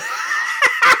right then.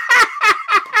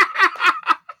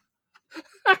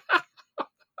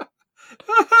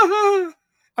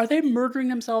 Are they murdering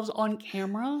themselves on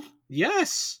camera?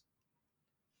 Yes.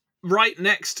 Right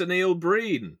next to Neil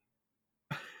Breen.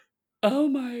 Oh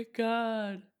my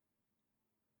god.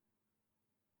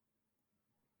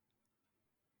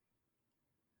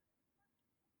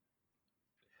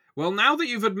 Well, now that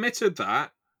you've admitted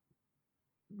that,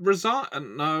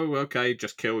 resign. No, okay,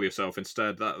 just kill yourself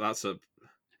instead. That's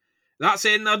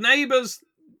in the neighbour's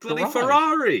bloody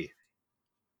Ferrari.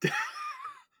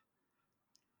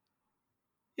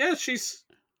 Yeah, she's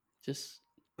just.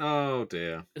 Oh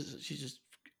dear. She's just.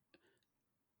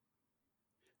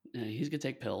 Yeah, he's gonna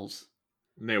take pills.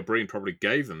 Neil Breen probably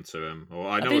gave them to him, or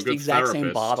I know think a it's good the exact therapist.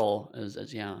 same bottle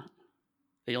as yeah.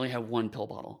 They only have one pill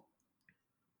bottle.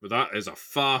 That is a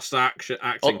fast acting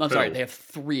Oh, I'm pill. sorry. They have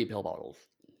 3 pill bottles.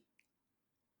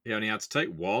 He only had to take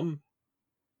one.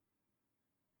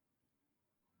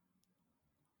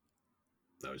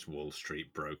 Those Wall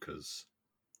Street brokers.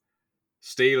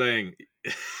 Stealing.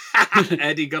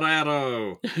 Eddie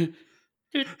Guerrero.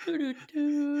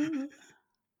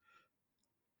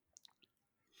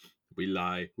 We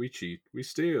lie, we cheat, we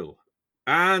steal.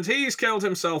 And he's killed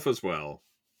himself as well.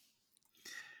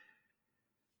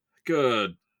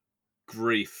 Good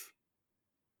grief.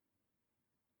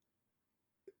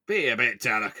 Be a bit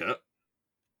delicate.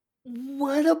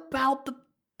 What about the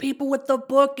people with the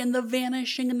book and the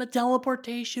vanishing and the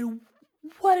teleportation?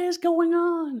 What is going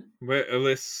on?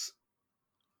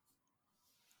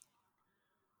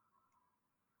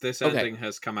 This ending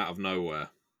has come out of nowhere.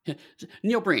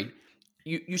 Neil Breen,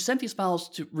 you sent these files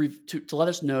to let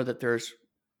us know that there's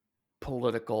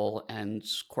political and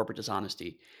corporate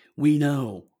dishonesty. We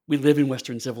know. We live in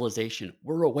Western civilization.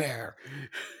 We're aware.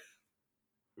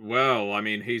 Well, I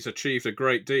mean, he's achieved a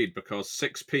great deed because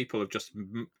 6 people have just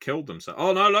killed themselves.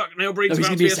 Oh no! Look, Neil Breen's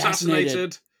about to be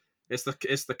assassinated. It's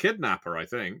the kidnapper, I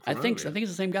think. I think it's the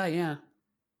same guy. Yeah.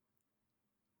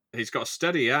 He's got a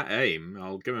steady aim.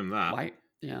 I'll give him that. Right?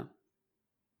 Yeah.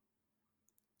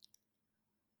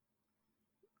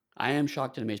 I am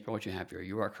shocked and amazed by what you have here.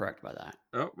 You are correct by that.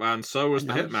 Oh, and so was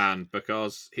the hitman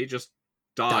because he just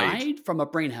died from a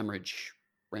brain hemorrhage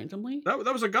randomly. That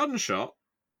was a gunshot.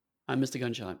 I missed a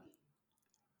gunshot.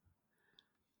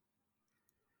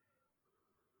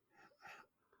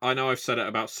 I know I've said it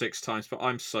about 6 times, but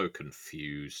I'm so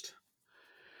confused.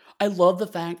 I love the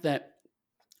fact that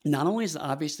not only is it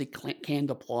obviously canned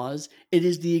applause, it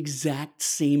is the exact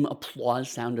same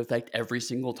applause sound effect every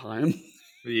single time.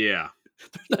 Yeah.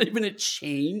 There's not even a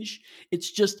change. It's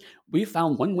just, we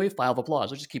found one wave file of applause.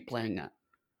 Let's just keep playing that.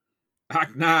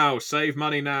 Act now, save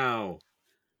money now.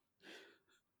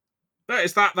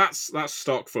 That's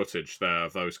stock footage there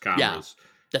of those cameras. Yeah,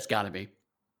 that's got to be.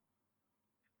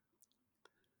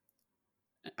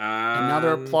 And now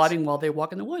they're applauding while they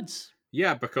walk in the woods.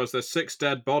 Yeah, because there's 6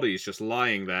 dead bodies just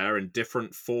lying there in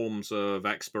different forms of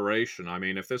expiration. I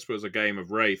mean, if this was a game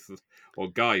of Wraith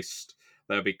or Geist,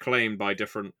 they'll be claimed by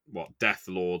different, Death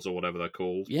Lords or whatever they're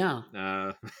called. Yeah.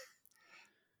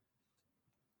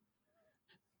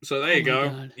 So there you go.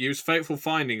 God. Use Fateful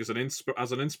Finding as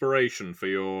an inspiration for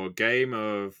your game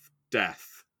of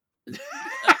death.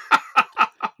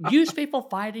 Use Fateful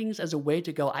Findings as a way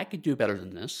to go, I could do better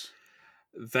than this.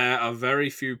 There are very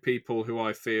few people who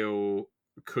I feel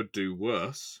could do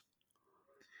worse.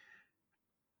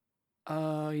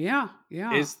 Yeah.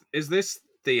 Is this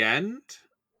the end?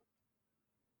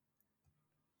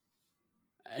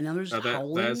 And now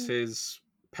there's his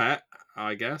pet,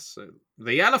 I guess.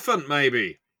 The elephant,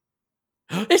 maybe.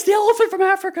 It's the elephant from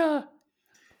Africa.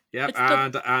 Yep,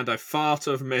 and a fart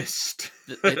of mist.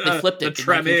 They flipped it. The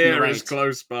Tremere is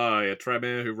close by. A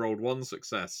Tremere who rolled 1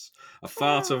 success. A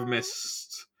fart of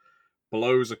mist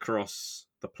blows across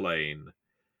the plain.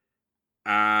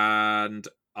 And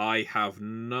I have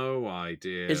no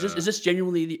idea. Is this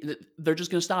genuinely... They're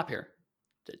just going to stop here?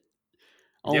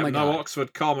 Oh my God. No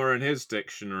Oxford comma in his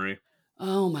dictionary.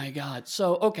 Oh my God.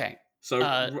 So, okay. So,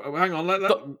 hang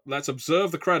on, let's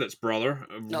observe the credits, brother.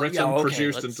 Written,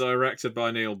 produced, and directed by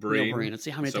Neil Breen. Neil Breen. Let's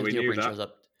see how many times Neil Breen shows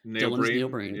up. Neil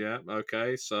Breen. Yeah,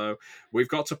 okay. So, we've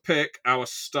got to pick our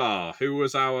star. Who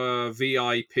was our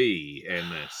VIP in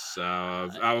this? Our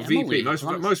Emily, VP,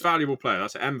 most valuable player.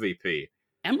 That's MVP.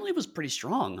 Emily was pretty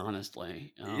strong,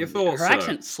 honestly. You thought her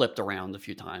accent slipped around a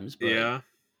few times, but yeah,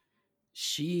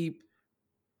 she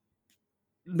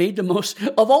made the most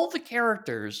of all the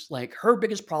characters. Like, her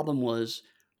biggest problem was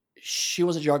she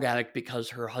was a drug addict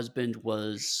because her husband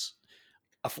was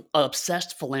an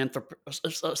obsessed philanderer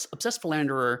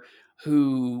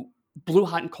who blew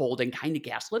hot and cold and kind of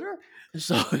gaslit her.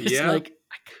 So it's like,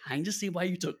 I kind of see why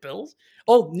you took pills.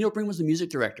 Oh, Neil Breen was the music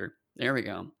director. There we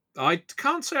go. I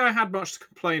can't say I had much to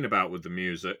complain about with the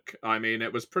music. I mean,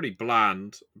 it was pretty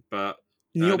bland, but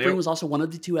Neil Breen was also one of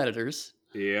the 2 editors.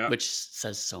 Yeah. Which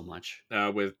says so much.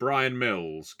 With Brian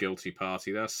Mills, Guilty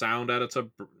Party there. Sound editor,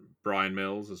 Brian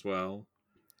Mills as well.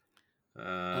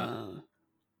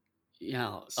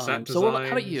 Yeah. Set so how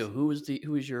about you? Who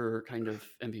is your kind of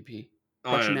MVP?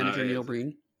 Production manager Neil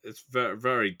Breen? It's very,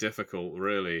 very difficult,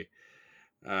 really.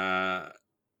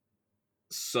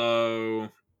 So...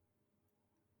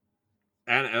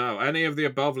 any of the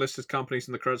above listed companies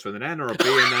in the credits with an N or a B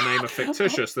in their name are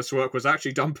fictitious. This work was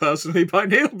actually done personally by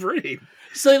Neil Breen.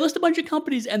 So they list a bunch of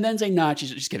companies and then say, nah,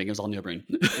 she's just kidding. It was all Neil Breen.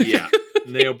 Yeah.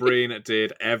 Neil Breen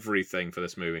did everything for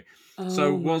this movie.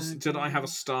 Did I have a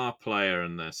star player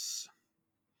in this?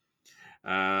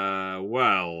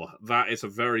 Well, that is a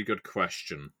very good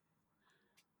question.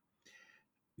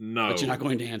 But you're not No.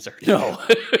 going to answer. No.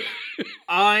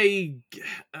 I,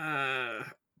 uh,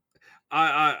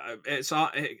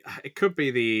 it could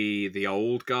be the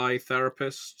old guy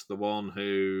therapist, the one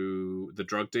who the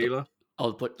drug the, dealer.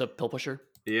 the pill pusher.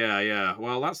 Yeah.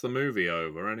 Well, that's the movie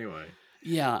over anyway.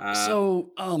 Yeah. Uh,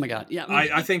 So, oh my god. Yeah. I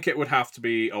mean, I think it would have to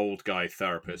be old guy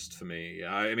therapist for me.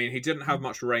 I mean, he didn't have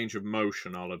much range of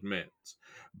motion, I'll admit,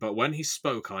 but when he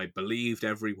spoke, I believed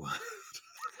every word.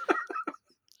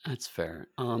 that's fair.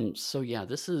 So yeah,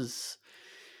 this is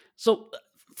so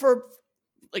for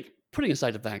like putting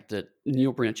aside the fact that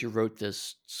Neil Branch wrote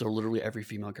this, so literally every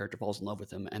female character falls in love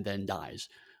with him and then dies,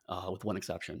 with one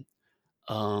exception.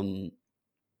 Um,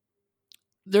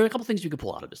 there are a couple things you could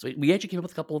pull out of this. We actually came up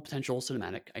with a couple of potential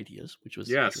cinematic ideas, which was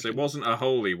Yes, it interesting. wasn't a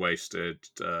wholly wasted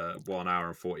 1 hour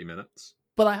and 40 minutes.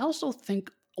 But I also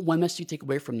think one message you take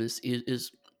away from this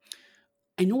is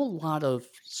I know a lot of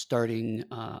starting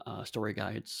story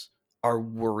guides are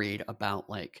worried about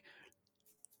like,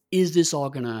 is this all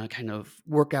gonna kind of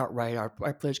work out right? Our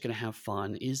players gonna have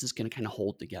fun? Is this gonna kind of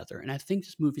hold together? And I think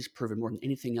this movie's proven more than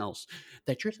anything else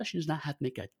that your session does not have to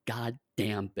make a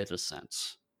goddamn bit of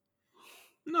sense.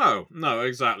 No,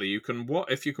 exactly.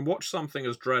 If you can watch something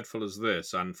as dreadful as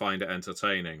this and find it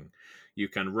entertaining, you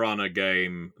can run a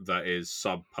game that is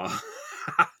subpar,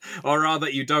 or rather,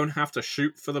 you don't have to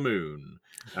shoot for the moon.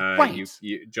 Right.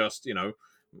 You just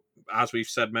as we've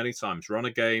said many times, run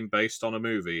a game based on a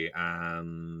movie,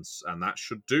 and that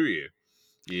should do you.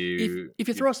 If you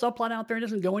You throw a subplot out there and it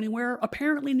doesn't go anywhere,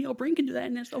 apparently Neil Breen can do that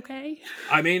and it's okay.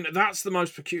 I mean, that's the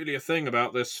most peculiar thing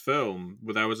about this film.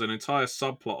 Where there was an entire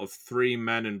subplot of three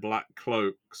men in black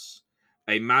cloaks,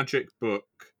 a magic book,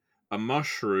 a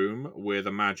mushroom with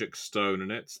a magic stone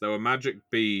in it. There were magic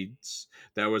beads.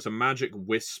 There was a magic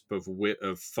wisp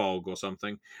of fog or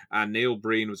something. And Neil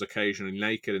Breen was occasionally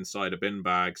naked inside a bin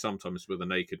bag, sometimes with a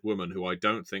naked woman who I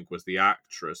don't think was the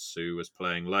actress who was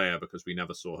playing Leia, because we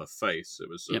never saw her face. It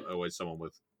was Yep. always someone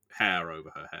with hair over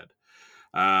her head.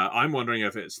 I'm wondering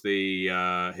if it's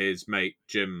the his mate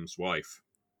Jim's wife.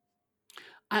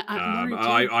 I'm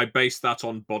wondering too. I based that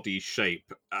on body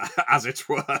shape, as it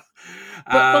were.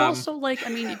 But Um, also, like, I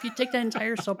mean, if you take that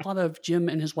entire subplot of Jim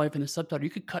and his wife in the subtitle, you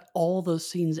could cut all those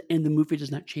scenes and the movie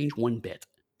does not change one bit.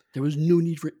 There was no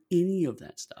need for any of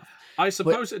that stuff. I But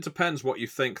suppose it depends what you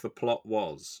think the plot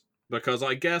was, because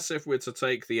I guess if we're to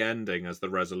take the ending as the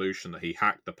resolution that he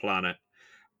hacked the planet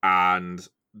and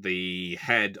the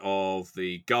head of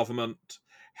the government,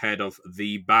 head of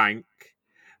the bank,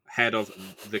 head of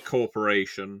the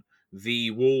corporation, the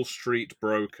Wall Street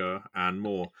broker, and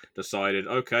more decided,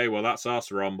 okay, well, that's us,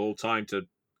 Rumble, time to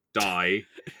die.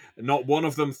 Not one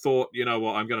of them thought, you know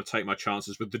what, I'm going to take my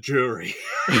chances with the jury.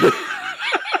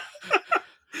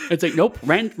 it's like, nope,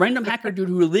 random hacker dude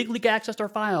who illegally accessed our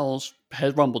files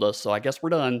has rumbled us, so I guess we're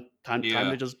done. Time Yeah.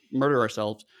 to just murder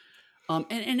ourselves.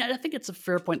 And I think it's a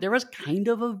fair point. There was kind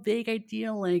of a vague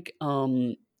idea, like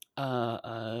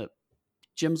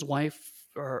Jim's wife,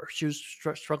 or she was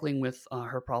struggling with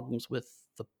her problems with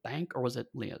the bank, or was it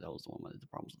Leah that was the one with the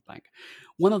problems with the bank?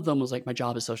 One of them was like, my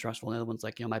job is so stressful, and the other one's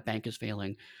like, my bank is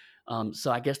failing.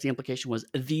 So I guess the implication was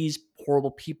these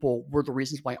horrible people were the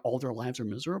reasons why all their lives are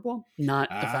miserable, not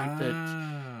the fact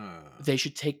that they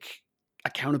should take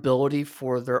accountability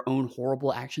for their own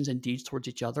horrible actions and deeds towards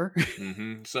each other.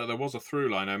 Mm-hmm. So there was a through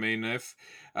line. I mean, if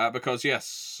because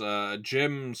yes,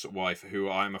 Jim's wife,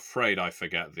 who I'm afraid I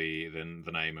forget the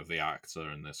name of the actor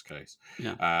in this case,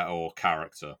 Yeah. or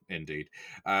character indeed,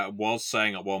 was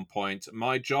saying at one point,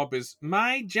 my job is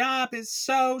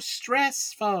so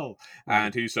stressful," Right.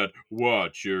 and he said,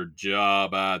 "What's your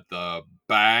job at the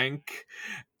bank?"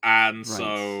 And Right.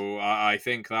 so I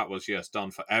think that was, yes,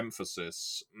 done for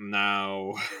emphasis.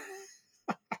 Now,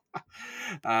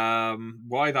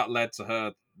 why that led to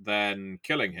her then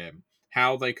killing him,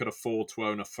 how they could afford to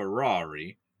own a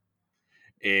Ferrari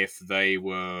if they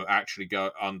were actually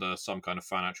under some kind of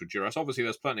financial duress. Obviously,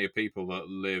 there's plenty of people that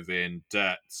live in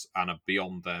debt and are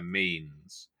beyond their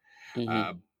means.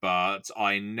 Mm-hmm. But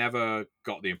I never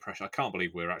got the impression. I can't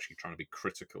believe we're actually trying to be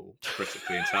critically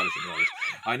intelligent about this.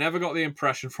 I never got the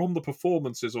impression from the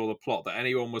performances or the plot that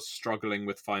anyone was struggling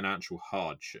with financial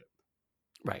hardship.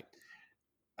 Right.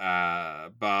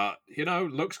 But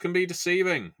looks can be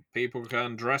deceiving. People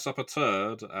can dress up a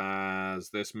turd,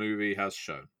 as this movie has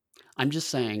shown. I'm just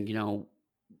saying,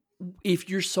 if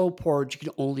you're so poor you can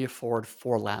only afford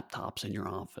 4 laptops in your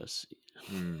office.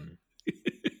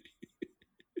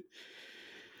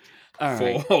 All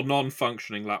right. 4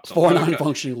 non-functioning laptops. 4 Okay.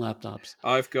 non-functioning laptops.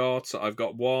 I've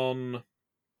got one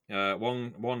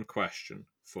question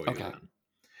for you Okay. then.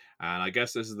 And I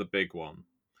guess this is the big one.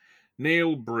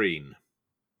 Neil Breen.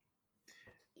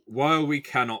 While we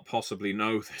cannot possibly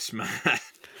know this man,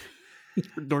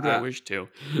 Nor do I uh, wish to.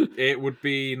 it would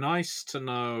be nice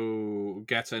to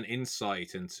get an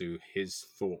insight into his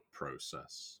thought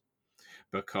process.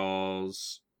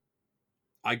 Because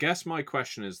I guess my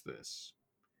question is this.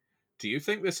 Do you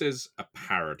think this is a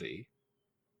parody?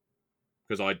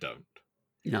 Because I don't.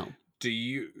 No. Do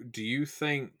you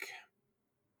think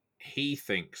he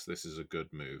thinks this is a good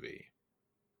movie?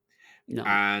 No.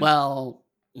 And Well,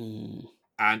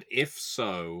 and if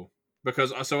so,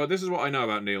 because so this is what I know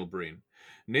about Neil Breen.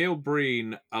 Neil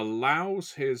Breen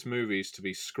allows his movies to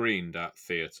be screened at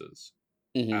theaters,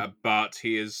 mhm. but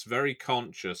he is very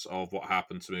conscious of what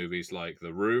happened to movies like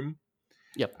The Room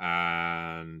Yep.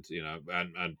 and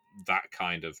and that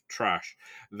kind of trash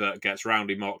that gets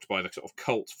roundly mocked by the sort of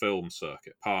cult film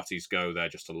circuit. Parties go there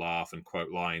just to laugh and quote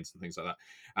lines and things like that.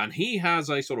 And he has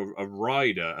a sort of a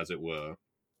rider, as it were,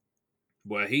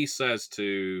 where he says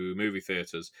to movie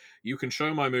theaters, you can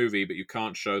show my movie, but you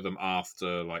can't show them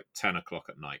after like 10 o'clock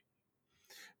at night,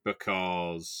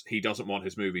 because he doesn't want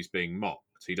his movies being mocked.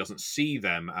 He doesn't see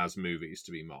them as movies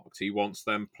to be mocked. He wants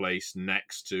them placed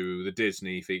next to the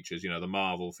Disney features, the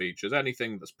Marvel features,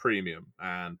 anything that's premium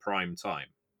and prime time.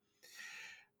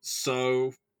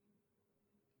 So,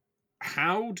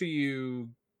 how do you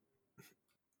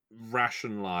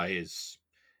rationalize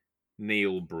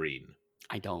Neil Breen?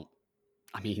 I don't.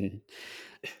 I mean,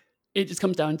 it just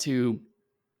comes down to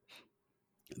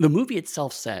the movie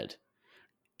itself said,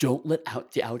 "Don't let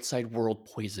out the outside world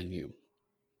poison you."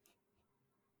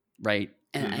 Right?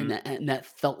 Mm-hmm. And that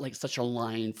felt like such a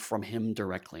line from him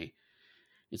directly.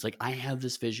 It's like, I have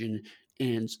this vision,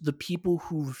 and the people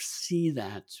who see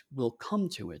that will come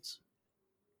to it.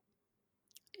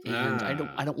 And I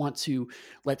Ah. don't want to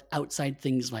let outside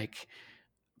things like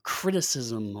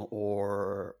criticism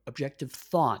or objective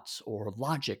thought or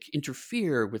logic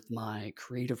interfere with my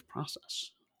creative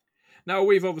process. Now,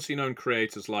 we've obviously known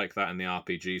creators like that in the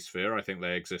RPG sphere. I think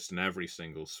they exist in every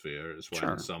single sphere. It's when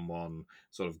Sure. someone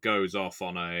sort of goes off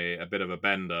on a bit of a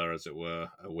bender, as it were,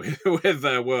 with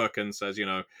their work and says,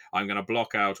 I'm going to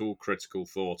block out all critical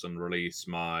thought and release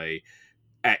my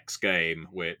X game,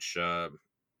 which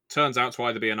turns out to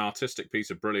either be an artistic piece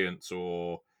of brilliance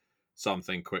or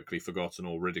something quickly forgotten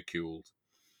or ridiculed.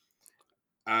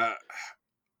 Uh,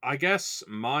 I guess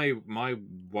what I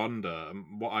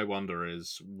wonder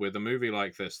is, with a movie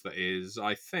like this that is,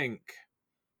 I think,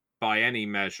 by any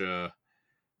measure,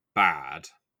 bad.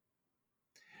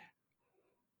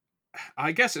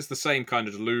 I guess it's the same kind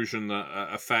of delusion that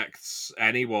affects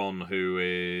anyone who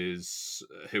is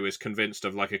convinced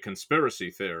of like a conspiracy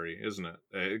theory, isn't it?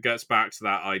 It gets back to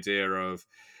that idea of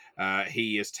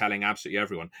he is telling absolutely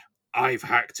everyone, "I've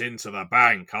hacked into the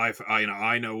bank.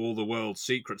 I know all the world's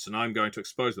secrets, and I'm going to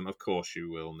expose them." Of course, you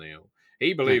will, Neil. He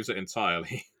Right. believes it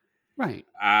entirely. Right.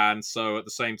 And so at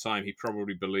the same time, he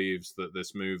probably believes that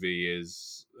this movie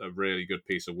is a really good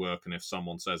piece of work, and if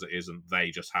someone says it isn't, they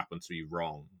just happen to be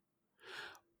wrong.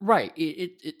 Right.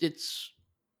 It's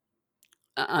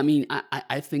I mean,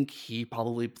 I think he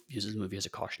probably uses the movie as a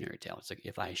cautionary tale. It's like,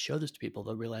 if I show this to people,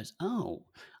 they'll realize, oh,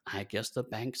 I guess the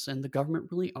banks and the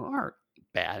government really are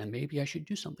bad, and maybe I should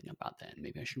do something about that. And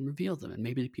maybe I should reveal them, and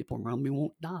maybe the people around me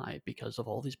won't die because of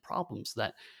all these problems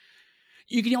that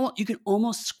you can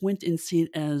almost squint and see it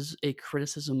as a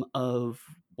criticism of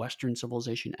Western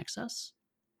civilization excess.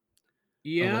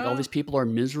 Of like, all Yeah. these people are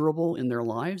miserable in their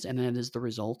lives, and that is the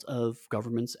result of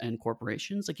governments and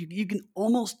corporations. Like, you can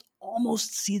almost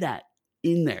see that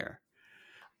in there.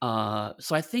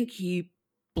 So I think he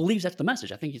believes that's the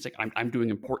message. I think he's like, I'm doing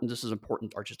important. This is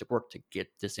important artistic work to get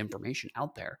this information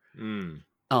out there. Mm.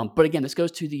 But again, this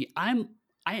goes to I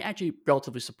actually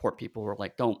relatively support people who are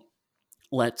like, don't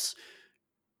let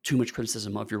too much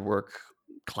criticism of your work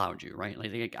cloud you, right?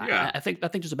 Like, Yeah. I think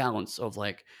there's a balance of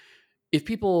like, if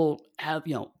people have,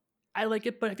 I like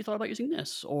it, but have you thought about using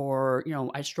this? Or,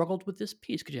 I struggled with this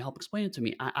piece. Could you help explain it to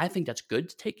me? I think that's good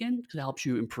to take in because it helps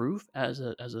you improve as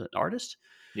an artist.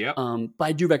 Yep. But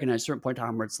I do recognize a certain point in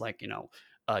time where it's like,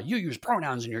 you use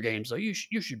pronouns in your game, so you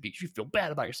you feel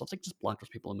bad about yourself. It's like, just block those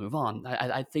people and move on.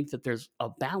 I think that there's a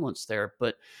balance there,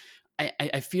 but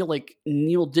I feel like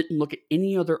Neil didn't look at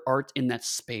any other art in that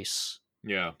space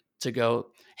Yeah. to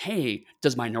go, hey,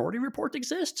 does Minority Report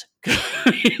exist?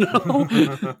 you know?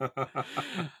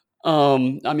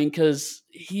 I mean, because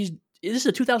this is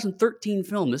a 2013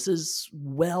 film. This is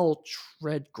well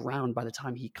tread ground by the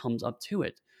time he comes up to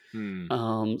it.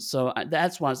 Hmm. So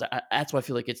that's why that's why I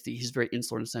feel like he's very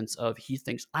insular in the sense of, he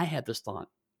thinks, I had this thought,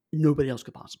 nobody else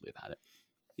could possibly have had it.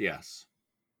 Yes.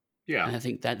 Yeah. And I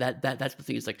think that's the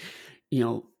thing is like, you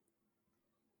know,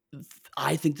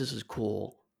 I think this is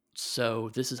cool, so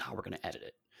this is how we're going to edit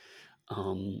it.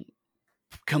 Um,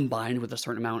 Combined with a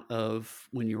certain amount of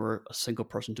when you were a single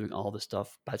person doing all this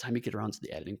stuff, by the time you get around to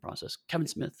the editing process, Kevin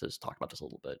Smith has talked about this a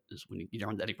little bit, is when you get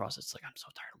around the editing process, it's like, I'm so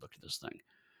tired of looking at this thing.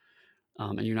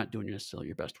 And you're not doing necessarily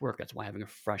your best work. That's why having a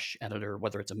fresh editor,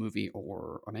 whether it's a movie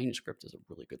or a manuscript, is a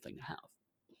really good thing to have.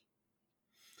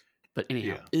 But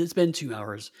anyhow, Yeah. it's been 2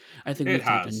 hours. I think It we've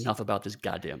talked has. enough about this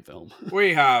goddamn film.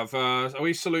 We have.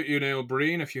 We salute you, Neil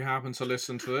Breen, if you happen to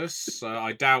listen to this.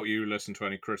 I doubt you listen to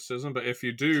any criticism, but if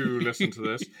you do listen to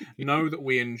this, know that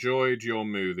we enjoyed your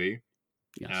movie.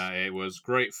 Yes, It was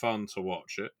great fun to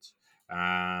watch it,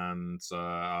 and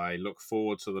I look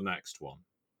forward to the next one.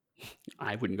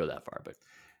 I wouldn't go that far, but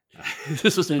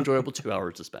this was an enjoyable 2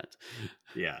 hours to spend.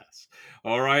 Yes.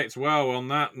 All right. Well, on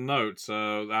that note,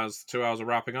 as 2 hours are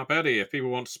wrapping up, Eddie, if people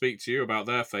want to speak to you about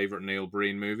their favorite Neil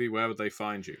Breen movie, where would they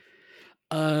find you?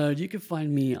 You can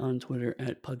find me on Twitter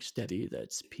at Pugsteady.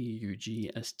 That's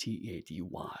Pugstady.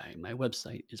 My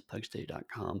website is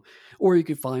pugsteady.com. Or you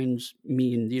can find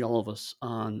me and indeed all of us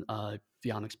on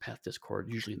the Onyx Path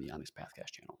Discord, usually in the Onyx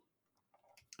Pathcast channel.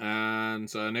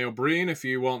 And Neil Breen, if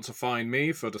you want to find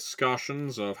me for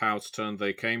discussions of how to turn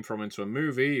They Came From into a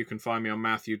movie, you can find me on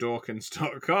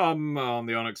MatthewDawkins.com, on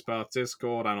the Onyx Path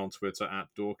Discord, and on Twitter at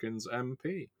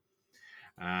DawkinsMP.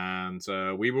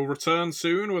 And we will return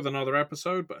soon with another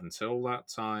episode, but until that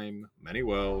time, many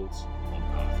worlds.